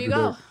 Crossroads. there you After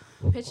go.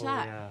 Dark. Pitch Oh,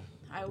 that. yeah.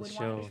 I would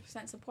show.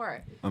 100%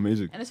 support.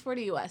 Amazing. And it's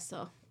 40 US,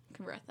 so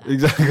convert that.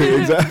 Exactly.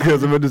 I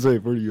was about to say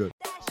 40 good.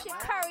 That shit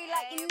curry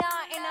like you're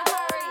not in a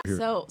hurry. Here.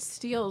 So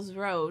Steele's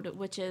Road,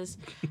 which is,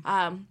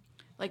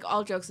 like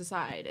all jokes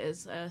aside,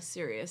 is a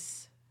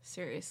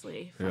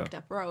seriously Yeah. fucked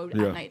up road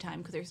Yeah. at nighttime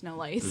because there's no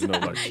lights. There's no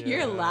lights. You're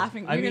Yeah.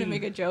 laughing. I You're gonna mean-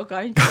 make a joke,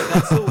 aren't you?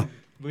 That's so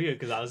weird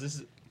because I was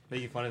just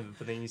making fun of it,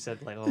 but then you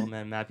said like, "Oh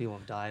man, mad people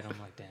have died." I'm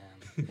like,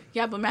 damn.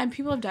 Yeah, but man,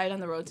 people have died on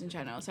the roads in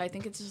general, so I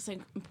think it's just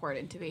like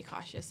important to be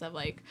cautious of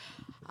like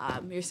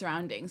your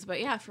surroundings.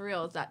 But yeah, for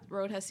real, that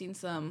road has seen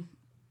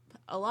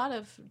a lot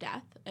of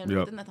death, and Yep.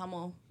 within the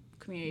Tamil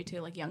community too,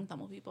 like young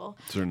Tamil people.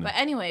 Certainly. But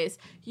anyways,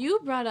 you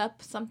brought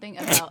up something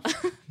about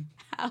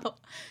how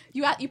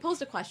you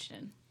posed a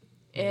question.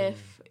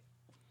 If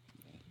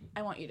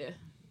I want you to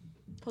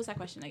pose that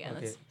question again.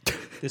 Okay. Let's,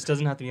 This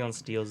doesn't have to be on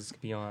Steels. This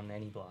could be on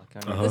any block.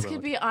 On any this road.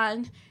 could be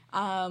on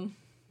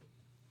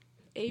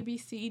A B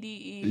C D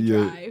E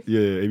Yeah, Drive, yeah,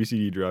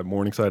 ABCD Drive,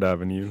 Morningside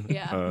Avenue.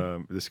 Yeah.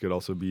 This could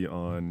also be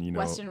on,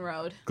 Western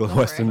Road. Go Go for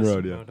Western it.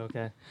 Road, yeah.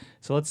 Okay.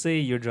 So let's say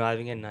you're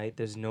driving at night.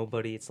 There's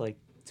nobody. It's like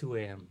 2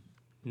 a.m.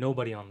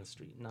 Nobody on the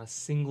street. Not a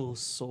single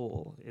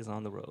soul is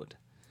on the road.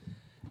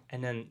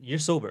 And then you're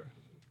sober.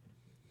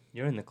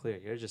 You're in the clear.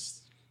 You're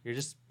just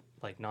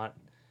like not.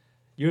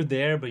 You're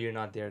there, but you're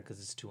not there because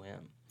it's 2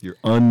 a.m. You're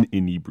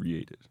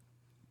uninebriated.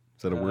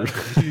 Is that a word?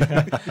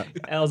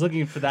 I was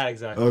looking for that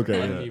exactly. Okay,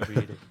 yeah.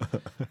 Inebriated.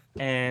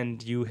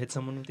 And you hit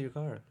someone with your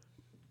car.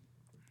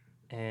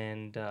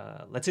 And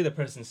let's say the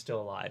person's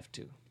still alive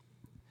too.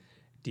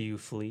 Do you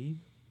flee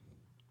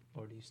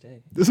or do you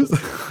stay? This is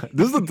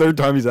the third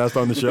time he's asked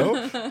on the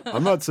show.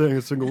 I'm not saying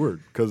a single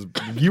word because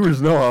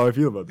viewers know how I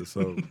feel about this.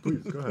 So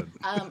please go ahead.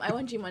 I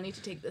want G-Money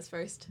to take this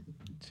first.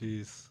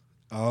 Jeez.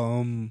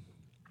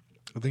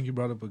 I think you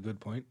brought up a good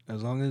point.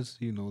 As long as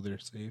you know they're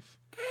safe.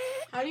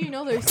 How do you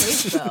know they're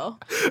safe though?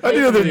 I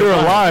know they're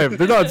alive.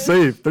 They're not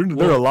safe. They're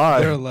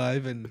alive. They're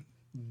alive and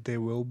they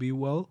will be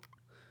well.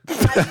 How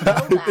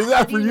do you know that? Is that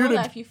How do for you you know to-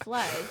 that if you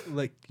fled?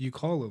 Like you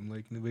call them,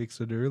 like Nivek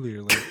said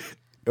earlier. Like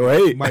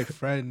Wait. my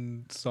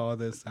friend saw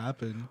this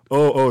happen.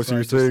 Oh. So So I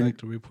you're just saying like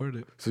to report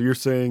it. So you're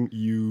saying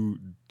you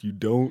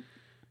don't.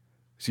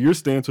 So your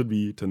stance would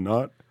be to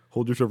not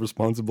hold yourself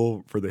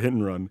responsible for the hit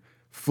and run,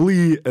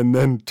 flee, and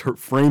then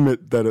frame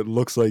it that it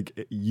looks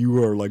like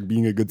you are like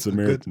being a good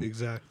Samaritan.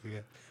 Exactly. Yeah.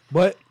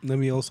 But let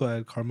me also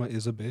add, karma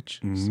is a bitch.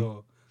 Mm-hmm.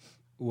 So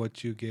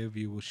what you give,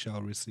 you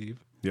shall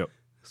receive. Yep.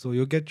 So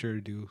you'll get your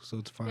due. So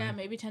it's fine. Yeah,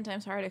 maybe 10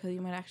 times harder because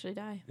you might actually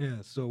die. Yeah.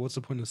 So what's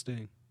the point of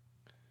staying?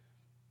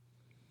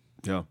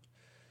 Yeah.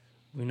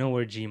 We know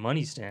where G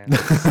Money stands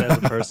as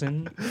a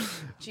person.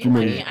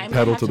 G-Money, mean I might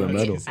pedal have to the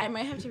metal. I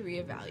might have to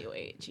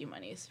reevaluate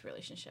G-Money's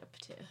relationship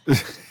to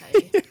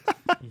society.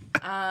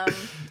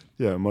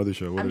 Yeah, Mother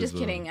Show. What I'm is, just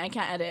kidding. I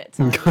can't edit.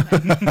 So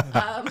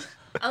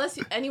unless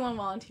anyone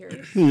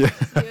volunteers Yeah.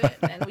 to do it,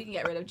 then we can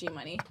get rid of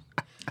G-Money.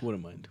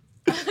 Wouldn't mind.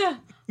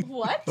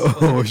 What?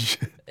 Oh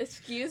shit.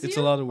 Excuse It's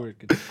you? a lot of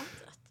work.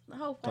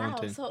 Oh wow!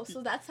 daunting. So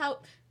that's how.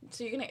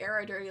 So you're gonna air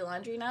our dirty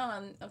laundry now?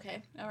 And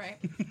okay, all right,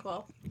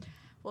 cool.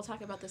 We'll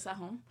talk about this at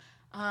home.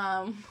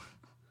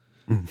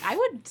 I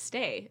would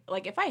stay.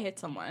 Like if I hit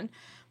someone.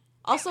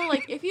 Also,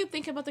 like if you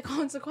think about the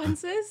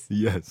consequences,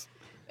 Yes.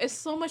 it's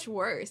so much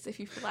worse if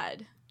you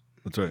fled.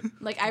 That's right.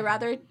 Like I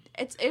rather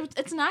it's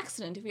an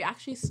accident. If you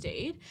actually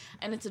stayed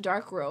and it's a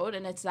dark road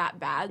and it's that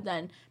bad,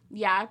 then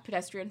yeah,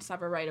 pedestrians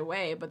suffer right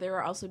away. But they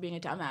were also being a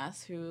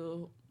dumbass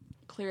who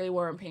clearly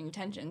weren't paying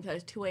attention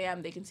because at 2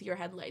 a.m. they can see your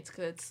headlights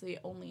because it's the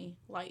only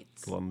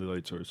lights. A lot of the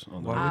light source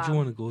on the Why road. would you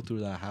want to go through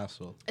that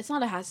hassle? It's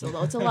not a hassle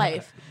though. It's a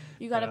life.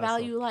 You gotta Hassle.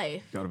 value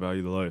life. Gotta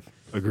value the life.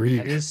 Agreed.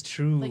 That is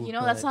true. Like you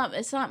know, that's not.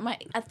 It's not my.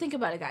 Think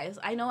about it, guys.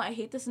 I know I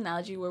hate this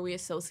analogy where we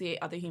associate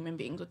other human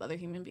beings with other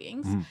human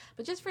beings,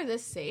 but just for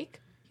this sake,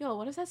 yo,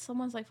 what if that's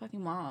someone's like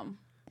fucking mom?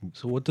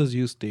 So what does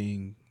you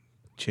staying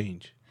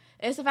change?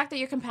 It's the fact that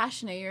you're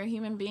compassionate. You're a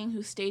human being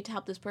who stayed to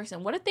help this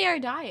person. What if they are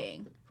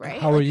dying, right?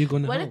 How are you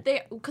gonna What help? if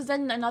they? Because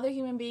then another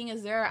human being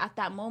is there at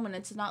that moment.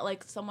 It's not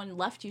like someone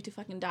left you to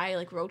fucking die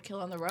like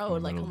roadkill on the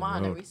road. Like, middle come of the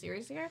on, are road. we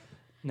serious here?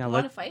 now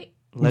Want to fight?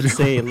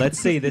 let's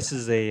say this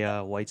is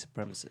a white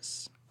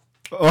supremacist,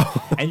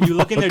 Oh. and you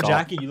look in their God.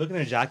 jacket. You look in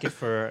their jacket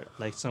for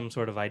like some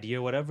sort of ID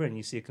or whatever, and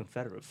you see a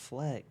Confederate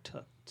flag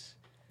tucked,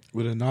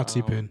 With a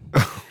Nazi pin.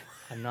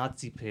 a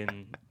Nazi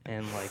pin,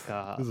 and like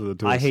This is a I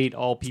twist. hate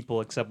all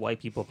people except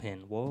white people pin.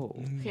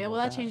 Whoa. Okay, well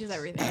that changes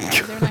everything.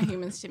 They're not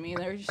humans to me.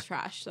 They're just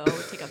trash. So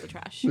take out the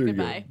trash. There you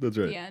go. Goodbye. That's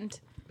right. The end.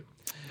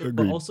 But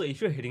Agreed. also,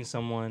 if you're hitting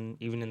someone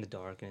even in the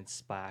dark and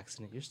it's by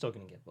accident, you're still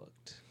gonna get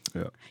booked.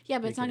 Yeah, Yeah,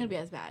 but it's not gonna be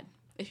as bad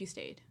if you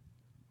stayed.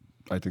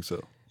 I think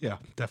so. Yeah,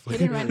 Hidden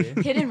definitely.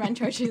 run, hidden run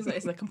charges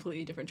is a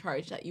completely different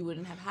charge that you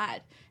wouldn't have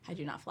had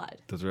you not fled.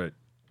 That's right.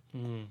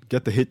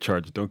 Get the hit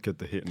charge. Don't get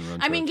the hit and run.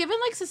 I mean, charge. given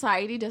like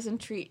society doesn't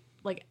treat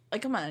like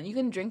come on, you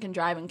can drink and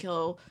drive and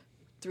kill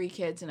 3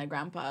 kids and a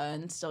grandpa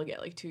and still get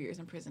like 2 years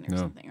in prison or Yeah.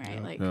 something,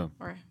 right? Like, Yeah.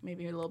 or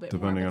maybe a little bit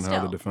depending more. on But how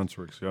still. the defense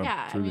works. Yeah.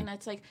 Yeah, I truly. mean,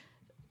 it's like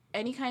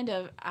any kind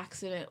of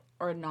accident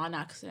or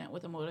non-accident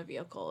with a motor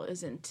vehicle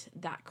isn't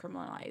that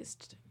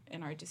criminalized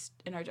in our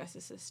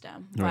justice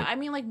system. Right. But I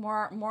mean, like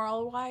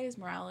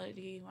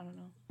morality, I don't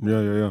know.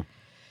 Yeah.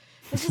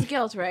 This is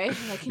guilt, right?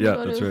 Like, can Yeah, you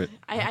go that's to? right.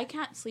 I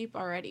can't sleep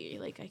already.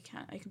 Like, I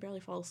can barely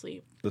fall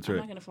asleep. That's I'm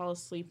right. not gonna fall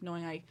asleep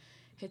knowing I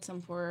hit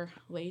some poor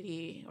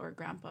lady or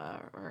grandpa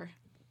or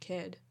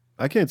kid.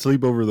 I can't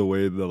sleep over the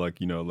way that like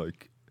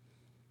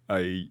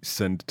I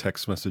send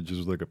text messages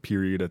with like a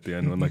period at the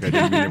end when like I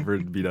didn't mean it for it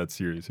to be that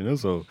serious,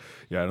 So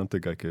yeah, I don't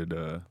think I could.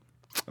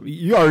 I mean,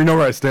 you already know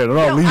where I stand. I'm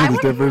not No, leaving I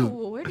this wanna hear, difference.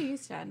 where do you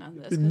stand on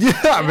this?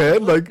 'Cause, Yeah,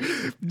 man. Like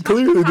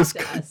clearly talk this.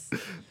 to us.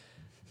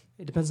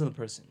 It depends on the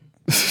person.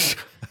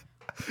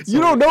 You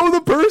don't know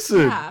the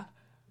person. Yeah.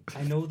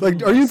 I know. them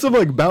Like, are you in some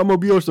like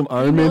Batmobile or some You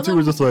Iron know Man suit? Or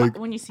them just like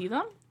when you see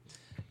them?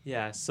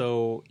 Yeah,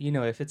 so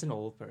if it's an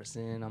old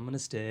person, I'm gonna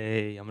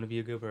stay. I'm gonna be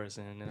a good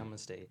person, and I'm gonna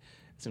stay.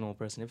 It's an old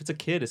person. If it's a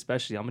kid,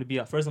 especially, I'm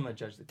gonna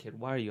judge the kid.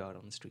 Why are you out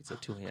on the streets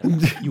at 2 a.m.?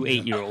 You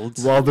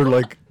 8-year-olds. while they're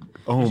like,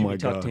 oh You should my be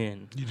tucked god,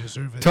 in. You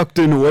deserve it. tucked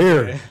in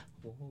where?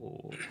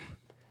 Whoa. In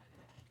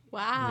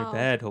Wow. your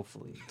bed,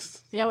 hopefully.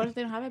 Yeah. What if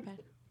they don't have a bed?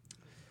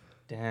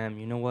 Damn.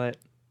 You know what?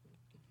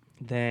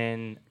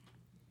 Then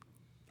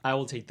I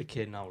will take the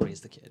kid and I'll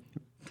raise the kid.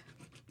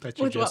 That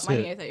you With what just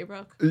money said. I thought you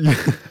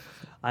broke?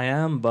 I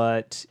am,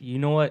 but you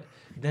know what?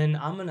 Then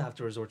I'm gonna have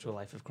to resort to a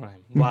life of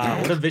crime.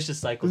 Wow, what a vicious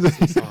cycle this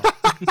is on.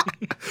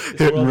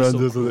 Hit and runs.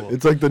 So cool.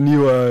 It's like the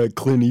new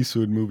Clint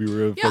Eastwood movie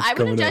where Yeah, I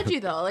coming wouldn't judge out. you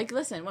though. Like,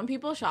 listen, when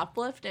people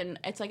shoplift and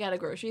it's like at a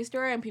grocery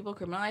store and people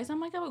criminalize, I'm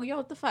like, oh, yo,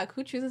 what the fuck?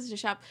 Who chooses to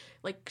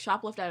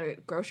shoplift at a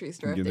grocery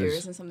store Yeah, if there there's-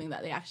 isn't something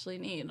that they actually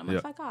need? I'm Yeah.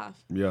 like, fuck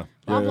off. Yeah.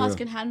 Loblaws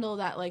can handle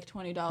that like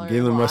 $20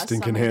 Galen loss. Weston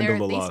I'm can like,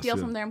 handle the they loss, steal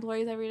yeah. from their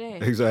employees every day.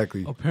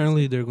 Exactly.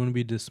 Apparently, they're going to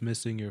be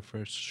dismissing your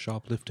first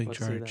shoplifting Let's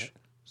see charge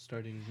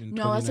starting in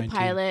No, that's a 2019.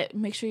 pilot.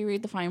 Make sure you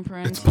read the fine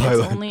print. It's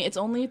pilot. It's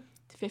only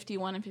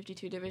 51 and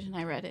 52 division.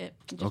 I read it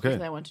just Okay.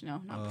 because I want to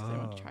know, not because I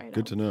want to try it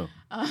Good out. to know.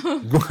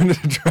 Wanted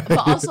to try. But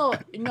also,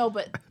 no,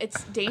 but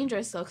it's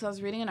dangerous though, because I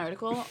was reading an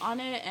article on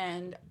it,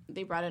 and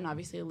they brought in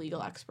obviously a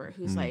legal expert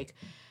who's like,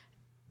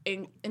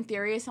 in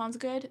theory it sounds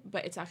good,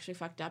 but it's actually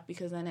fucked up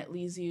because then it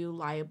leaves you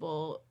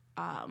liable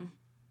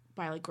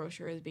by like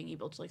grocers being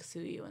able to like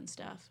sue you and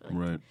stuff, like,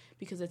 Right.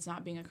 because it's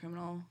not being a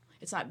criminal,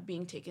 it's not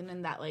being taken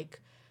in that like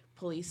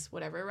police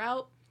whatever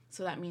route.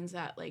 So that means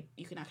that like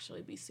you can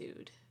actually be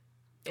sued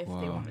if they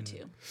Wow. wanted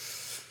to.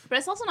 But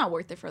it's also not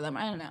worth it for them.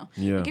 I don't know.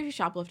 Yeah. Like if you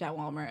shoplift at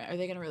Walmart, are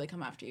they gonna really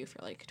come after you for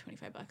like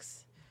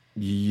 $25?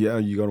 Yeah,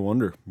 you gotta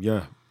wonder.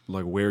 Yeah,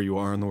 like where you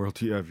are in the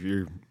world. Yeah, if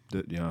you're.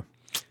 Yeah.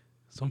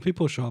 Some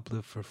people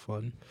shoplift for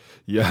fun.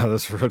 Yeah,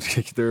 that's right.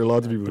 There are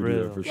lots of people who do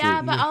that Thrill. for Yeah,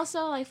 sure. but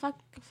also like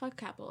fuck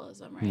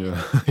capitalism, right?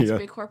 Yeah. Like, these Yeah.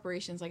 big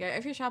corporations. Like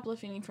if you're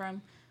shoplifting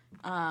from,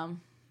 I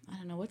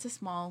don't know, what's a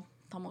small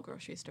Tamil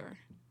grocery store?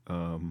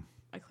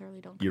 I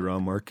clearly don't.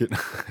 Iran market.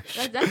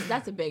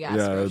 That's a big ass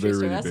Yeah, grocery they're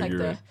store. really That's big, like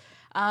you're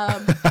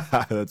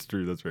the. That's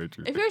true. That's very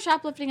true. If you're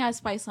shoplifting at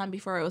Spiceland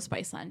before it was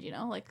Spiceland, you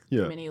know, like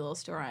Yeah. the mini little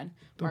store on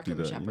Don't do Markham and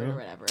that, Shepherd you know? or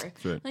whatever,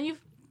 right. then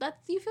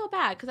you feel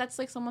bad because that's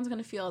like someone's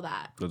gonna feel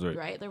that. That's right.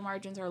 Right? Their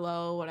margins are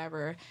low,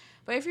 whatever.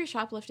 But if you're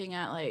shoplifting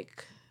at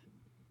like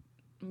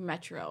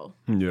Metro,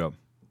 Yeah.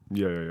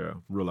 Yeah.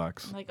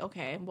 Relax. like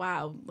okay,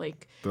 wow,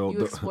 like They'll- you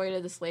they'll-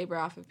 exploited this labor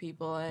off of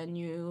people and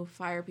you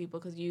fire people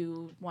because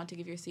you want to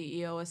give your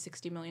CEO a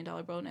 $60 million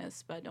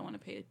bonus, but don't want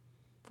to pay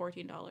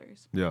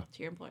 $14 Yeah. to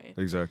your employee.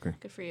 Exactly.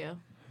 Good for you.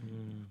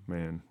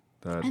 Man.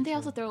 That. And they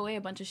also throw away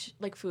a bunch of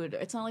like food.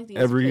 It's not like these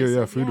Every year, yeah,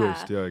 places- food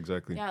waste. Yeah,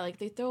 exactly. Yeah, like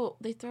they throw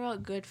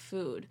out good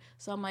food.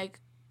 So I'm like,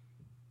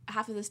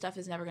 half of this stuff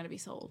is never gonna be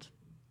sold.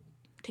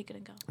 Take it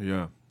and go.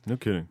 Yeah. No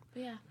kidding.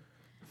 But yeah.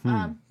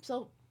 Hmm.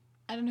 So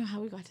I don't know how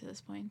we got to this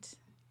point.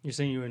 You're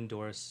saying you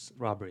endorse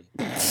robbery.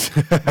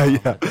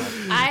 Yeah.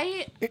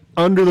 I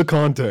Under the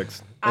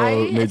context of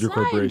major it's not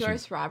corporations.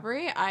 endorse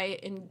robbery.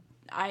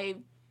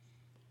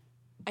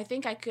 I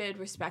think I could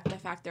respect the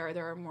fact there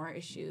are more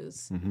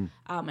issues Mm-hmm.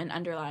 and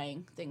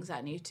underlying things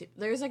that need to.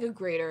 There's like a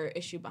greater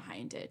issue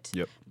behind it.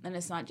 Yep. And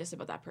it's not just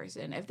about that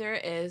person. If there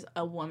is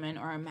a woman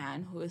or a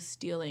man who is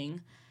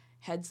stealing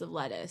heads of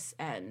lettuce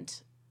and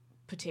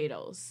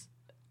potatoes,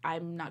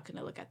 I'm not going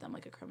to look at them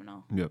like a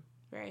criminal, Yep.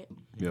 right?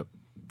 Yep.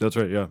 That's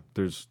right. Yeah.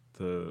 There's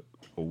the.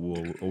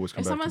 We'll always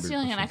come If back someone's to the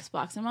stealing an question.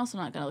 Xbox, I'm also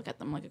not going to look at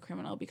them like a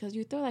criminal because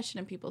you throw that shit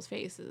in people's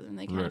faces and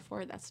they can't Right.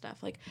 afford that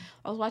stuff. Like,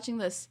 I was watching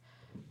this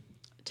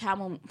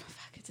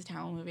it's a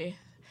Tamil movie.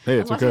 Hey, I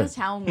was it's watching okay. this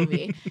Tamil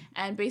movie,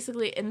 and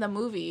basically in the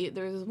movie,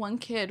 there was one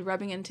kid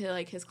rubbing into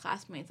like his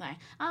classmates, like,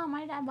 "Oh,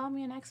 my dad bought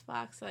me an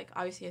Xbox," like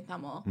obviously in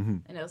Tamil, Mm-hmm.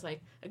 and it was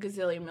like a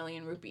gazillion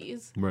million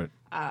rupees. Right.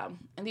 And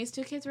these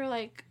two kids were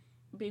like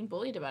being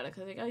bullied about it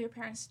because like, "Oh, your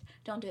parents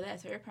don't do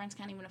this, or your parents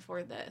can't even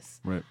afford this."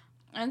 Right.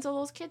 And so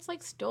those kids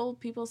like stole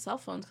people's cell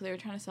phones because they were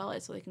trying to sell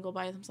it so they can go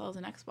buy themselves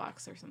an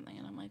Xbox or something.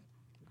 And I'm like,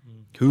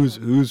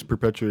 Who's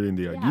perpetuating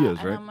the ideas,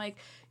 and right? I'm like,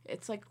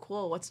 it's like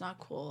cool. What's not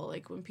cool?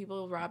 Like when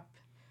people rob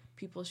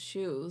people's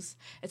shoes,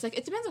 it's like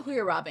it depends on who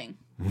you're robbing.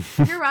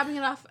 If you're robbing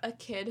it off a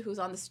kid who's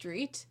on the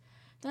street,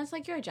 then it's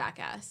like you're a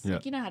jackass. Yeah.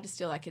 Like you know how to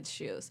steal that kid's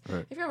shoes.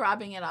 Right. If you're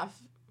robbing it off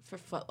for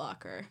Foot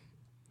Locker,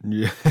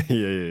 Yeah.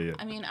 Yeah.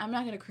 I mean, I'm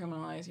not gonna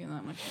criminalize you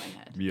that much in my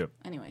head. Yep.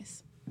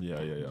 Anyways,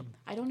 Yeah.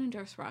 I don't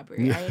endorse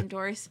robbery. I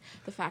endorse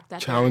the fact that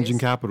there Challenging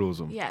is-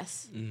 capitalism.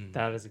 Yes.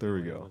 That is a There good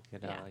we way to go. look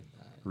at it. Yeah. I like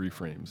that.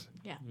 Reframes.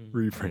 Yeah.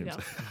 Reframes.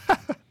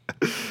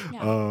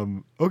 Yeah.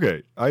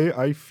 Okay.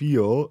 I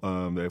feel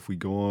that if we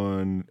go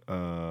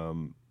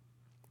on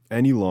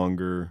any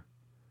longer,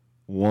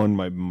 one,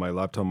 my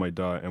laptop might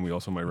die, and we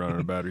also might run out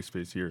of battery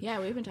space here. Yeah,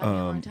 we've been talking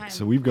a long time.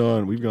 So we've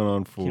gone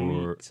on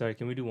for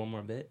Can we do one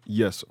more bit?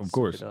 yes, of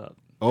course. Soup it up.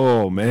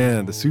 Oh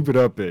man, the soup it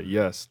up bit.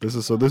 Yes, this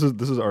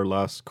is our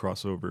last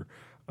crossover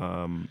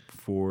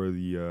for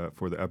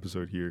the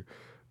episode here.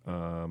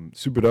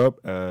 Soup it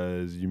up,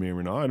 as you may or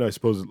may not, and I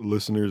suppose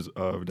listeners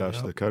of Dash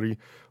the Curry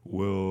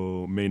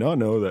may not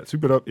know that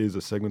Soup It Up is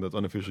a segment that's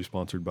unofficially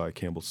sponsored by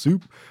Campbell's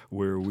Soup,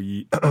 where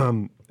we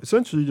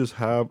essentially just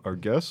have our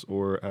guests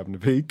or have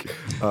Navik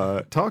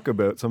talk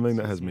about something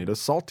that has made us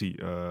salty,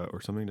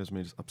 or something that's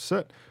made us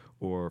upset,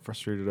 or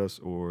frustrated us,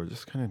 or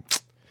just kind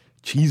of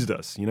cheesed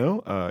us,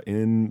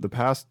 in the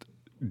past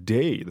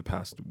day, the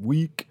past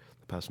week,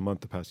 the past month,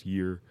 the past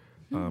year,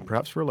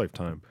 perhaps for a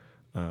lifetime.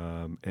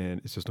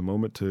 And it's just a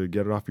moment to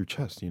get it off your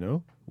chest,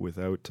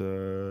 without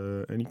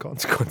any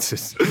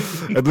consequences.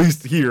 At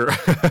least here,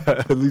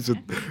 at least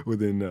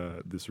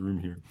within this room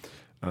here.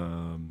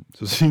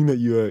 So seeing that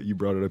you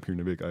brought it up here,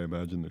 Navik, I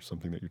imagine there's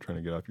something that you're trying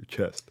to get off your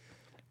chest.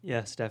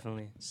 Yes,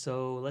 definitely.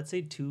 So let's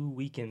say 2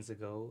 weekends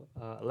ago,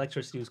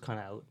 electricity was kind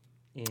of out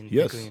in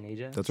Yes, Pickering and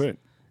Ajax. that's right.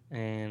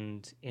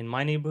 And in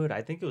my neighborhood,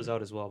 I think it was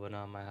out as well, but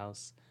not in my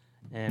house.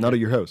 And Not at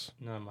your house.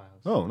 Not in my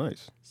house. Oh,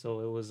 nice. So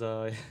it was,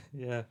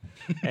 yeah.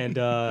 And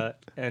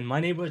my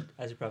neighborhood,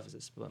 I should preface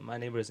this, but my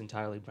neighborhood is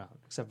entirely brown,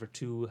 except for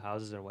 2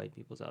 houses are white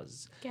people's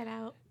houses. Get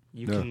out.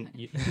 You Yeah. can,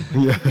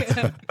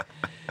 Yeah.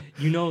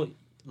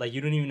 like,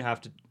 you don't even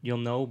have to, you'll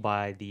know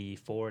by the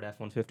Ford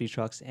F-150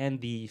 trucks and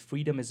the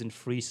Freedom Isn't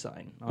Free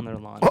sign on their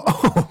lawn.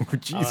 Oh,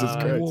 Jesus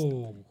Christ.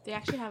 Whoa. They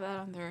actually have that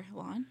on their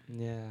lawn.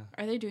 Yeah.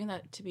 Are they doing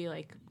that to be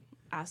like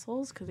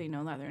assholes because they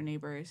know that their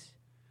neighbors?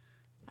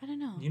 I don't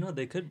know. You know,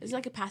 they could. It's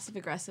like a passive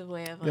aggressive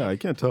way of like. Yeah, I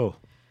can't tell.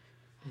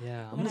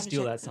 Yeah, I'm gonna gonna have to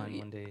steal check that the- sign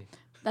one day.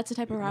 That's the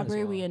type of Might as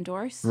robbery we well.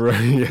 endorse. Right.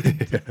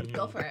 Yeah.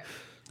 Go for it.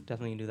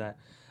 Definitely can do that.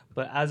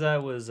 But as I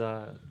was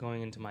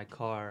going into my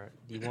car,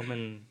 the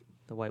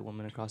white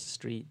woman across the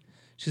street,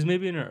 she's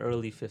maybe in her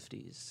early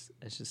 50s.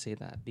 I should say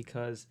that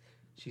because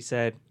she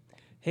said,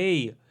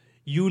 "Hey,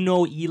 you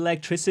know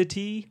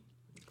electricity?"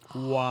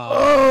 Wow.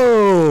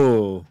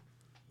 Oh.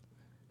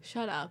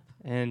 Shut up.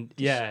 And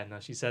yeah, no,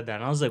 she said that,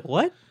 and I was like,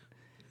 "What?"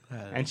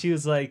 And she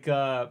was like,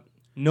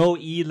 "No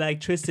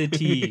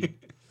electricity."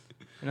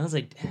 And I was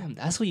like, "Damn,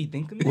 that's what you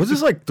think of me?" Was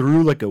this like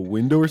through like a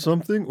window or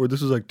something, or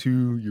this was like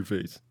to your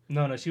face?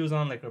 No, she was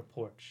on like her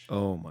porch,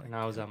 Oh my. and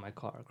I was at my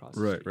car across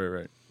the Right, street.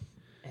 right.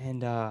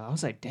 And I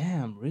was like,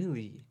 "Damn,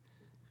 really?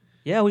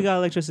 Yeah, we got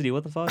electricity.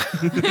 What the fuck?"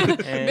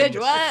 Bitch,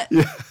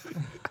 what?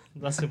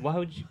 I said, "Why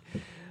would you?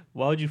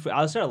 Why would you?"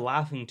 I started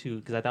laughing too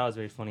because I thought it was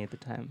very funny at the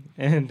time,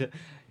 and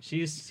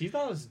she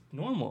thought it was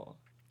normal.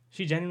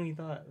 She genuinely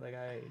thought like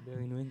I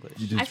barely knew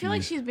English. I feel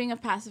like she's being a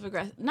passive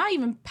aggressive, not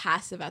even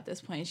passive at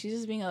this point. She's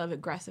just being an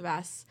aggressive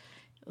ass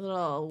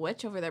little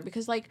witch over there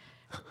because like,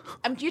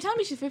 you're telling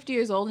me she's 50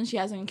 years old and she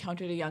hasn't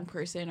encountered a young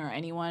person or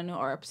anyone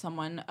or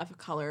someone of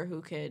color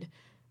who could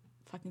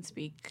fucking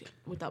speak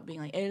without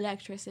being like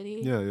electricity.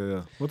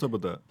 Yeah. What's up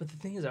with that? But the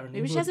thing is, our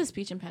Maybe she has a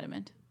speech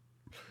impediment.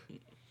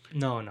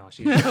 No,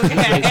 she's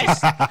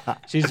racist.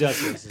 She's just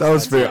racist. That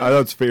was fair.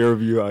 That's fair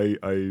of you. I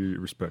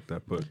respect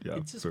that, but yeah.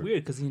 It's just fair.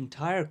 weird because the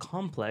entire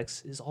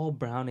complex is all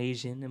brown,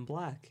 Asian, and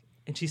black,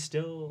 and she's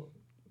still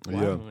Yeah.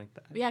 laughing like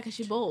that. Yeah, because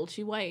she's bold.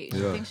 She white.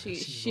 Yeah. I think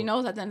she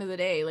knows at the end of the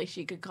day, like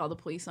she could call the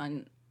police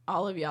on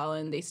all of y'all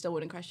and they still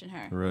wouldn't question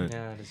her. Right.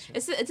 Yeah, that's true.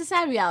 It's a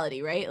sad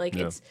reality, right? Like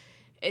Yeah.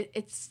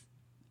 it's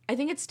I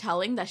think it's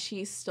telling that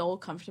she's still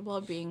comfortable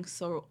being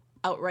so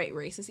outright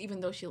racist, even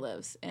though she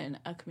lives in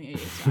a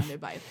community surrounded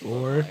by people.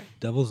 of Or color.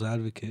 devil's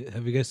advocate.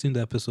 Have you guys seen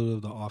the episode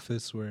of The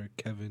Office where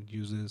Kevin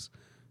uses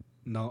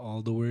not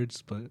all the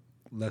words but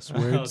less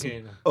words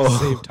Okay, no. to Oh.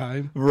 save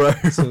time?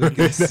 Right. So he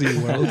can see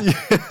world.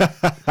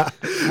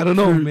 I don't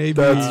know. Maybe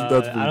That's I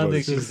pretty don't funny.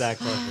 think she's that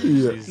clever.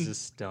 Yeah. She's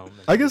just dumb.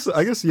 I guess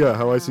yeah,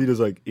 how I see it is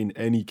like in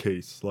any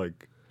case,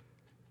 like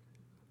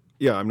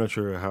yeah, I'm not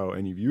sure how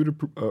any of you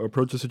would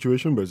approach the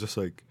situation, but it's just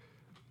like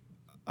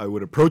I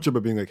would approach it by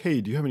being like,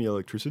 "Hey, do you have any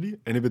electricity?"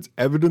 And if it's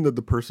evident that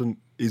the person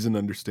isn't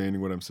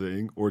understanding what I'm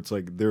saying, or it's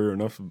like there are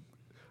enough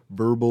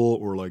verbal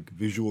or like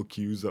visual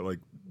cues that like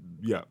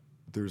yeah,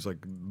 there's like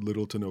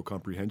little to no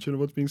comprehension of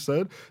what's being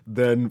said,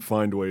 then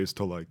find ways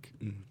to like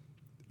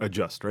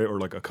adjust, right? Or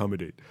like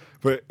accommodate.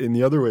 But in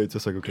the other way, it's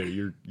just like, okay,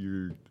 you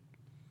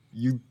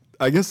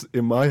I guess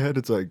in my head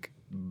it's like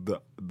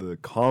the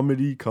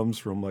comedy comes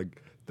from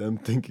like them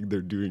thinking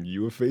they're doing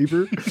you a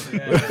favor.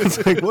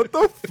 It's like, what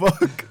the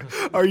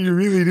fuck are you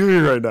really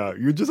doing right now?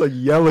 You're just like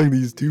yelling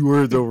these 2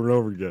 words over and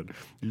over again.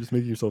 You're just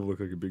making yourself look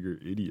like a bigger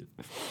idiot.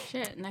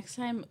 Shit, next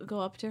time go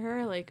up to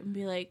her like and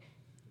be like,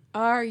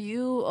 "Are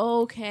you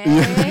okay?"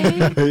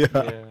 Yeah.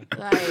 Yeah.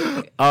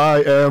 Like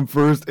I am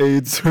first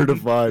aid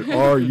certified.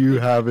 Are you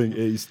having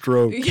a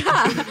stroke?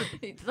 yeah,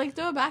 like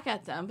throw it back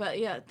at them. But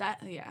yeah,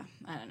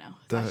 I don't know.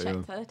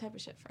 That type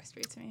of shit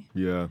frustrates me.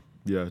 Yeah.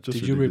 Just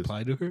Did you ridiculous.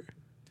 reply to her?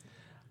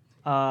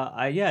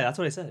 Yeah, that's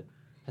what I said.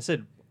 I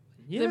said,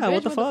 yeah, bitch,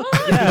 what the what fuck? the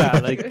fuck? Yeah,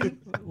 like,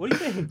 what do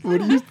you think?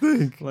 What do you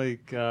think?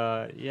 Like,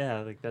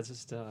 yeah, like that's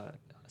just a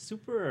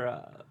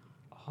super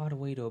odd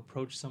way to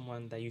approach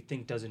someone that you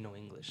think doesn't know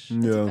English.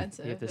 It's Yeah.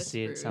 offensive. You have to It's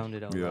see it rude.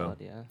 sounded out Yeah. loud,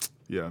 yeah.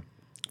 Yeah.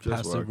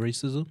 Just Passive whack.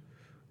 racism?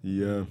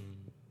 Yeah.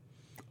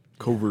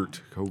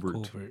 Covert.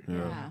 Covert.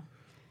 Yeah.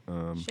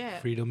 Yeah.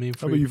 Shit. Freedom ain't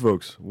How about free. you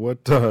folks?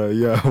 What's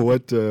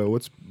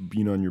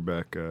been on your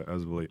back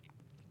as of late?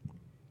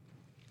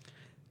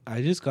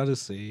 I just gotta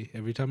say,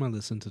 every time I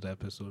listen to the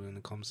episode and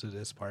it comes to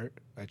this part,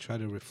 I try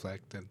to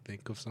reflect and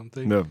think of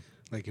something. No.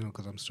 Like,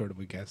 because I'm sort of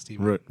a guest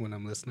even Right. when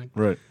I'm listening.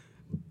 Right.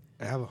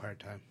 I have a hard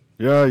time.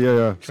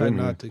 Yeah. Try Same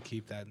not to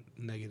keep that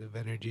negative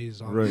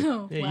energies on. Right.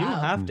 Oh, Yeah, you don't wow.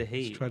 have to Just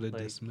hate. try to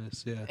like,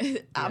 dismiss.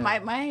 Yeah.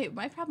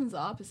 My problem's the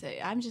opposite.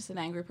 I'm just an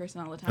angry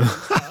person all the time.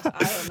 So I don't know.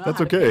 That's how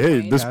to okay. Hey,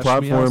 pinpoint. this Cash me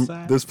platform,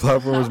 outside. this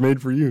platform was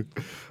made for you.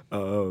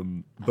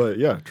 But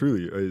yeah,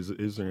 truly,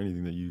 is there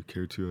anything that you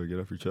care to get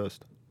off your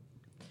chest?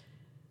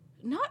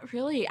 Not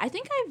really. I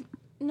think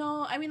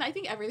I mean, I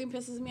think everything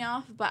pisses me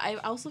off, but I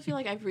also feel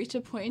like I've reached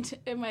a point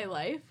in my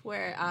life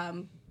where,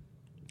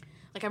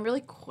 like, I'm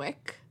really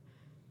quick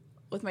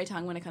with my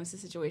tongue when it comes to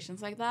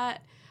situations like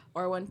that,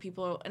 or when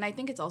people, and I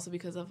think it's also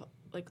because of,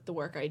 like, the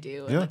work I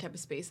do and Yeah. the type of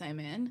space I'm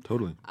in.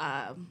 Totally.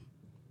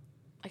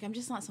 Like, I'm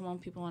just not someone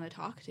people want to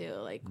talk to,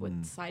 like,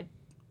 with side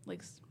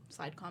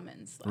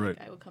comments. Like, Right.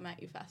 I would come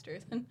at you faster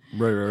than,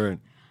 Right.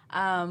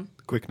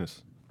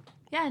 Quickness.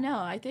 yeah, no,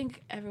 I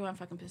think everyone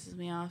fucking pisses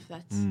me off.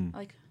 That's,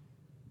 like,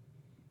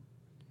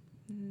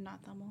 not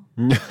Tamil.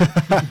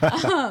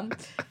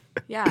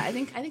 Yeah, I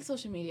think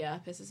social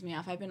media pisses me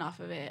off. I've been off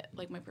of it,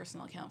 like my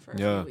personal account, for a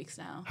Yeah. few weeks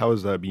now. How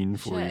has that been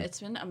for Shit, you? it's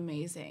been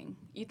amazing.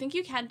 You think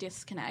you can't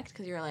disconnect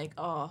because you're like,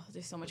 oh,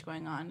 there's so much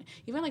going on.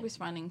 Even like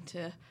responding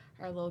to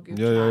our little group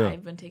chat, Yeah.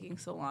 I've been taking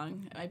so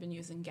long. I've been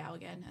using Gal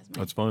again as my.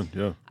 That's fine.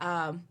 Yeah.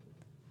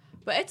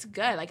 But it's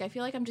good. Like I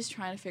feel like I'm just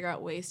trying to figure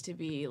out ways to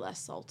be less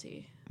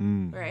salty.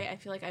 Right? I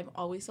feel like I'm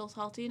always so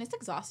salty, and it's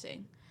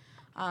exhausting.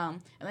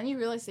 And then you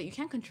realize that you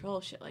can't control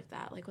shit like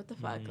that. Like what the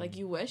fuck? Like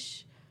you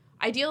wish.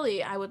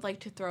 Ideally, I would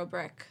like to throw a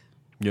brick,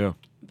 Yeah.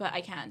 but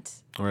I can't.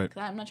 All right.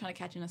 Because I'm not trying to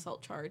catch an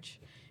assault charge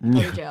and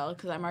go to jail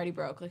because I'm already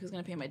broke. Like, who's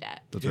going to pay my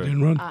debt? That's You right.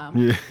 didn't run.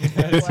 Yeah.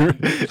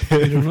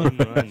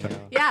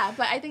 Yeah,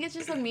 but I think it's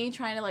just like me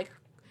trying to, like,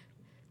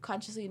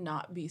 consciously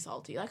not be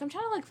salty. Like, I'm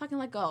trying to, like, fucking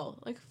let go.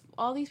 Like,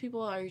 all these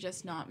people are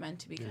just not meant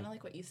to be. Kind of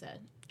like what you said.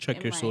 Check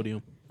in your my-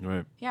 sodium.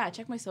 Right. Yeah,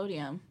 check my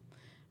sodium.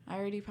 I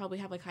already probably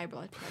have, like, high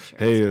blood pressure.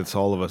 Hey, so- it's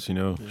all of us, you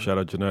know. Shout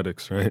out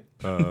genetics, right?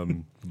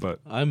 But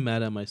I'm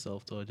mad at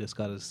myself though. I just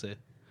gotta say,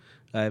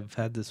 I've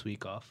had this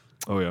week off.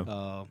 oh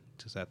yeah.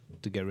 Just had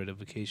to get rid of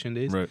vacation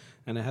days. Right.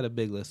 And I had a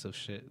big list of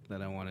shit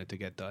that I wanted to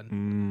get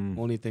done.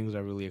 Only things I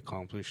really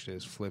accomplished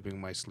is flipping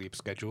my sleep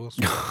schedule,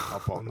 so I'm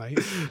up all night.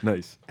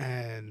 Nice.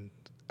 And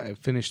I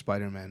finished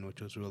Spider-Man,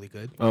 which was really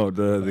good. Oh,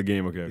 the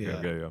game. Okay.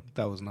 Yeah.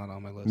 That was not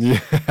on my list. Yeah.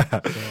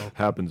 So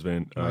Happens,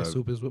 man. my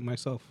soup is with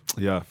myself.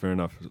 Yeah, fair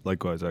enough.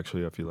 Likewise,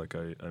 actually, I feel like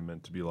I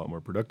meant to be a lot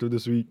more productive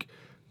this week,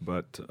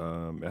 but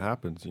it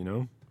happens, you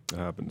know? It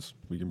happens.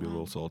 We can be a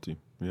little salty.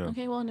 Yeah.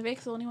 Okay, well,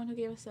 Nivek's the only one who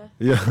gave us a...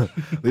 Yeah.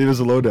 Leave us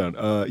a lowdown.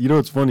 You know,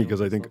 it's funny because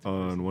I think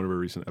on one of our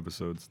recent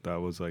episodes, that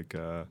was like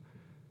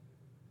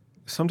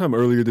sometime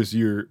earlier this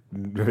year,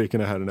 Vivek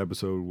and I had an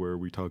episode where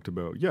we talked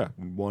about,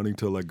 wanting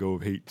to let go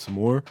of hate some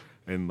more.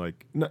 And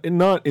like,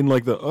 not in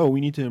like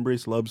we need to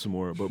embrace love some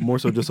more, but more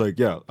so just like,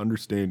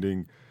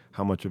 understanding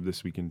how much of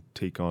this we can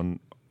take on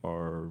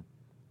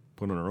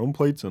put on our own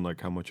plates and like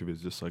how much of it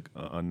is just like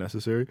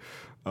unnecessary.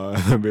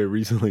 Very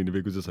recently,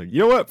 Nivek was just like, you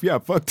know what? Yeah,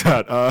 fuck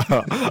that.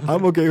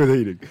 I'm okay with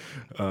hating.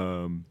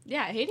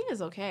 Yeah, hating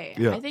is okay.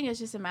 Yeah. I think it's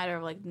just a matter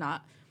of, like,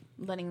 not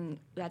letting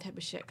that type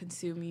of shit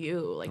consume you,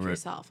 like, Right.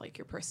 yourself, like,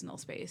 your personal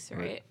space, right?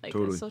 Right. Like,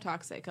 Totally. it's so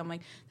toxic. I'm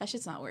like, that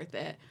shit's not worth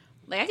it.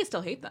 Like, I can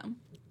still hate them.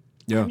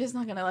 Yeah, I'm just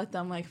not gonna let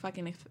them, like,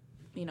 fucking,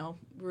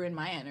 ruin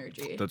my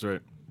energy. that's right.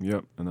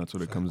 Yep, and that's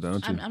what it comes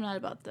down to. I'm not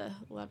about the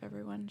love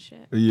everyone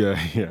shit. Yeah,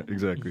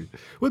 exactly.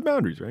 With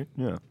boundaries, right?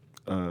 Yeah.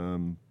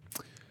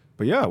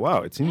 But yeah,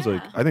 wow. It seems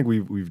like Yeah. I think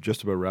we've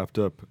just about wrapped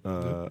up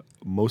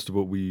most of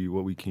what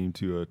we came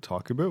to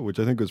talk about, which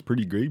I think was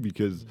pretty great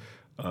because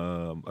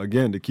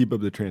again, to keep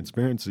up the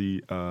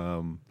transparency,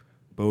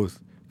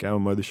 both Gal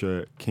and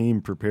Madisha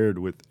came prepared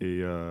with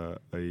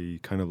a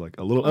kind of like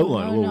a little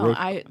outline. a little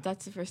road-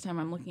 that's the first time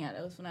I'm looking at it.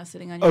 It was when I was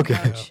sitting on your Okay,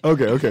 couch.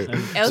 okay.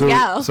 was so,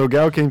 Gal. So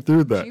Gal came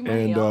through that,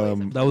 G-Money always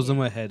and That was in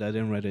my head. I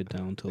didn't write it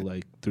down till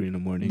like 3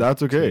 a.m.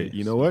 that's okay. today,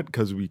 You know what?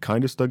 Because we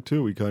kind of stuck to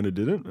it, we kind of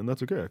didn't, and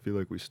that's okay. I feel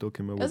like we still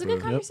came up It was with a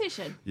good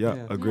conversation. yeah,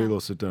 Yeah. a great Yeah. little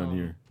sit down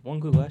here.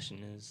 One good question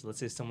is, let's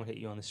say someone hit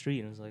you on the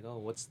street and was like, oh,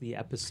 what's the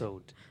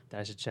episode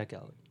that I should check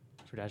out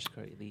for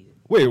Dashikari Lee?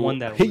 Wait, one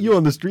that hit you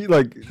on the street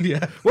like?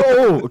 Yeah.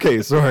 Whoa,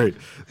 okay, sorry.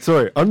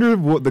 Under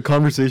the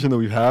conversation that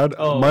we've had,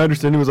 Oh. my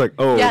understanding was like,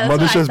 Yeah, that's what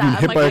Mother I has been thought.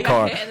 hit I'm by a like, I got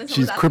car. hit and this She's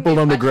was asking crippled me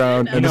a on the question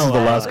ground, and this is No, the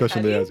uh, last like,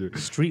 question they have ask you.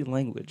 Street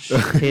language.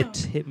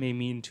 hit may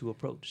mean to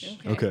approach.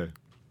 Okay,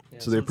 Yeah,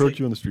 so they let's approach say-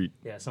 you on the street.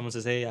 Yeah, someone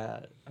says, hey,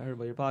 I heard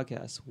about your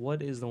podcast.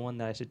 What is the one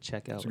that I should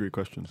check out? That's a great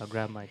question. That'll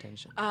grab my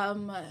attention.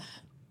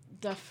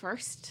 The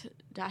first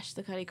Dash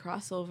the Cuddy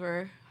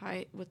crossover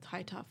with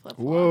high top flip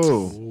flops.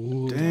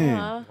 Whoa, dang.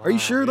 Yeah. Are you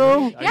sure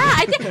though? Yeah,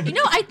 I think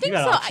I think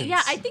got so. options.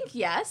 Yeah, I think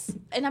yes.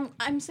 And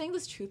I'm saying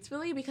this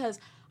truthfully because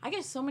I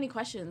get so many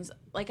questions.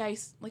 Like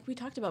we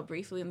talked about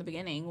briefly in the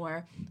beginning,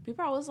 where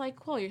people are always like,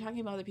 "Cool, you're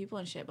talking about other people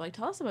and shit." But like,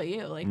 tell us about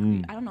you. Like,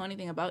 I don't know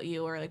anything about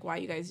you, or like why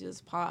you guys do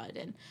this pod,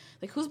 and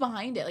like who's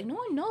behind it. Like, no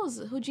one knows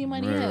who G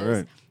Money Right, is.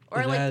 right.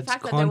 Or It like the adds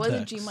fact that there was a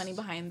context. G Money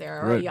behind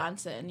there, or Right. a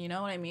Janssen, you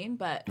know what I mean?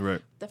 But Right.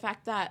 the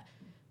fact that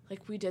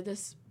like we did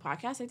this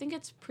podcast, I think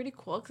it's pretty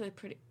cool because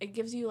it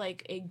gives you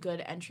like a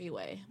good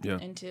entryway Yeah.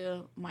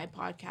 into my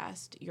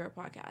podcast, your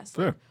podcast,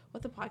 Fair. like,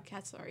 what the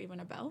podcasts are even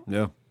about.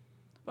 Yeah.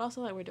 But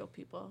also like we're dope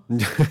people.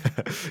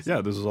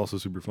 Yeah, this is also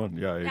super fun.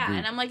 Yeah, I Yeah, agree.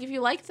 and I'm like, if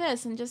you like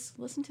this, and just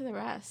listen to the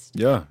rest.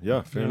 Yeah,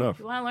 fair Yeah. enough. If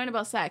you want to learn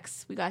about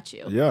sex, we got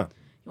you. Yeah,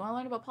 You want to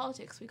learn about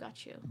politics, we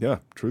got you. yeah,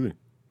 truly.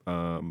 You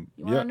want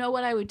to Yeah, know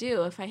what I would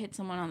do if I hit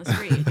someone on the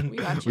street, we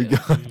got you. we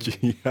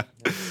got you.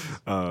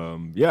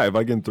 Yeah, if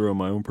I can throw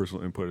my own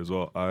personal input as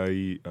well,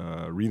 I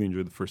really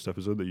enjoyed the first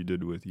episode that you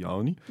did with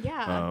Yalini.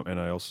 Yeah. And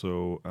I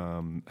also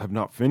have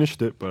not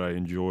finished it, but I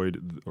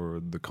enjoyed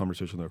the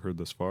conversation that I've heard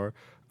thus far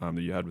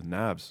that you had with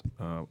Nabs,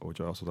 which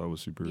I also thought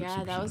was super. Yeah,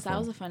 super, that super was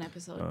fun, a fun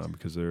episode.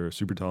 because they're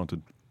super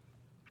talented.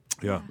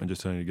 Yeah, and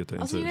just trying to get that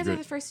Also, you insight guys is are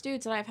great. the first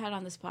dudes that I've had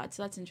on this pod,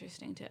 so that's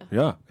interesting too.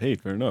 Yeah, hey,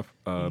 fair enough.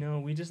 You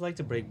know, we just like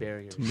to break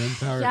barriers.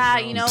 Manpower. Yeah,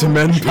 you know. To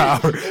men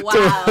power.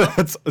 Wow.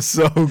 That's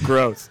so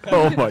gross.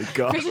 Oh my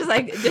god. Chris is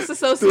like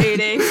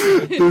disassociating.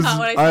 Not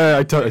what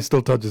I said. I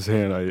still touch his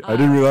hand. I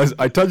didn't realize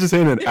I touched his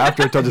hand, and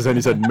after I touched his hand,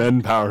 he said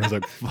men power. I was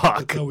like, fuck.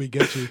 That's how we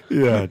get you.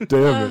 Yeah,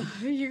 damn it.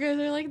 You guys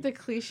are like the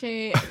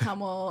cliche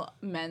Tamil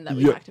men that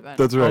we Yeah, talked about.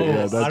 that's right. Oh,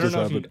 Yeah, that I don't just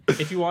know happened.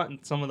 if you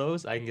want some of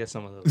those, I can get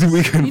some of those.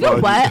 We can You know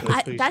probably- what?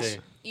 That's That's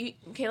cliche.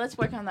 okay. Let's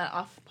work on that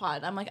off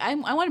pod. I'm like, I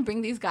want to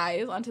bring these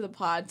guys onto the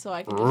pod so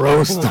I can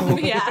Roast them.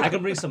 yeah. I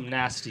can bring some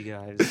nasty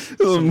guys,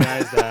 some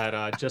guys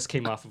that just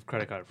came off of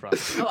credit card fraud.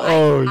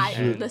 Oh, I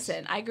shit.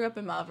 listen. I grew up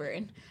in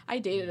Melbourne. I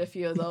dated a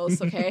few of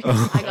those. Okay,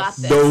 I got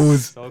this.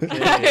 Those.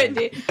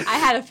 Okay. I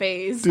had a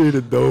phase.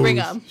 Dude, those. Bring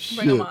them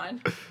Shit.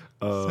 on.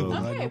 Um,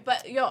 Okay,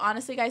 but yo,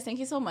 honestly, guys, thank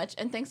you so much,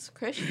 and thanks,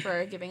 Krish,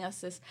 for giving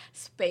us this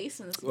space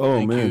and this Oh,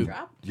 little man.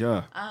 backdrop.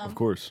 yeah, of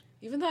course.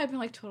 Even though I've been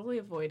like totally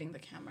avoiding the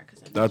camera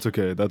because That's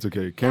okay. That's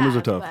okay. Cameras Yeah,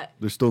 are tough. but-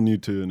 They're still new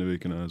to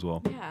Navikana as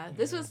well. yeah,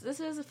 this was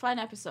a fun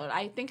episode.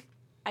 I think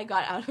I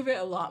got out of it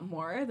a lot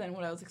more than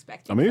what I was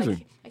expecting. Amazing.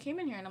 Like, I came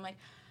in here and I'm like,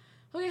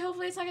 okay,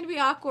 hopefully it's not gonna be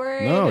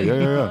awkward. No, and, yeah, you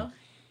yeah, know,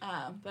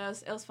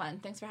 but it was fun.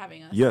 Thanks for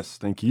having us. Yes,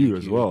 thank you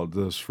as well.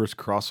 This first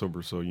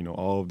crossover, so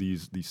all of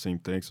these same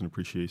thanks and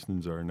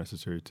appreciations are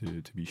necessary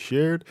to be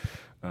shared.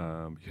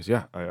 Because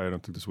I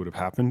don't think this would have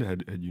happened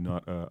had you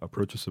not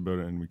approached us about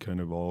it, and we kind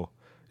of all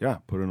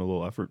put in a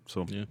little effort.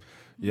 So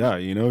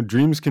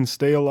dreams can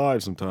stay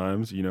alive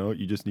sometimes.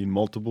 You just need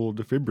multiple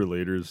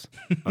defibrillators,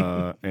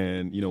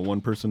 and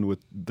one person with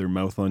their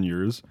mouth on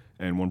yours,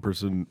 and one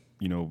person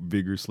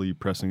vigorously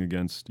pressing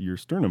against your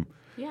sternum.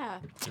 Yeah,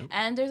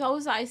 and there's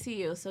always the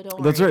ICU, so don't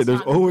worry. That's right, it's there's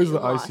not always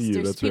completely the lost. ICU,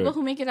 There's that's people right.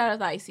 who make it out of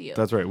the ICU.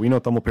 That's right. We know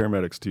Tamil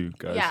paramedics too,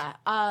 guys. Yeah.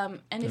 And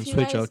if And you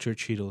switch guys, out your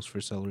Cheetos for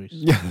celeries.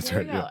 Yeah, that's there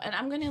right. you go. Yeah. And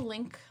I'm gonna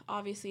link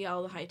obviously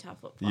all the high top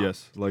flip flop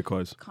Yes,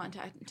 likewise.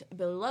 contact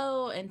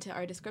below into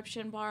our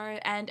description bar.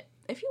 And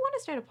if you want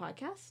to start a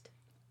podcast,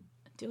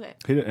 do it.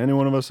 Hit any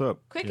one of us up.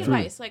 Quick Truly.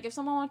 advice: like if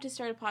someone wanted to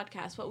start a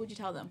podcast, what would you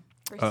tell them?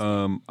 First,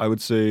 I would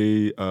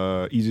say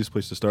easiest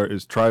place to start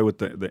is try with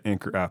the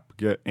Anchor app.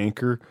 Get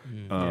Anchor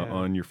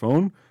on your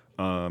phone,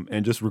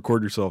 and just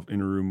record yourself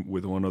in a room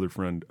with one other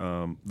friend.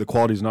 The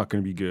quality is not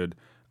going to be good.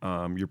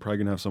 You're probably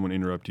going to have someone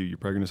interrupt you. You're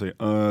probably going to say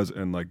uhs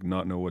and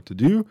not know what to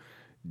do.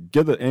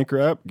 Get the Anchor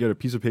app, get a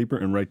piece of paper,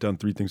 and write down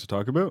 3 things to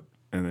talk about,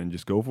 and then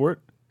just go for it.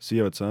 See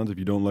how it sounds. If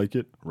you don't like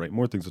it, write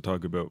more things to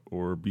talk about,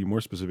 or be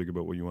more specific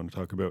about what you want to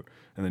talk about,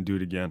 and then do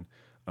it again.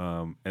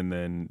 And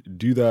then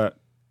do that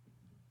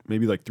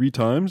maybe 3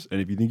 times,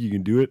 and if you think you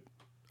can do it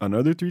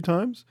another 3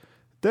 times,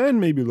 then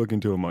maybe look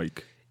into a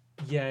mic.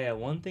 Yeah.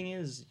 One thing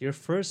is, your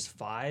first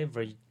 5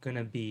 are not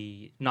gonna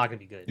be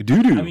good.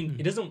 Doo-doo. I mean,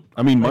 it doesn't.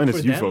 Minus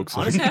for you them, folks.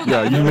 honestly,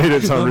 Yeah, you made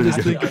it sound really I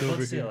good. was about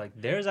to say,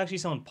 there's actually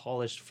some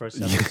polished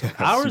first episode.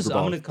 Ours, super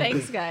I'm gonna polished. thanks,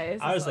 complete- guys.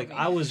 I was That's like,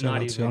 all I me. was Shout not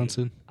out even.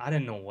 Johnson. I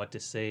didn't know what to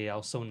say. I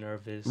was so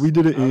nervous. We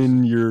did it I was-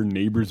 in your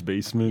neighbor's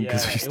basement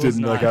because Yeah, we it just was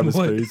didn't not- have the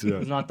What? space. It Yeah.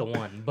 was not the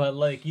one, but The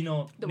white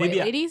maybe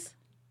ladies.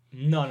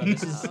 no,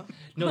 this is Oh.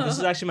 no, this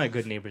is actually my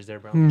good neighbors there,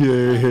 bro.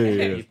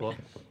 Yeah. People,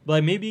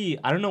 but maybe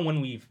I don't know when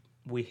we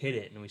hit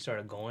it and we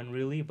started going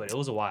really, but it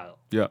was a while.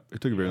 Yeah, it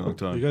took a very long You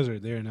time. guys are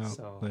there now.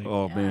 So-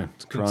 Oh Yeah. man,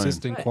 it's trying.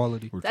 consistent Right.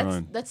 quality. We're That's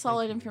trying.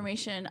 solid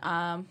information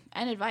and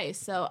advice.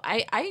 So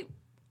I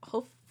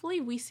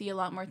hopefully we see a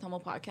lot more Tamil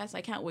podcasts.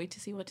 I can't wait to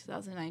see what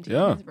 2019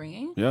 Yeah. is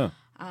bringing. Yeah.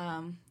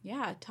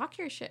 Talk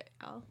your shit,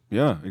 Al.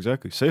 Yeah,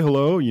 exactly. Say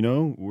hello.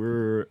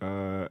 We're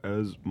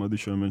as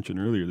Madhusha mentioned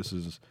earlier. This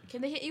is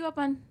Can they hit you up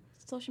on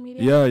social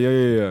media?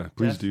 yeah.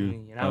 Please Definitely.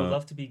 do. And I would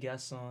love to be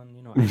guests on,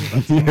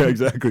 anybody's yeah,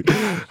 exactly.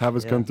 Have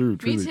us come Yeah. through. Me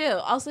Truly. too.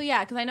 Also,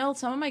 yeah, because I know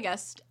some of my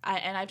guests,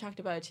 and I've talked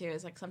about it too,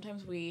 is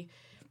sometimes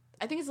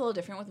I think it's a little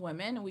different with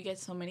women, and we get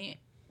so many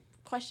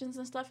questions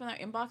and stuff in our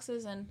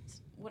inboxes and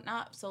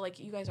whatnot. So,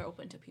 you guys are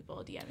open to people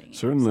DMing you,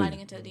 Certainly. sliding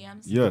into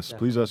DMs. Yes,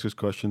 please ask us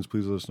questions.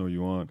 Please let us know what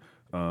you want.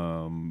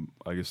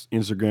 I guess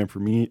Instagram for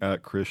me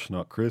at Krish,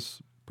 not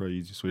Chris. Probably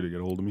easiest way to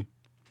get a hold of me.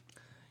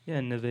 Yeah,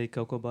 Neve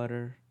Cocoa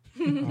Butter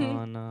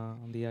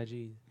on the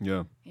IG.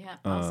 Yeah. Yeah.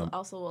 Um,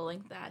 Also, we'll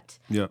link that.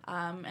 Yeah.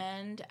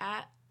 And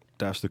at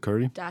Dash the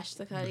Curry. Dash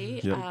the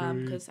Cuddy, Yeah.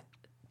 because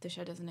the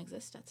show doesn't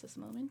exist at this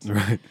moment.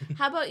 Right.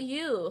 How about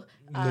you,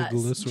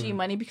 Nicholas G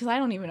Money? Because I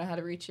don't even know how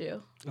to reach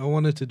you. I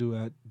wanted to do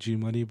at G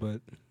Money,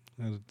 but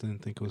I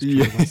didn't think it was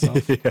true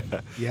myself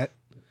yet.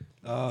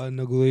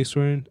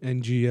 Nuguleswern,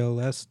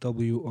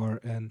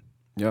 NGLSWRN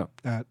Yeah.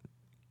 at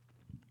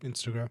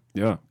Instagram.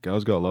 Yeah.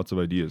 Gal's got lots of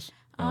ideas.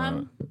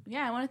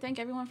 Yeah, I want to thank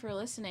everyone for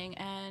listening,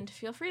 and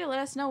feel free to let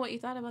us know what you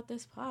thought about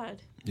this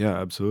pod. Yeah,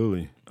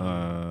 absolutely.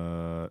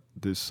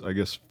 This, I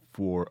guess,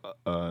 for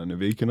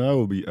Navek and I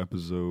will be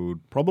episode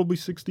probably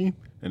 60,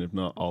 and if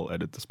not, I'll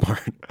edit this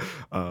part.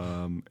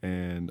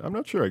 And I'm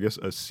not sure. I guess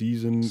a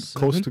season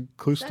close to the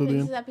This is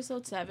end.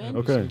 episode 7.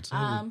 Okay.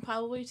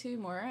 Probably 2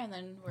 more, and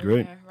then we're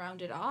Great. gonna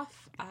round it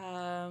off.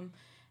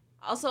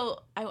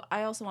 Also,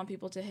 I also want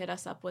people to hit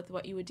us up with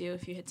what you would do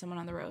if you hit someone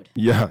on the road.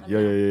 Yeah.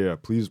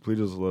 Please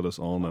just let us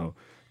all know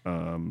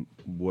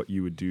what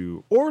you would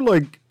do, or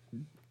like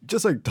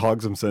just like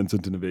talk some sense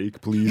into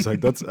Navek, please.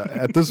 Like that's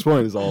at this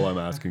point is all I'm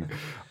asking,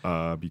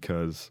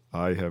 because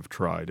I have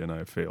tried and I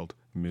have failed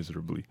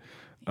miserably.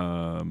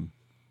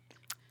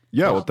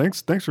 Yeah, well,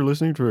 thanks for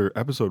listening to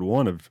episode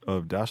 1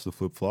 of Dash the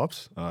Flip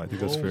Flops. I think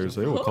that's fair to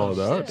say. We'll call it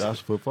out. Dash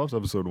the Flip Flops,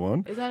 episode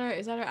 1. Is that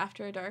our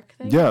After Dark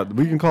thing? Yeah,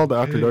 we can call it the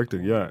After Dark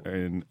thing. Yeah,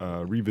 and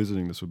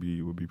revisiting this would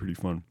be pretty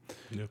fun.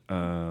 Yeah.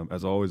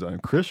 As always, I'm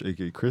Krish,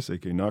 aka Chris,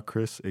 aka not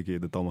Chris, aka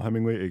the Thelma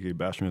Hemingway, aka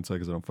Bashman inside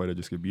because I don't fight, I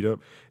just get beat up,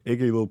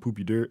 aka Little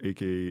Poopy Dirt,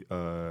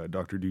 aka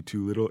Dr. Do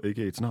Too Little,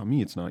 aka It's Not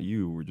Me, It's Not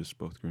You. We're just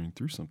both going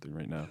through something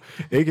right now.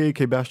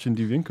 aka Bastion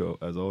Divinco.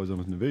 As always, I'm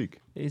with Navek.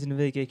 It's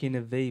Navek, aka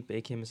Navape,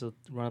 aka Mr.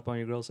 Run Up On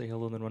Your Girl, Say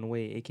Hello, Then Run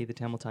Away, aka the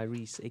Tamil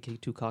Tyrese, aka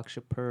Two Cock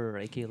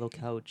Shapur, aka Low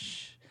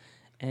Couch,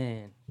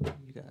 and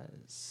you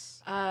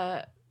guys.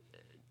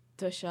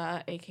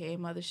 Dusha, aka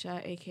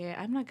Mothersha, aka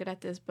I'm not good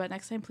at this, but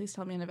next time please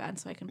tell me in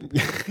advance so I can.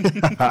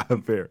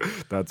 Fair.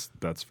 That's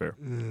fair.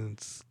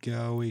 It's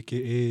Gal,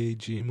 aka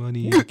G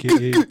Money,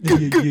 aka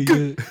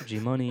G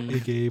Money,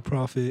 aka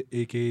Prophet,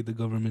 aka the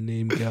government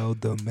name Gal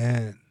the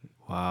Man.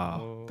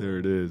 Wow. There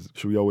it is.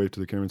 Should we all wave to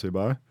the camera and say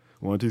bye?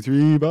 1, 2,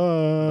 3,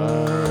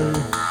 bye.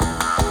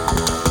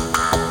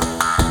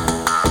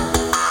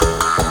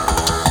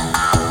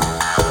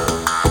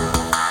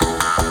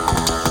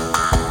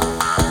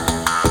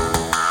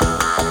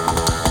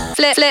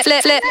 Flip, flip,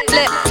 flip, flip,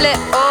 flip, flip,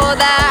 all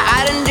that.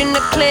 I done do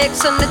the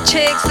clicks on the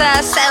chicks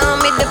that sell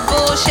me the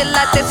bullshit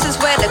like this is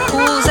where the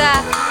cool's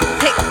at.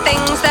 Pick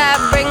things that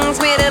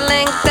brings me to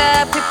link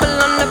the people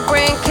on the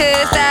brink,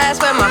 cause that's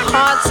where my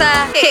heart's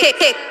at. Kick,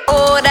 kick,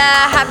 all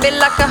that. Habit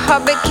like a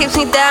hobbit keeps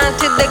me down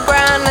to the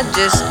ground. I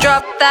just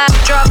drop that,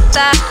 drop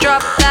that,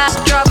 drop that,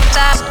 drop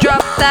that,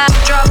 drop that,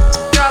 drop,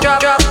 drop, drop,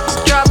 drop,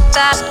 drop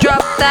that, drop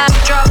that,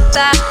 drop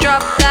that,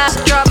 drop that,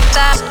 drop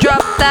that,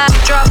 drop that,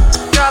 drop,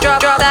 drop, drop,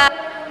 drop that.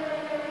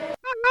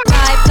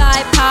 Fly,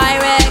 fly,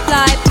 pirate,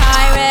 fly,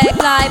 pirate,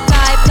 fly,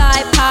 fly, fly,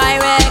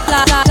 pirate,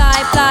 fly,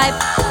 fly, fly,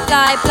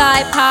 fly,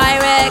 fly,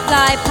 pirate,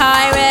 fly,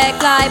 pirate,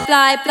 fly,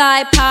 fly,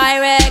 fly,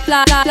 pirate,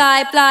 fly,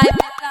 fly, fly,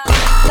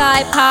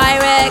 fly,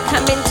 pirate,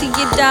 come into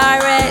your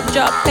direct,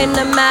 drop in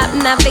the map,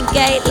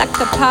 navigate like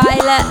a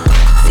pilot.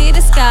 See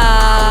the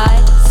sky,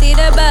 see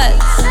the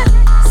birds,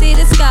 see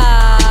the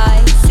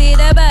sky, see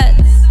the birds.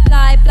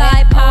 Fly,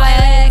 fly,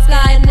 pirate,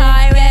 fly,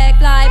 pirate,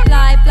 fly,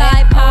 fly,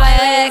 fly,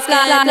 pirate,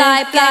 fly,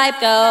 fly, fly,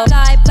 go.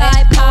 Fly,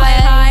 fly,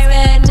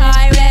 pirate,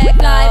 pirate,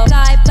 fly,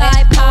 fly,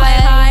 fly,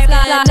 pirate,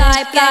 fly,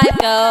 fly, fly,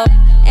 go.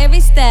 Every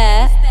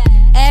step,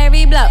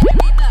 every block,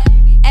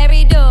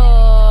 every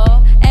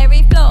door,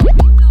 every floor.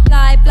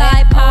 Fly,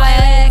 fly,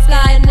 pirate,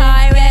 fly,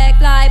 pirate,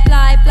 fly,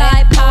 fly,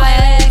 fly,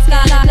 pirate,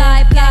 fly,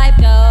 fly, fly,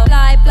 go.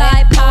 Fly,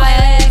 fly,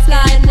 pirate,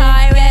 fly,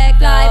 pirate,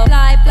 fly,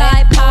 fly,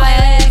 fly,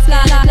 pirate,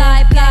 fly,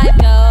 fly, fly,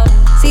 go.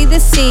 See the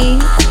sea,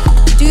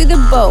 do the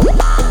boat,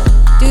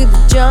 do the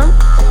jump,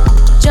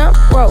 jump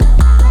rope.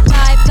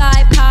 Fly,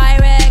 fly,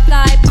 pirate,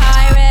 fly,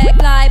 pirate,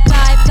 fly,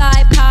 fly,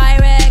 fly,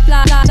 pirate,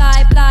 fly,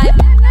 fly, fly,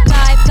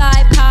 fly,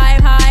 fly,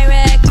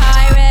 pirate,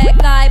 pirate,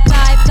 fly,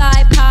 fly, fly,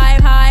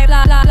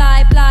 pirate,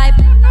 fly, fly, fly.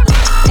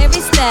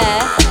 Every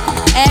step,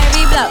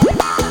 every block,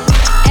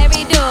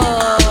 every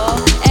door,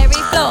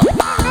 every floor.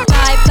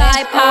 Fly, fly,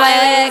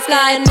 pirate,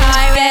 fly,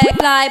 pirate,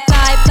 fly,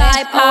 fly, fly,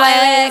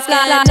 pirate,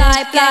 fly,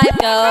 fly, fly,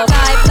 go.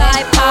 Fly, fly,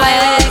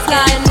 pirate.